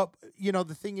 But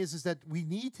the thing is that we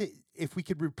need to, if we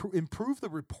could improve the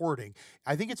reporting,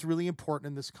 I think it's really important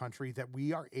in this country that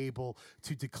we are able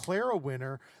to declare a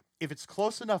winner. If it's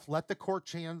close enough, let the court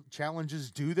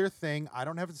challenges do their thing. I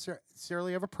don't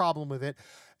necessarily have a problem with it.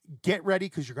 Get ready,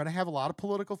 because you're going to have a lot of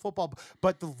political football.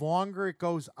 But the longer it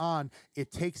goes on,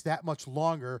 it takes that much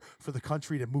longer for the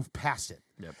country to move past it.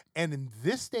 Yep. And in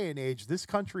this day and age, this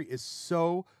country is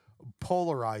so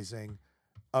polarizing.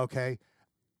 Okay,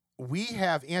 we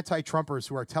have anti-Trumpers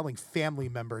who are telling family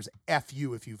members "F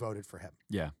you" if you voted for him.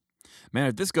 Yeah, man.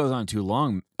 If this goes on too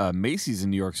long, Macy's in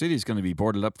New York City is going to be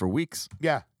boarded up for weeks.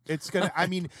 Yeah, it's gonna.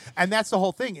 And that's the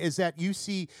whole thing, is that you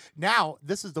see now.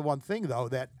 This is the one thing though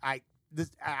that I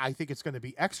think it's going to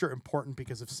be extra important,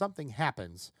 because if something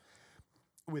happens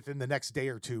within the next day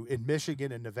or two in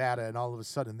Michigan and Nevada, and all of a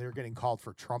sudden they're getting called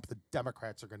for Trump, the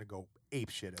Democrats are going to go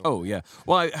apeshit. Oh yeah.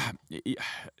 Well,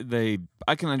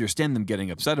 I can understand them getting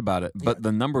upset about it, but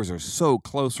the numbers are so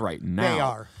close right now. They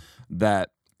are.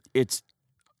 That it's,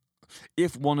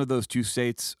 if one of those two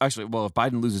states, actually, well, if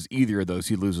Biden loses either of those,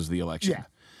 he loses the election. Yeah.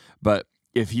 But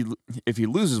if he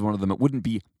loses one of them, it wouldn't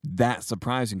be that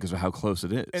surprising because of how close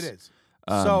it is. It is.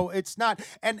 So it's not,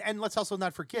 and let's also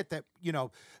not forget that,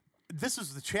 this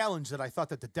is the challenge that I thought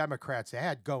that the Democrats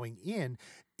had going in,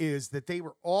 is that they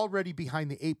were already behind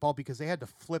the 8 ball because they had to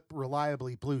flip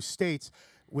reliably blue states,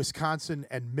 Wisconsin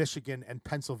and Michigan and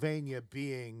Pennsylvania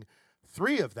being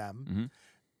 3 of them. Mm-hmm.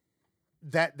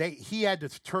 That he had to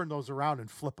turn those around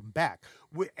and flip them back,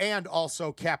 and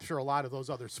also capture a lot of those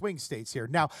other swing states here.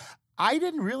 Now, I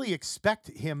didn't really expect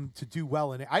him to do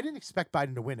well in it. I didn't expect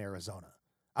Biden to win Arizona.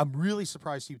 I'm really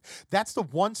surprised that's the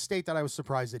one state that I was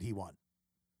surprised that he won.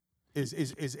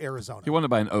 Is Arizona. He won it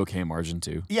by an okay margin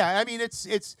too. Yeah, it's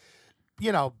it's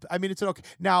an okay.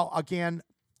 Now, again,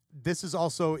 this is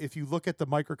also, if you look at the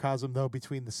microcosm though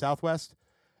between the Southwest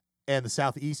and the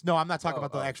Southeast. No, I'm not talking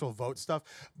about the actual vote stuff,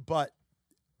 but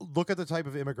look at the type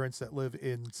of immigrants that live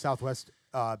in Southwest.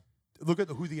 Look at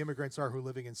who the immigrants are who are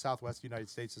living in Southwest United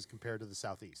States as compared to the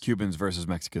Southeast. Cubans versus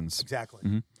Mexicans. Exactly.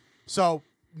 Mm-hmm. So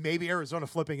maybe Arizona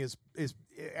flipping is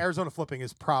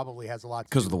probably has a lot to do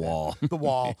because of the with wall. The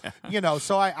wall,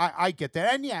 So I get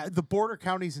that, and yeah, the border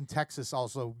counties in Texas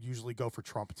also usually go for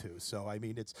Trump too. So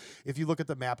it's, if you look at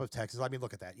the map of Texas,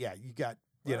 look at that. Yeah, you got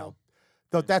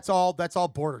that's all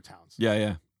border towns.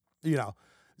 Yeah.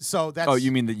 So that's. Oh,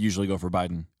 you mean that usually go for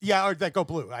Biden? Yeah, or that go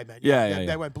blue. I meant. Yeah.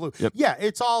 That went blue. Yep. Yeah,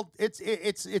 it's all around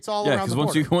the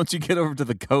border. because once you get over to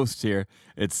the coast here,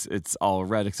 it's all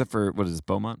red except for, what is it,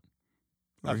 Beaumont?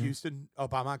 Houston,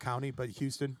 Beaumont County, but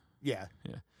Houston, yeah.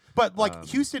 But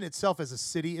Houston itself as a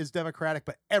city is Democratic,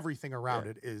 but everything around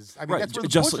it is. Right, that's where the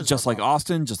Bushes just are like from.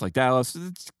 Austin, just like Dallas.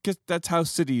 That's how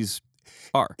cities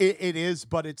are. It is,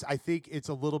 but I think it's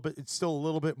still a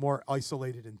little bit more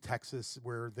isolated in Texas,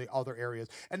 where the other areas,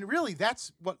 and really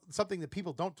that's something that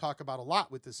people don't talk about a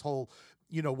lot with this whole,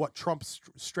 what Trump's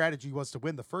strategy was to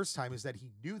win the first time, is that he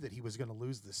knew that he was going to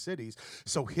lose the cities,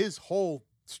 so his whole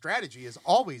strategy has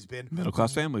always been Middle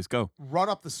class families go run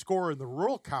up the score in the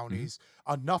rural counties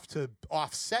enough to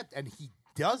offset, and he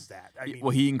does that.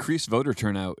 Well, he increased voter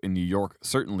turnout in New York,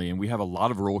 certainly, and we have a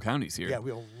lot of rural counties here. Yeah,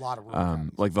 we have a lot of rural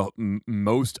counties. Like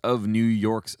most of New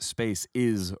York's space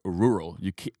is rural.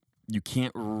 You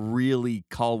can't really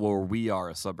call where we are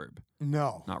a suburb.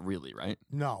 No, not really, right?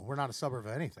 No, we're not a suburb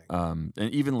of anything. And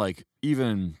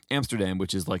even Amsterdam,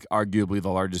 which is like arguably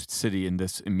the largest city in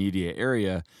this immediate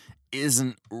area,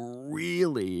 isn't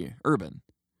really urban.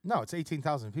 No, it's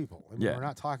 18,000 people. We're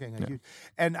not talking a huge,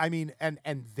 and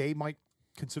and they might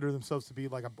consider themselves to be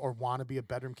like or want to be a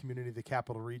bedroom community of the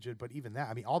capital region, but even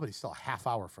that, Albany's still a half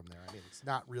hour from there. It's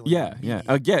not really.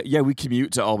 Yeah. We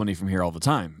commute to Albany from here all the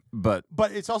time, but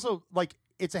it's also like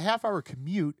it's a half hour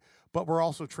commute, but we're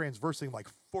also transversing like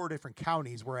 4 different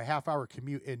counties, where a half hour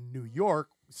commute in New York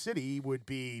City would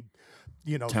be,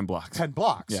 10 blocks. 10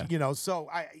 blocks. Yeah. So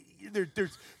there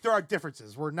are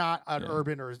differences. We're not an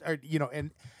urban or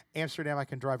in Amsterdam. I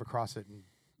can drive across it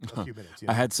in a few minutes.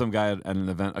 I had some guy at an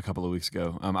event a couple of weeks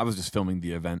ago. I was just filming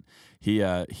the event.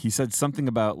 He said something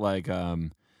about like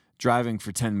driving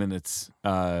for 10 minutes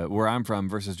where I'm from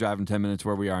versus driving 10 minutes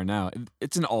where we are now.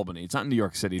 It's in Albany. It's not in New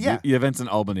York City. Yeah. The event's in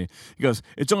Albany. He goes,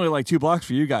 it's only like 2 blocks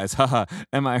for you guys. Haha.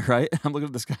 Am I right? I'm looking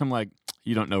at this guy. I'm like,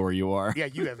 you don't know where you are. Yeah,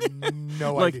 you have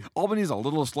no Like idea. Albany's a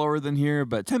little slower than here,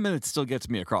 but 10 minutes still gets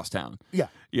me across town. Yeah.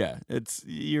 Yeah. It's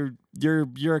you're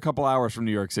a couple hours from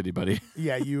New York City, buddy.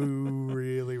 Yeah, you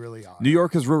really, really are. New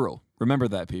York is rural. Remember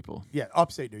that, people. Yeah,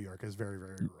 upstate New York is very,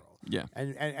 very rural. Yeah.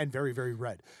 And very, very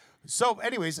red. So,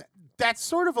 anyways, that's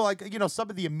sort of like, some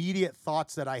of the immediate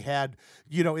thoughts that I had,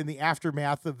 in the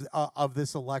aftermath of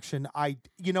this election.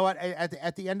 You know what?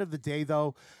 At the end of the day,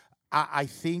 though, I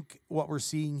think what we're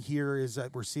seeing here is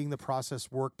that we're seeing the process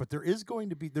work, but there's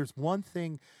one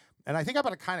thing, and I think I'm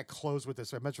going to kind of close with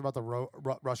this. I mentioned about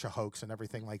the Russia hoax and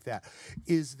everything like that,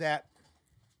 is that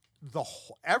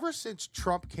ever since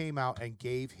Trump came out and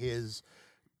gave his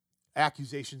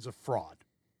accusations of fraud,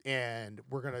 and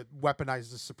we're going to weaponize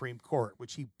the Supreme Court,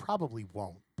 which he probably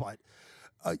won't, but,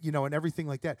 and everything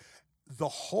like that, the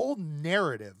whole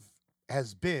narrative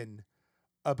has been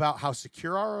about how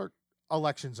secure our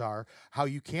elections are, how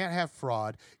you can't have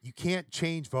fraud, you can't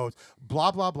change votes, blah,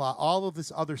 blah, blah, all of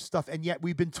this other stuff. And yet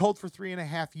we've been told for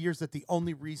 3.5 years that the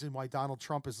only reason why Donald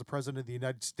Trump is the president of the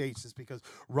United States is because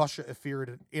Russia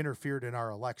interfered in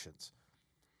our elections.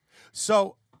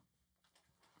 So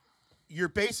you're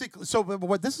basically,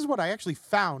 this is what I actually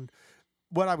found,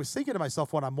 what I was thinking to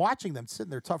myself when I'm watching them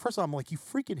sitting there. First of all, I'm like, you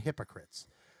freaking hypocrites.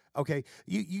 Okay,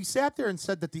 you sat there and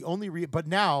said that the only but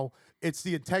now it's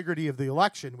the integrity of the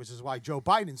election, which is why Joe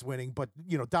Biden's winning. But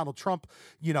Donald Trump,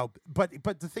 but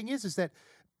the thing is that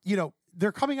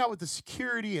they're coming out with the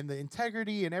security and the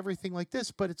integrity and everything like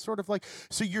this. But it's sort of like,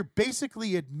 so you're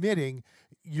basically admitting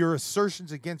your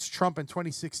assertions against Trump in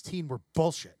 2016 were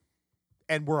bullshit.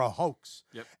 And we're a hoax.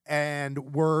 Yep.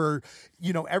 And we're,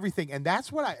 everything. And that's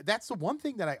the one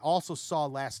thing that I also saw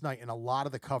last night in a lot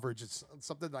of the coverage. It's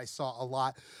something that I saw a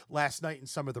lot last night in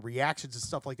some of the reactions and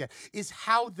stuff like that, is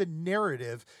how the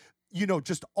narrative,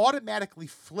 just automatically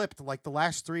flipped like the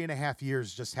last 3.5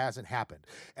 years just hasn't happened.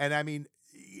 And I mean,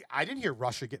 I didn't hear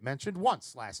Russia get mentioned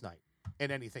once last night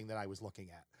in anything that I was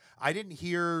looking at. I didn't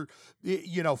hear,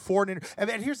 foreign.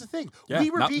 And here's the thing: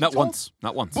 we were being told,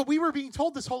 not once. But we were being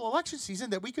told this whole election season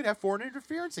that we could have foreign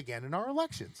interference again in our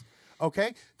elections.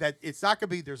 Okay, that it's not going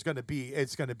to be.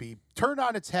 It's going to be turned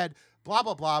on its head. Blah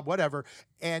blah blah. Whatever.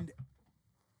 And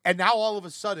now all of a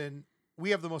sudden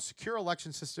we have the most secure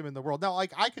election system in the world. Now,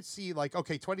 like I could see, like,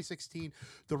 okay, 2016,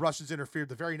 the Russians interfered.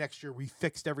 The very next year, we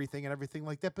fixed everything and everything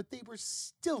like that. But they were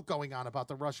still going on about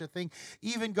the Russia thing,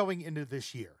 even going into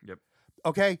this year. Yep.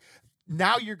 Okay,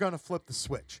 now you're going to flip the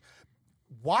switch.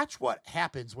 Watch what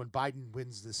happens when Biden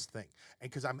wins this thing. And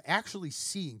because I'm actually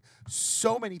seeing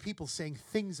so many people saying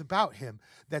things about him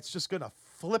that's just going to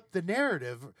flip the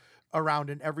narrative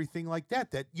around and everything like that.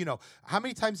 That, how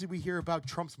many times did we hear about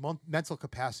Trump's mental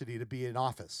capacity to be in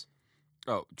office?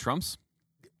 Oh, Trump's?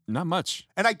 Not much.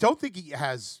 And I don't think he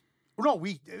has.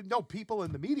 No, people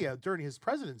in the media during his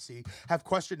presidency have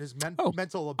questioned his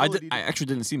mental ability. I actually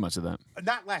didn't see much of that.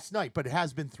 Not last night, but it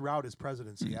has been throughout his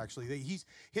presidency, actually.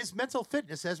 His mental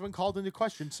fitness has been called into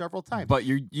question several times. But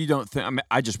you don't think, I mean,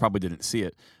 I just probably didn't see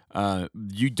it.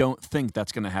 You don't think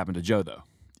that's going to happen to Joe, though,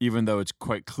 even though it's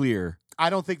quite clear. I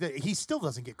don't think that he still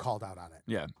doesn't get called out on it.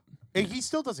 Yeah. He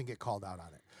still doesn't get called out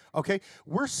on it. Okay.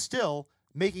 We're still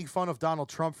making fun of Donald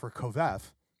Trump for Kovev.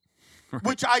 Right.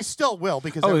 Which I still will,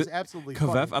 because that was absolutely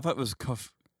Kovev? funny. I thought it was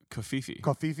Kofifi.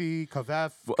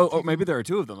 Kovev. Oh, maybe there are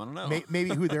two of them. I don't know.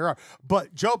 Maybe who there are.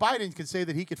 But Joe Biden can say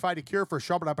that he could find a cure for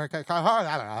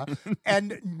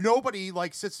and nobody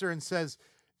sits there and says,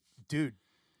 dude,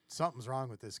 something's wrong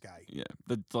with this guy. Yeah.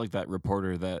 That's like that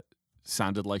reporter that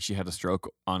sounded like she had a stroke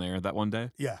on air that one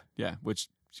day. Yeah. Yeah, which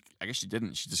I guess she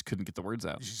didn't. She just couldn't get the words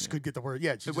out. She just couldn't get the word.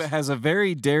 Yeah. It has a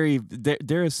very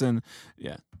Darrison.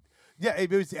 Yeah. Yeah,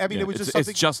 it was. I mean, it was just something.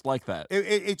 It's just like that.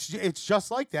 It's just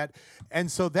like that,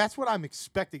 and so that's what I'm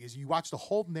expecting. Is you watch the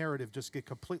whole narrative just get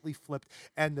completely flipped,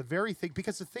 and the very thing.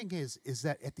 Because the thing is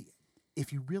that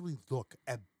if you really look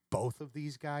at both of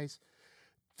these guys,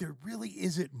 there really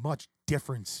isn't much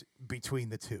difference between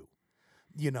the two.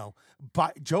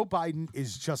 But Joe Biden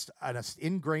is just an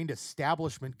ingrained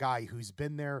establishment guy who's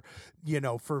been there,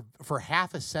 for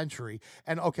half a century.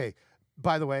 And okay,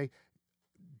 by the way.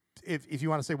 If you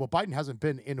want to say, well, Biden hasn't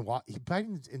been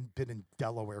Biden's been in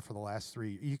Delaware for the last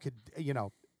 3. You could,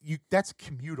 that's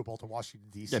commutable to Washington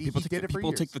D.C. Yeah, people He did it for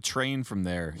years. take the train from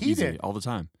there He easy did. all the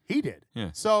time. He did.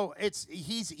 Yeah. So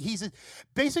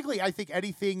basically, I think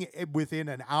anything within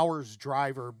an hour's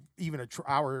drive or even an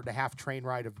hour and a half train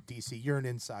ride of DC, you're an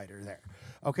insider there.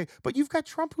 Okay. But you've got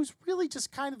Trump, who's really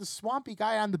just kind of the swampy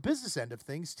guy on the business end of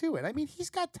things, too. And I mean, he's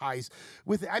got ties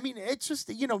with, I mean, it's just,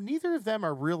 neither of them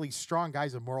are really strong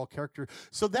guys of moral character.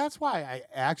 So that's why I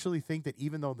actually think that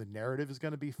even though the narrative is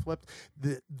going to be flipped,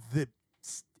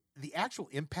 the actual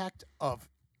impact of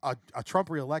a Trump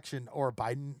reelection or a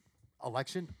Biden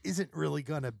election isn't really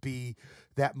going to be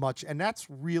that much. And that's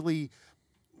really,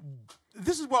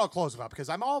 this is what I'll close about, because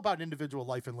I'm all about individual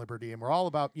life and liberty, and we're all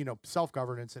about,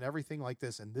 self-governance and everything like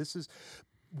this. And this is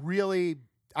really,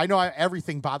 I know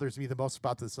everything bothers me the most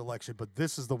about this election, but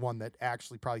this is the one that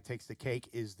actually probably takes the cake,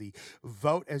 is the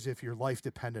vote as if your life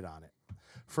depended on it.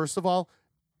 First of all,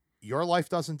 your life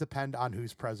doesn't depend on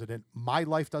who's president. My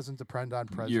life doesn't depend on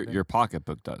president. Your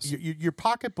pocketbook does. Your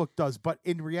pocketbook does. But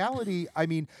in reality, I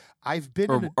mean, I've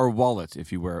been or wallet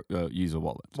if you use a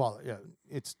wallet. Well, yeah,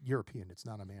 it's European. It's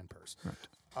not a man purse.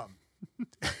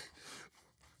 Right.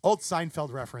 Old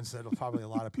Seinfeld reference that probably a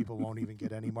lot of people won't even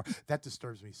get anymore. That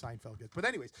disturbs me. Seinfeld gets. But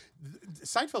anyways,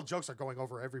 Seinfeld jokes are going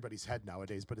over everybody's head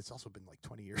nowadays, but it's also been like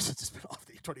 20 years since it's been off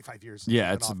the 25 years.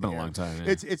 Yeah, it's been a long time.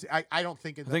 Yeah. I don't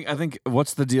think I think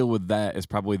what's the deal with that is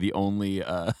probably the only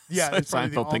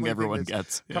Seinfeld thing everyone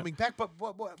gets coming back. But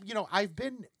I've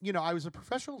been, I was a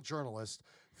professional journalist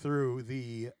through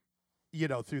the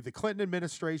Clinton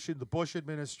administration, the Bush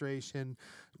administration,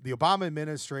 the Obama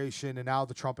administration, and now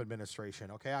the Trump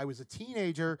administration. Okay. I was a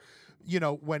teenager,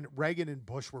 when Reagan and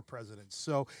Bush were presidents.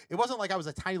 So it wasn't like I was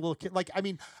a tiny little kid. Like, I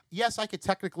mean, yes, I could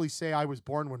technically say I was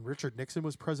born when Richard Nixon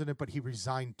was president, but he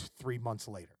resigned 3 months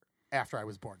later after I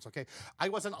was born. So, okay. I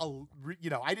wasn't,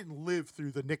 I didn't live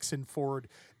through the Nixon, Ford,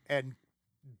 and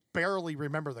barely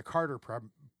remember the Carter,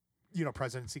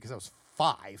 presidency, because I was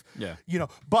 5. Yeah.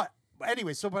 But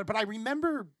anyway, but I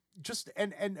remember just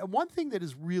and one thing that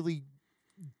has really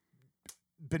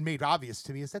been made obvious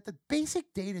to me is that the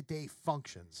basic day-to-day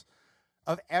functions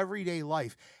of everyday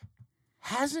life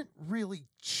hasn't really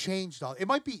changed. It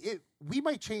might be we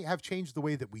might have changed the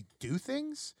way that we do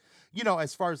things,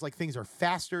 as far as like things are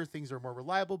faster, things are more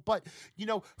reliable, but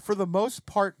for the most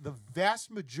part, the vast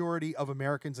majority of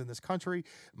Americans in this country,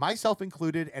 myself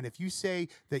included, and if you say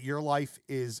that your life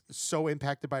is so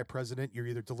impacted by a president, you're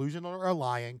either delusional or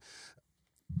lying.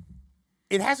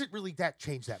 It hasn't really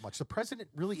changed that much. The president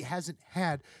really hasn't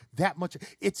had that much.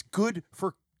 It's good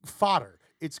for fodder.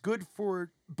 It's good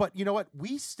for, but you know what?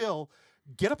 We still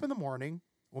get up in the morning.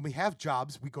 When we have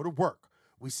jobs, we go to work.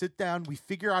 We sit down. We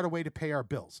figure out a way to pay our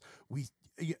bills. We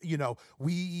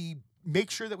make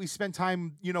sure that we spend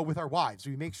time, with our wives.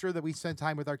 We make sure that we spend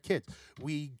time with our kids.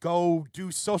 We go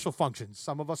do social functions.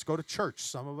 Some of us go to church.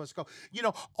 Some of us go,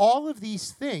 all of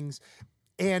these things.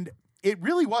 And it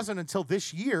really wasn't until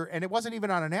this year, and it wasn't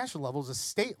even on a national level, it was a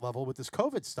state level with this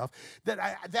COVID stuff, that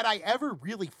I ever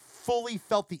really fully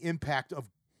felt the impact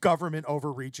of government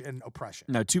overreach and oppression.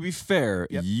 Now, to be fair,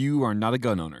 you are not a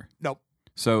gun owner. Nope.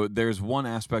 So there's one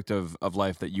aspect of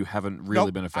life that you haven't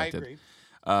really been affected.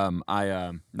 I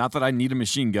agree. Not that I need a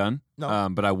machine gun, No.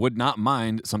 but I would not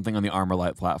mind something on the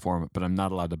ArmorLight platform, but I'm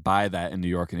not allowed to buy that in New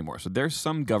York anymore. So there's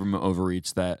some government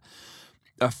overreach that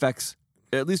affects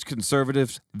at least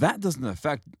conservatives. That doesn't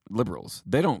affect liberals.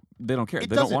 They don't care. They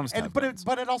don't want us to have guns.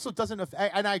 But it also doesn't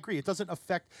affect, and I agree, it doesn't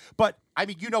affect, but I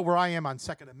mean, where I am on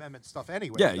Second Amendment stuff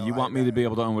anyway. Yeah, you want me to be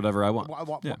able to own whatever I want.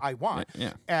 I want.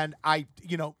 Yeah. And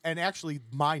and actually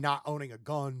my not owning a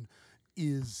gun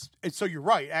so you're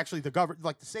right. Actually, the government,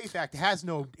 like the SAFE Act, has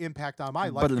no impact on my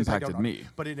life. But it impacted me.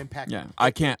 But it impacted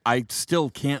me. I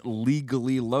still can't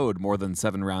legally load more than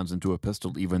 7 rounds into a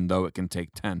pistol, even though it can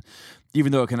take 10.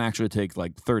 Even though it can actually take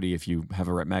like 30 if you have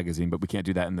a right magazine, but we can't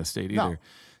do that in this state either. No.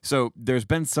 So there's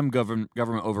been some government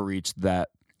overreach that,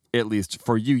 at least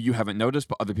for you haven't noticed,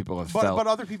 but other people have felt. But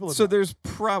other people have So there's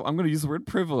I'm going to use the word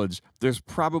privilege. There's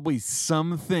probably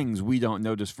some things we don't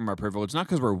notice from our privilege, not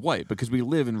because we're white, because we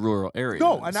live in rural areas.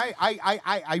 No, and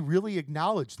I really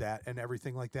acknowledge that and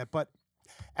everything like that. But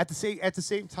at the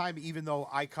same time, even though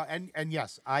and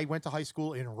yes, I went to high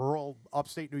school in rural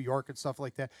upstate New York and stuff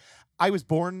like that. I was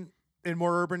born in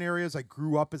more urban areas. I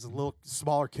grew up as a little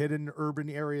smaller kid in urban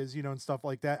areas, and stuff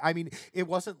like that. I mean, it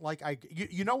wasn't like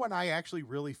when I actually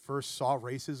really first saw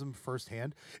racism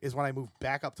firsthand is when I moved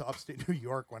back up to upstate New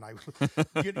York when I was,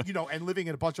 and living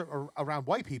in a bunch of around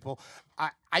white people.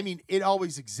 I mean, it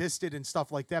always existed and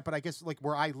stuff like that. But I guess like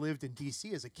where I lived in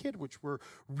DC as a kid, which were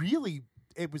really,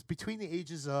 it was between the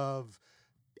ages of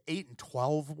 8 and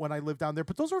 12 when I lived down there,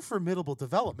 but those are formidable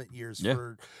development years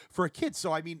for a kid.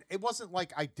 So I mean, it wasn't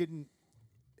like I didn't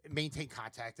maintain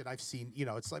contact, and I've seen,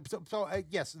 it's like so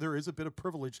yes, there is a bit of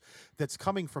privilege that's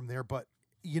coming from there, but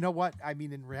you know what? I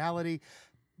mean, in reality,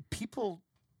 people.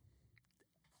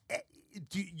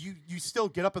 You still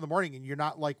get up in the morning and you're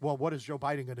not like, well, what is Joe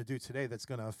Biden going to do today that's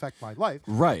going to affect my life?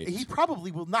 Right. He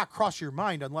probably will not cross your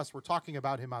mind unless we're talking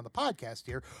about him on the podcast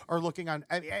here or looking on.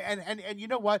 And you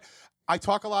know what? I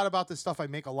talk a lot about this stuff. I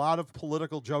make a lot of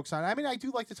political jokes on it. I mean, I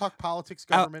do like to talk politics,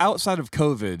 government. Outside of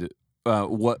COVID,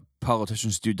 what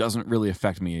politicians do doesn't really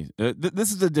affect me.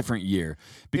 This is a different year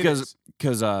because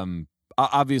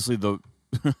obviously the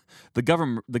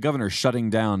governor shutting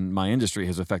down my industry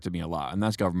has affected me a lot, and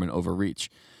that's government overreach.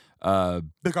 The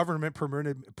government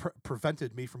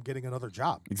prevented me from getting another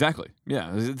job. Exactly.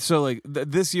 Yeah. So like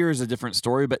this year is a different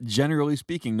story, but generally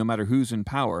speaking, no matter who's in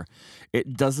power,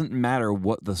 it doesn't matter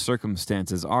what the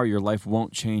circumstances are. Your life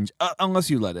won't change unless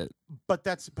you let it. But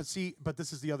this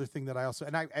is the other thing that I also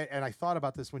and I thought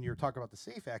about this when you were talking about the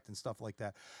SAFE Act and stuff like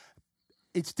that.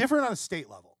 It's different on a state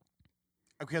level.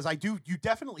 Because you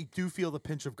definitely do feel the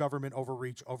pinch of government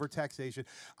overreach, over taxation.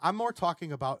 I'm more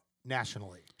talking about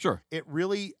nationally. Sure. It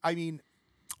really, I mean,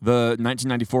 the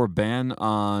 1994 ban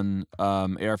on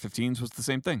AR-15s was the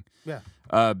same thing. Yeah.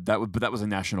 But that was a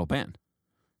national ban.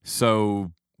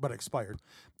 So. But it expired.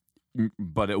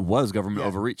 But it was government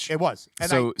overreach. It was.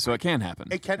 And so it can happen.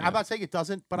 It can. Yeah. I'm not saying it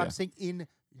doesn't, but I'm saying in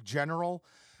general.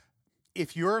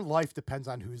 If your life depends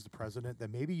on who's the president,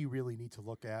 then maybe you really need to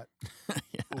look at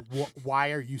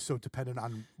why are you so dependent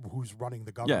on who's running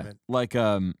the government? Yeah, like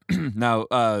now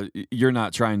you're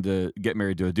not trying to get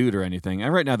married to a dude or anything,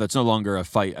 and right now that's no longer a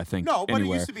fight. I think no, but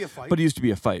anywhere. It used to be a fight. But it used to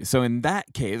be a fight. So in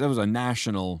that case, that was a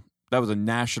national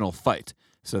fight.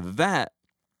 So that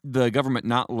the government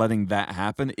not letting that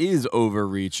happen is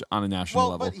overreach on a national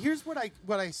level. But here's what I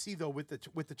see though with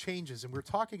the changes, and we're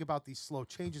talking about these slow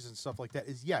changes and stuff like that.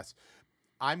 Is yes.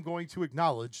 I'm going to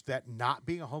acknowledge that not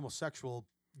being a homosexual,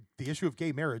 the issue of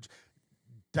gay marriage,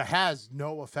 that has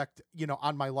no effect,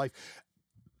 on my life.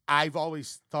 I've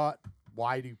always thought,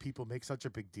 why do people make such a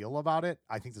big deal about it?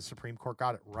 I think the Supreme Court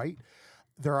got it right.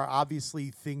 There are obviously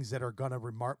things that are going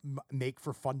to make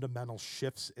for fundamental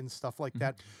shifts and stuff like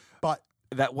that, but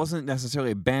that wasn't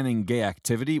necessarily banning gay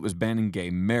activity; it was banning gay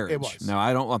marriage. It was. Now,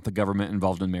 I don't want the government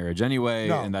involved in marriage anyway,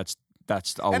 and that's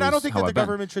always. And I don't think that the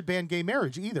government government should ban gay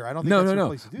marriage either. I don't think that's the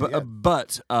place to do that.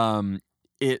 But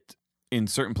it in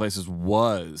certain places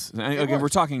was. Again, we're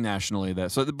talking nationally.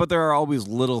 But there are always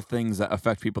little things that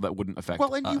affect people that wouldn't affect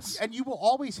us. And you will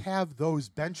always have those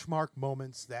benchmark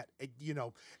moments that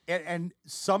and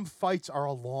some fights are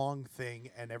a long thing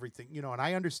and everything, and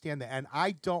I understand that. And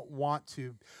I don't want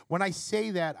to, when I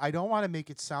say that, I don't want to make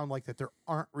it sound like that there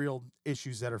aren't real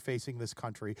issues that are facing this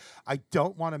country. I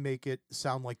don't want to make it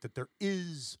sound like that there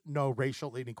is no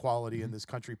racial inequality in this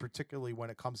country, particularly when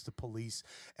it comes to police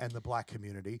and the black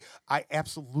community. I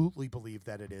absolutely believe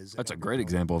that it is. That's a great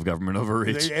example of government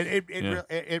overreach.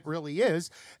 It really is.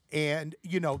 And,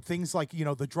 things like,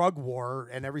 the drug war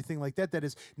and everything like that, that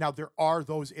is, now there are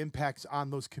those impacts on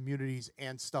those communities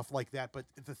and stuff like that. But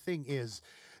the thing is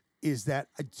that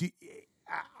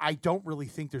I don't really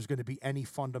think there's going to be any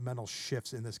fundamental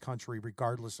shifts in this country,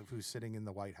 regardless of who's sitting in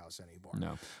the White House anymore.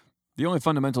 No. The only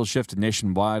fundamental shift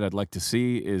nationwide I'd like to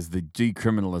see is the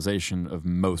decriminalization of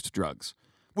most drugs.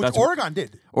 Which Oregon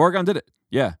did. Oregon did it.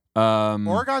 Yeah.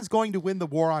 Oregon's going to win the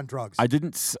war on drugs. I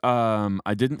didn't see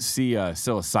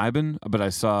psilocybin, but I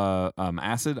saw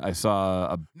acid. I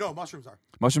saw no, mushrooms are.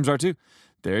 Mushrooms are too.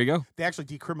 There you go. They actually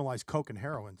decriminalized coke and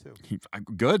heroin too.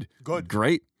 Good.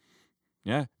 Great.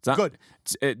 Yeah. It's not, good.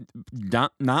 It's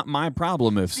not my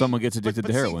problem if someone gets addicted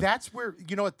to heroin. See, that's where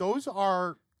what those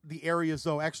are the areas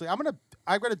though. Actually, I'm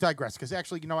gonna digress because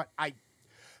actually,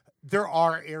 there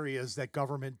are areas that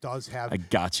government does have. I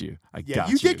got you.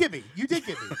 You did get me. You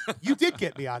did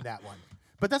get me on that one.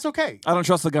 But that's okay. I don't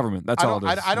trust the government. That's all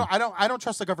it is. I don't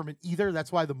trust the government either.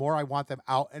 That's why the more I want them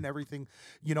out and everything,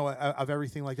 of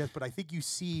everything like that. But I think you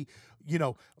see,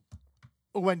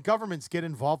 when governments get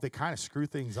involved, they kind of screw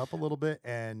things up a little bit.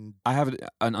 And I have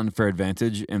an unfair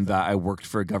advantage in that I worked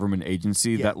for a government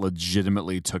agency that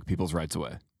legitimately took people's rights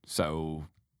away. So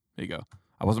there you go.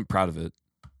 I wasn't proud of it.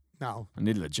 No. I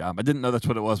needed a job. I didn't know that's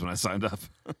what it was when I signed up.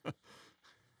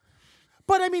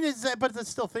 But I mean, but the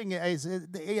still thing is,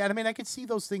 I mean, I could see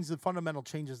those things, the fundamental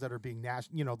changes that are being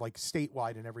like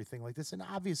statewide and everything like this. And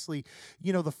obviously,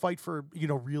 the fight for,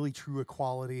 really true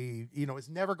equality, is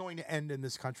never going to end in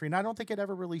this country. And I don't think it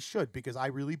ever really should, because I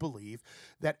really believe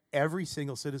that every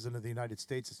single citizen of the United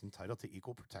States is entitled to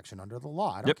equal protection under the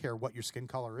law. I don't care what your skin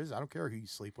color is. I don't care who you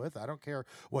sleep with. I don't care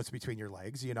what's between your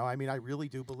legs. I mean, I really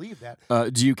do believe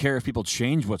that. Do you care if people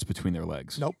change what's between their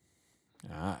legs? Nope.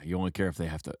 You only care if they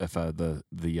have to, if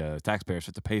the taxpayers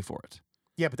have to pay for it.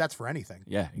 Yeah, but that's for anything.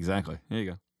 Yeah, exactly. There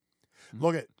you go.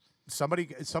 Look at somebody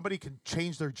can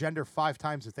change their gender 5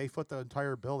 times. If they foot the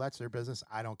entire bill, that's their business.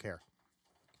 I don't care.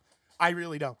 I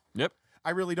really don't. Yep.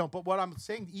 I really don't. But what I'm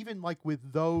saying, even like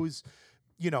with those,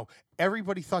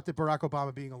 everybody thought that Barack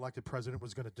Obama being elected president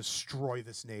was going to destroy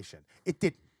this nation. It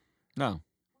didn't. No.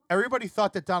 Everybody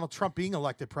thought that Donald Trump being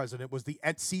elected president was the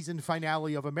season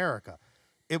finale of America.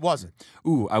 It wasn't.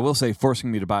 Ooh, I will say, forcing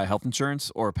me to buy health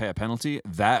insurance or pay a penalty,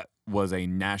 that was a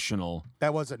national.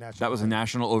 That was a national. That was a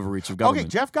national overreach of government.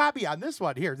 Okay, Jeff got me on this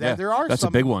one here. Yeah, there are that's some,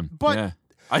 a big one. But yeah.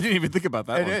 I didn't even think about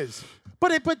that. It is.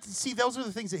 But see, those are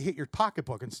the things that hit your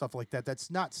pocketbook and stuff like that. That's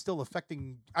not still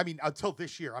affecting. I mean, until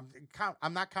this year,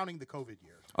 I'm not counting the COVID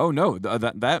year. Oh no,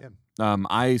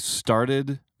 I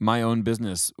started my own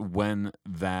business when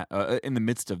that in the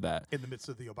midst of that. In the midst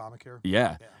of the Obamacare.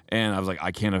 Yeah. And I was like,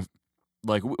 I can't.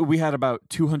 Like we had about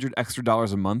 $200 extra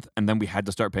a month, and then we had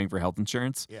to start paying for health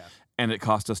insurance. Yeah. And it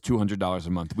cost us $200 a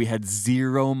month. We had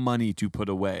zero money to put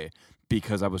away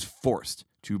because I was forced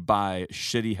to buy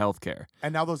shitty healthcare.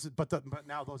 And now those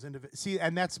see,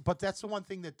 and that's the one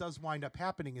thing that does wind up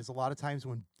happening is a lot of times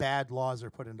when bad laws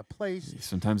are put into place,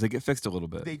 sometimes they get fixed a little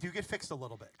bit. They do get fixed a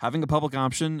little bit. Having a public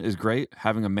option is great.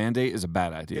 Having a mandate is a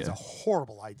bad idea. It's a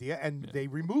horrible idea, and they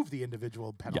remove the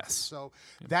individual penalties. Yes. So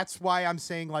that's why I'm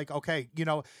saying, like, okay,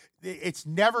 it's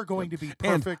never going to be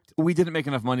perfect. And we didn't make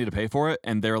enough money to pay for it,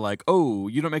 and they're like, oh,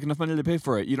 you don't make enough money to pay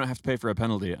for it. You don't have to pay for a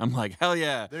penalty. I'm like, hell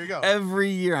yeah. There you go. Every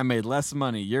year I made less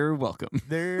money. You're welcome.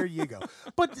 There you go.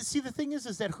 But see, the thing is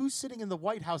that who's sitting in the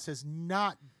White House has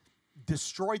not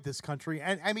destroyed this country,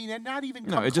 and I mean, and not even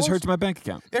no, it just hurts my bank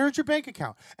account. It hurts your bank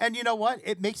account, and you know what?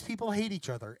 It makes people hate each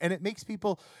other, and it makes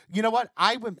people. You know what?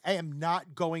 I am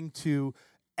not going to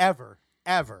ever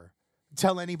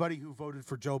tell anybody who voted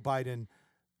for Joe Biden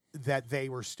that they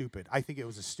were stupid. I think it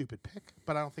was a stupid pick,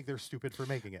 but I don't think they're stupid for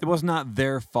making it. It was not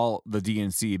their fault the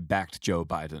DNC backed Joe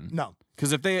Biden. No.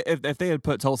 Because if they had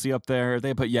put Tulsi up there, if they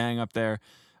had put Yang up there,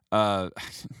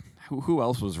 who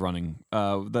else was running?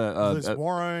 Liz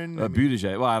Warren.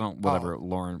 Buttigieg. Well, I don't, whatever,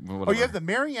 Lauren. Whatever. Oh, you have the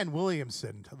Marianne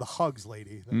Williamson, the Hugs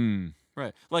lady.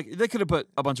 Right. Like, they could have put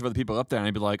a bunch of other people up there, and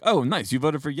I'd be like, oh, nice, you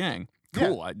voted for Yang.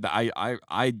 Cool. Yeah.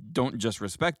 I don't just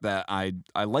respect that. I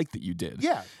like that you did.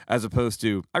 Yeah. As opposed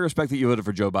to, I respect that you voted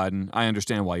for Joe Biden. I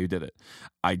understand why you did it.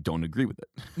 I don't agree with it.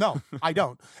 No, I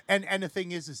don't. And the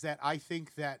thing is that I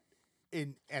think that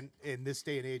in this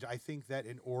day and age, I think that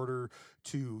in order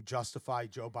to justify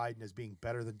Joe Biden as being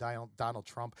better than Donald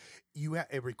Trump,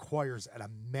 it requires a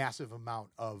massive amount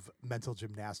of mental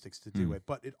gymnastics to do it.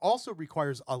 But it also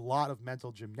requires a lot of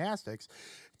mental gymnastics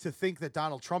to think that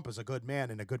Donald Trump is a good man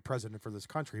and a good president for this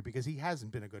country, because he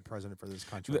hasn't been a good president for this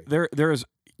country. There is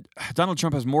Donald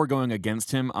Trump has more going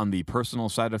against him on the personal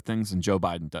side of things than Joe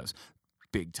Biden does.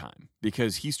 Big time,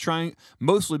 because he's trying,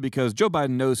 mostly because Joe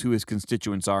Biden knows who his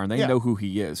constituents are and they know who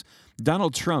he is.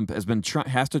 Donald Trump has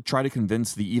to try to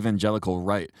convince the evangelical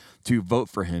right to vote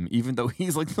for him, even though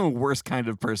he's like the worst kind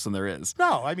of person there is.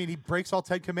 No, I mean, he breaks all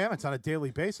 10 commandments on a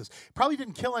daily basis. Probably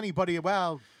didn't kill anybody.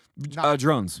 Well,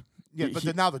 drones. Yeah,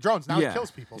 but now the drones, he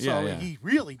kills people. So yeah. he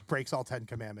really breaks all 10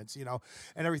 commandments, and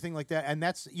everything like that. And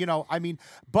that's, I mean,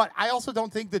 but I also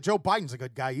don't think that Joe Biden's a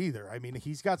good guy either. I mean,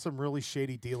 he's got some really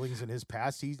shady dealings in his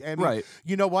past. Right.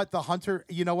 You know what? The Hunter,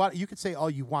 you could say all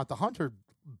you want. The Hunter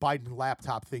Biden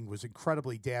laptop thing was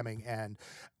incredibly damning. And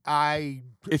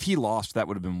if he lost, that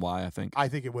would have been why, I think. I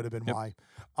think it would have been why.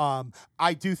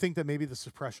 I do think that maybe the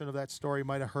suppression of that story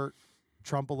might have hurt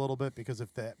Trump a little bit, because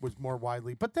if that was more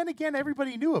widely, but then again,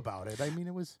 everybody knew about it. I mean,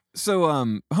 it was so.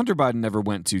 Hunter Biden never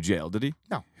went to jail, did he?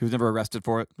 No, he was never arrested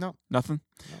for it. No, nothing.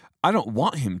 No. I don't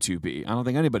want him to be. I don't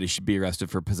think anybody should be arrested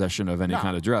for possession of any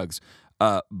kind of drugs.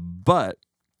 But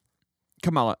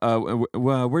Kamala,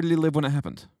 where did he live when it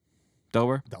happened?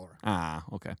 Delaware. Ah,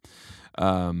 okay.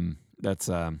 That's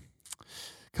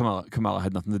Kamala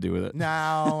had nothing to do with it. No,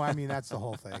 I mean, that's the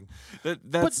whole thing.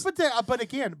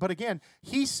 But again,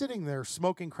 he's sitting there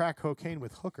smoking crack cocaine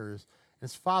with hookers.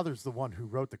 His father's the one who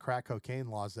wrote the crack cocaine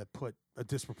laws that put a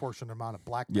disproportionate amount of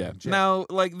black men Yeah. in jail. Now,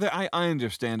 like, I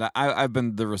understand. I've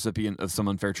been the recipient of some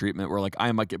unfair treatment where, like,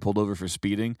 I might get pulled over for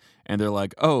speeding, and they're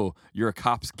like, "Oh, you're a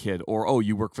cop's kid," or "Oh,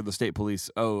 you work for the state police."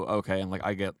 Oh, okay, and like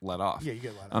I get let off. Yeah, you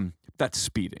get let off. That's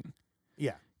speeding.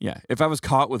 Yeah. Yeah. If I was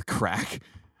caught with crack,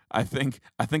 I think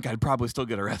I'd probably still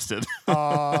get arrested.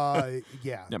 Yeah.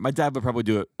 Yeah, my dad would probably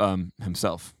do it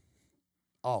himself.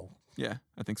 Oh. Yeah,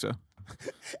 I think so.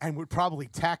 And would probably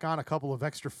tack on a couple of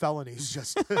extra felonies.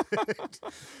 Just,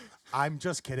 I'm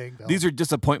just kidding, Bill. These are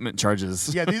disappointment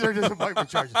charges. Yeah, these are disappointment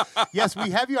charges. Yes, we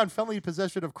have you on felony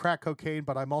possession of crack cocaine,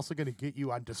 but I'm also going to get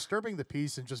you on disturbing the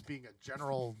peace and just being a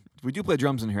general. We do play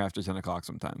drums in here after 10 o'clock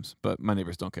sometimes, but my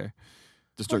neighbors don't care.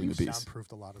 Disturbing the peace.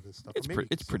 Soundproofed a lot of this stuff. It's, Maybe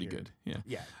it's you can pretty still good. hear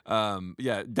Yeah. it. Yeah.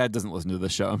 Yeah. Dad doesn't listen to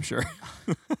this show, I'm sure.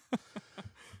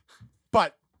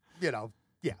 But, you know,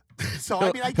 yeah. So,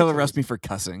 I mean, He'll arrest me for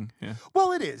cussing. Yeah.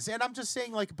 Well, it is, and I'm just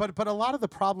saying, like, but a lot of the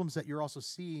problems that you're also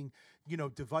seeing, you know,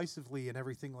 divisively and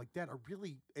everything like that are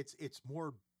really it's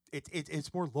more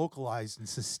localized and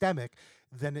systemic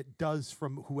than it does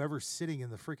from whoever's sitting in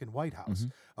the freaking White House.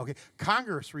 Mm-hmm. Okay,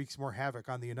 Congress wreaks more havoc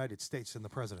on the United States than the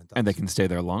president does, And they can stay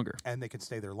there longer. and they can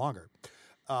stay there longer.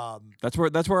 That's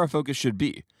where our focus should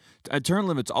be. Term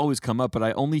limits always come up, but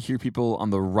I only hear people on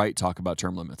the right talk about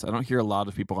term limits. I don't hear a lot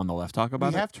of people on the left talk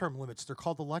about We it. have term limits; they're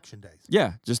called election days.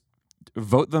 Yeah, just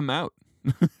vote them out.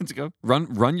 Let's go.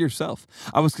 Run yourself.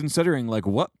 I was considering like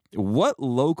what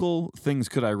local things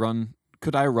could I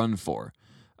run for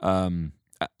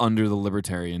under the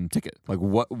libertarian ticket? Like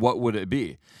what would it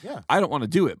be? Yeah. I don't want to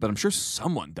do it, but I'm sure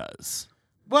someone does.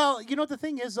 Well, you know what the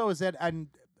thing is though is that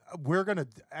we're gonna.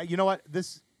 You know what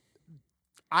this.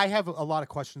 I have a lot of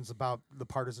questions about the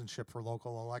partisanship for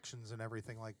local elections and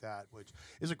everything like that, which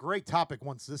is a great topic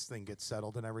once this thing gets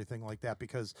settled and everything like that,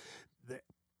 because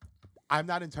I'm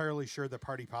not entirely sure that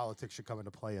party politics should come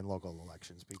into play in local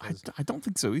elections because I don't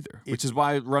think so either. Which is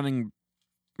why running,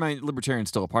 my libertarian's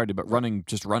still a party, but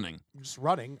just running.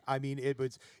 I mean, it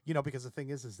was, you know, because the thing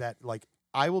is that like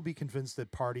I will be convinced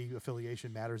that party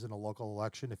affiliation matters in a local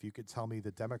election if you could tell me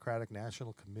the Democratic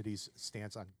National Committee's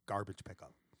stance on garbage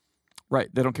pickup. Right.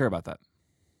 They don't care about that.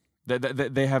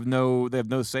 They have no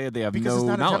say. They have Because no it's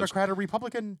not knowledge. a Democrat or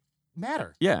Republican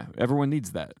matter. Yeah, everyone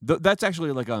needs that. That's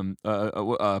actually like a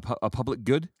public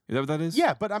good. Is that what that is?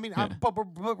 Yeah, but I mean, Yeah. but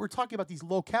we're talking about these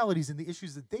localities and the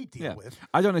issues that they deal Yeah. with.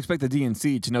 I don't expect the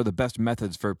DNC to know the best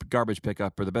methods for garbage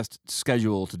pickup or the best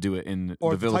schedule to do it in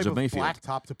Or the village type of Mayfield.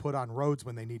 blacktop to put on roads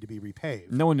when they need to be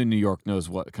repaved. No one in New York knows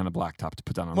what kind of blacktop to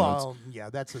put down on roads. Well, yeah,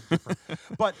 that's a different.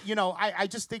 But you know, I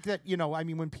just think that I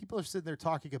mean, when people are sitting there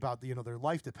talking about their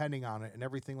life depending on it and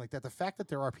everything like that, the fact that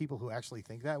there are people who actually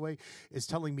think that way is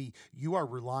telling me you are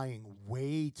relying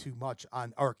way too much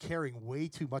on or caring way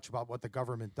too much about what the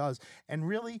government does. And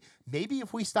really, maybe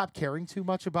if we stop caring too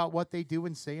much about what they do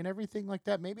and say and everything like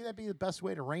that, maybe that'd be the best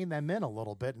way to rein them in a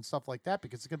little bit and stuff like that,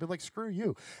 because it's gonna be like, screw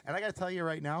you. And I got to tell you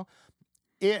right now,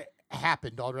 it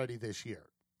happened already this year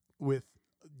with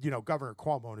Governor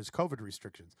Cuomo and his COVID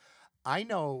restrictions. I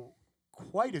know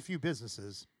quite a few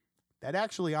businesses that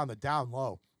actually on the down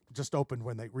low just reopened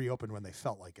when they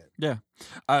felt like it. Yeah.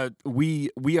 We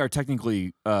are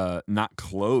technically not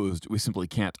closed. We simply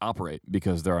can't operate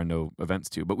because there are no events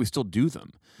but we still do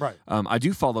them. Right. I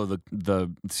do follow the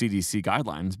CDC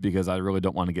guidelines because I really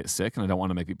don't want to get sick and I don't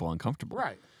want to make people uncomfortable.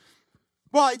 Right.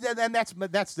 Well, and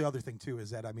that's the other thing too, is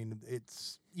that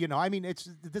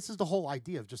this is the whole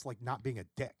idea of just like not being a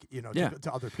dick,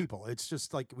 to other people. It's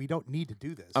just like we don't need to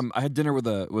do this. I had dinner with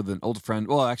an old friend.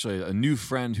 Well, actually, a new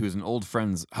friend who's an old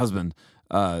friend's husband.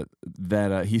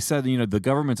 That he said, the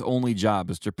government's only job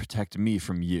is to protect me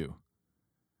from you.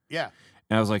 Yeah.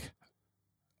 And I was like,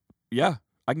 yeah,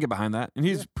 I can get behind that. And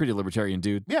he's a pretty libertarian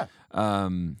dude. Yeah.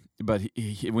 But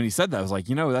when he said that, I was like,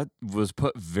 that was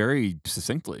put very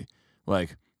succinctly.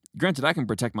 Like, granted, I can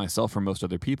protect myself from most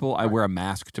other people. I wear a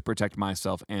mask to protect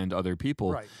myself and other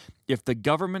people. Right. If the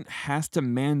government has to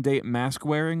mandate mask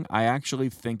wearing, I actually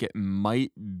think it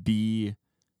might be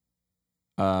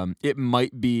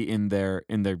in their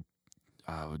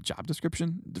job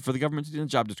description for the government to do a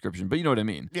job description. But you know what I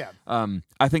mean? Yeah.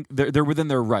 I think they're within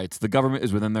their rights. The government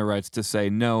is within their rights to say,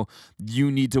 no, you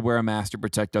need to wear a mask to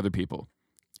protect other people.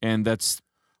 And that's...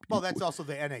 Well, that's also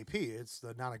the NAP. It's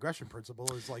the non-aggression principle.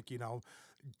 Is like,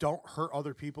 don't hurt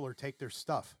other people or take their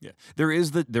stuff. Yeah, there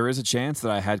is a chance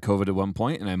that I had COVID at one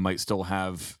point, and I might still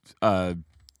have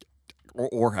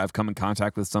or have come in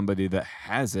contact with somebody that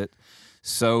has it.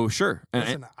 So sure.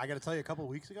 Listen, I got to tell you, a couple of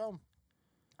weeks ago,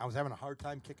 I was having a hard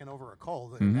time kicking over a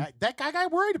cold, and that guy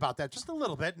got worried about that just a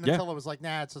little bit, until I was like,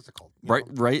 nah, it's just a cold.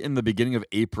 Right in the beginning of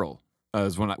April.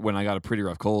 is when I got a pretty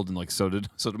rough cold, and like so did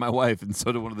my wife, and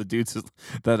so did one of the dudes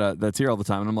that's here all the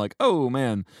time. And I'm like, oh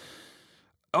man,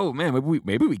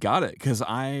 maybe we got it, because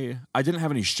I didn't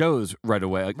have any shows right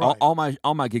away. Like Right.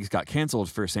 all my gigs got canceled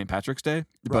for St. Patrick's Day,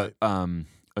 but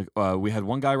we had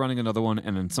one guy running another one,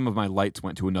 and then some of my lights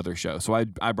went to another show. So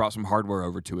I brought some hardware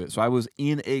over to it. So I was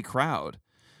in a crowd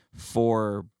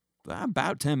for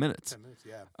about 10 minutes. 10 minutes,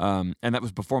 yeah. And that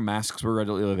was before masks were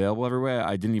readily available everywhere.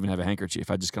 I didn't even have a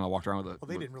handkerchief. I just kind of walked around with it. Well,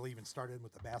 they didn't really even start in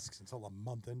with the masks until a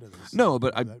month into this. No,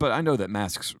 but I know that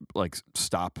masks like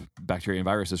stop bacteria and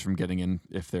viruses from getting in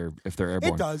if they're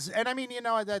airborne. It does, and I mean,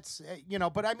 that's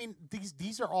but I mean,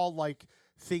 these are all like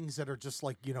things that are just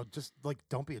like just like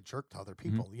don't be a jerk to other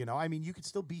people. I mean, you could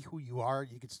still be who you are.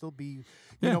 You could still be,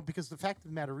 because the fact of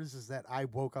the matter is that I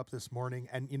woke up this morning,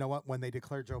 and you know what? When they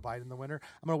declare Joe Biden the winner,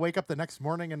 I'm gonna wake up the next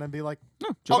morning and then be like, No,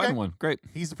 Joe okay, Biden won. Great.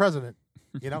 He's the president.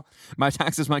 My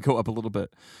taxes might go up a little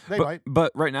bit. They might.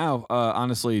 But right now,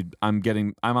 honestly, I'm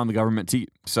on the government teat.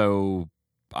 So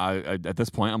I at this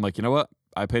point, I'm like, you know what?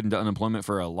 I paid into unemployment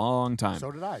for a long time.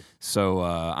 So did I. So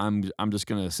I'm just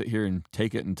gonna sit here and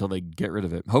take it until they get rid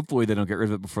of it. Hopefully, they don't get rid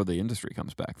of it before the industry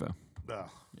comes back, though. Ugh.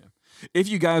 Yeah. If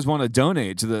you guys want to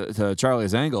donate to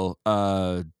Charlie's Angle,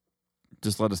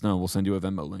 just let us know. We'll send you a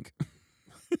Venmo link.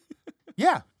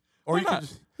 Yeah. Or Why you not? can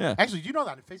just. Yeah. Actually, do you know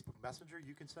that in Facebook Messenger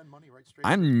you can send money right straight?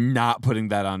 I'm not putting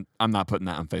that on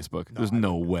Facebook. No, There's I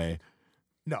no way.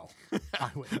 No. I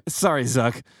wouldn't. Sorry,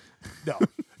 Zuck.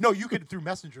 No, you can through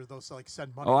Messenger though, so like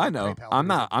send money. Oh, I like know. PayPal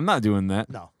I'm or not doing that.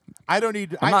 No, I don't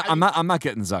need. I'm not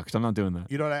getting zucked. I'm not doing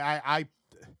that. You know what I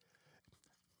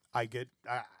get.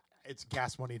 It's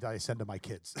gas money that I send to my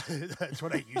kids. That's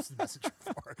what I use the Messenger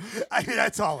for. I mean,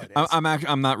 that's all it is.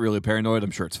 I'm not really paranoid.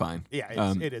 I'm sure it's fine.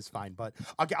 Yeah, it is fine. But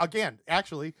again,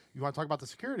 actually, you want to talk about the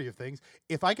security of things?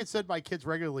 If I could send my kids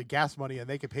regularly gas money and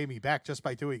they could pay me back just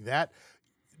by doing that,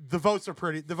 the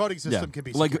voting system can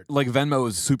be secured. Like Venmo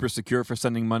is super secure for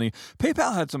sending money.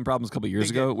 PayPal had some problems a couple years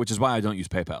ago, which is why I don't use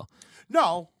PayPal.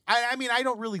 No, I mean, I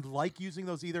don't really like using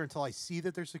those either until I see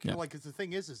that they're secure. Yeah. Like, because the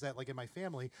thing is that like in my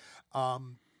family,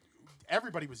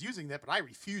 everybody was using that, but I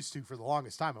refused to for the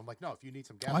longest time. I'm like, no, if you need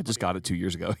some gas, I just got it 2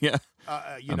 years ago. Yeah,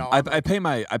 I pay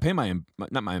my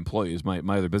not my employees, my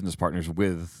other business partners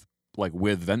with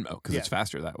Venmo because it's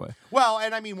faster that way. Well,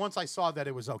 and I mean, once I saw that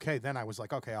it was okay, then I was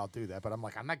like, okay, I'll do that. But I'm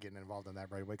like, I'm not getting involved in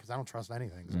that right away because I don't trust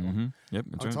anything. So Yep,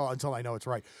 that's right. until I know it's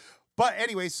right. But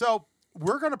anyway, so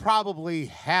we're going to probably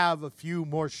have a few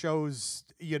more shows,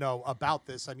 about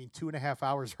this. I mean, 2.5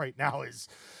 hours right now is.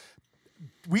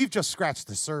 We've just scratched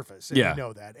the surface, and Yeah. we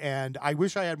know that. And I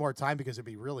wish I had more time because it'd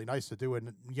be really nice to do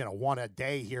one a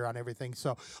day here on everything.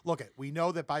 So look, we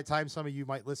know that by the time some of you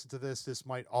might listen to this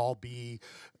might all be,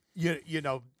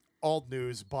 old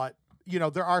news. But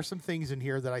there are some things in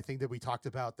here that I think that we talked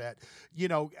about that,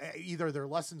 either they're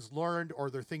lessons learned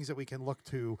or they're things that we can look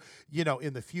to,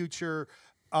 in the future.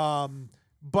 But I'm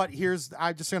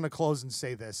just going to close and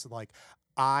say this: like,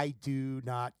 I do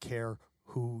not care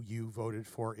who you voted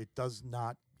for. It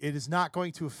is not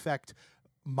going to affect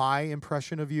my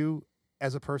impression of you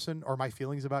as a person or my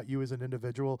feelings about you as an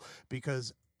individual,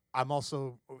 because I'm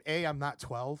also, A, I'm not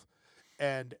 12,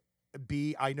 and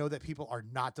B, I know that people are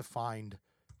not defined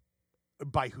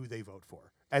by who they vote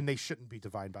for, and they shouldn't be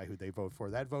defined by who they vote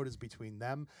for. That vote is between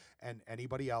them and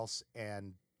anybody else,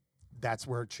 and that's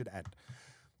where it should end.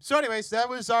 So anyways, that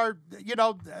was our,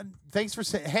 thanks for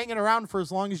hanging around for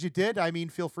as long as you did. I mean,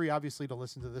 feel free, obviously, to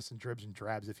listen to this in dribs and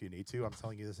drabs if you need to. I'm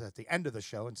telling you this at the end of the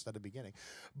show instead of beginning.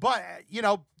 But,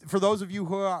 for those of you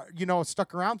who are,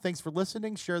 stuck around, thanks for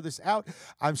listening. Share this out.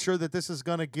 I'm sure that this is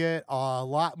going to get a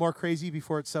lot more crazy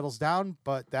before it settles down.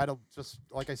 But that'll just,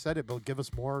 like I said, it will give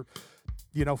us more,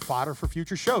 fodder for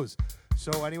future shows.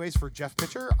 So anyways, for Jeff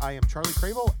Pitcher, I am Charlie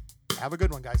Crable. Have a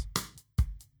good one, guys.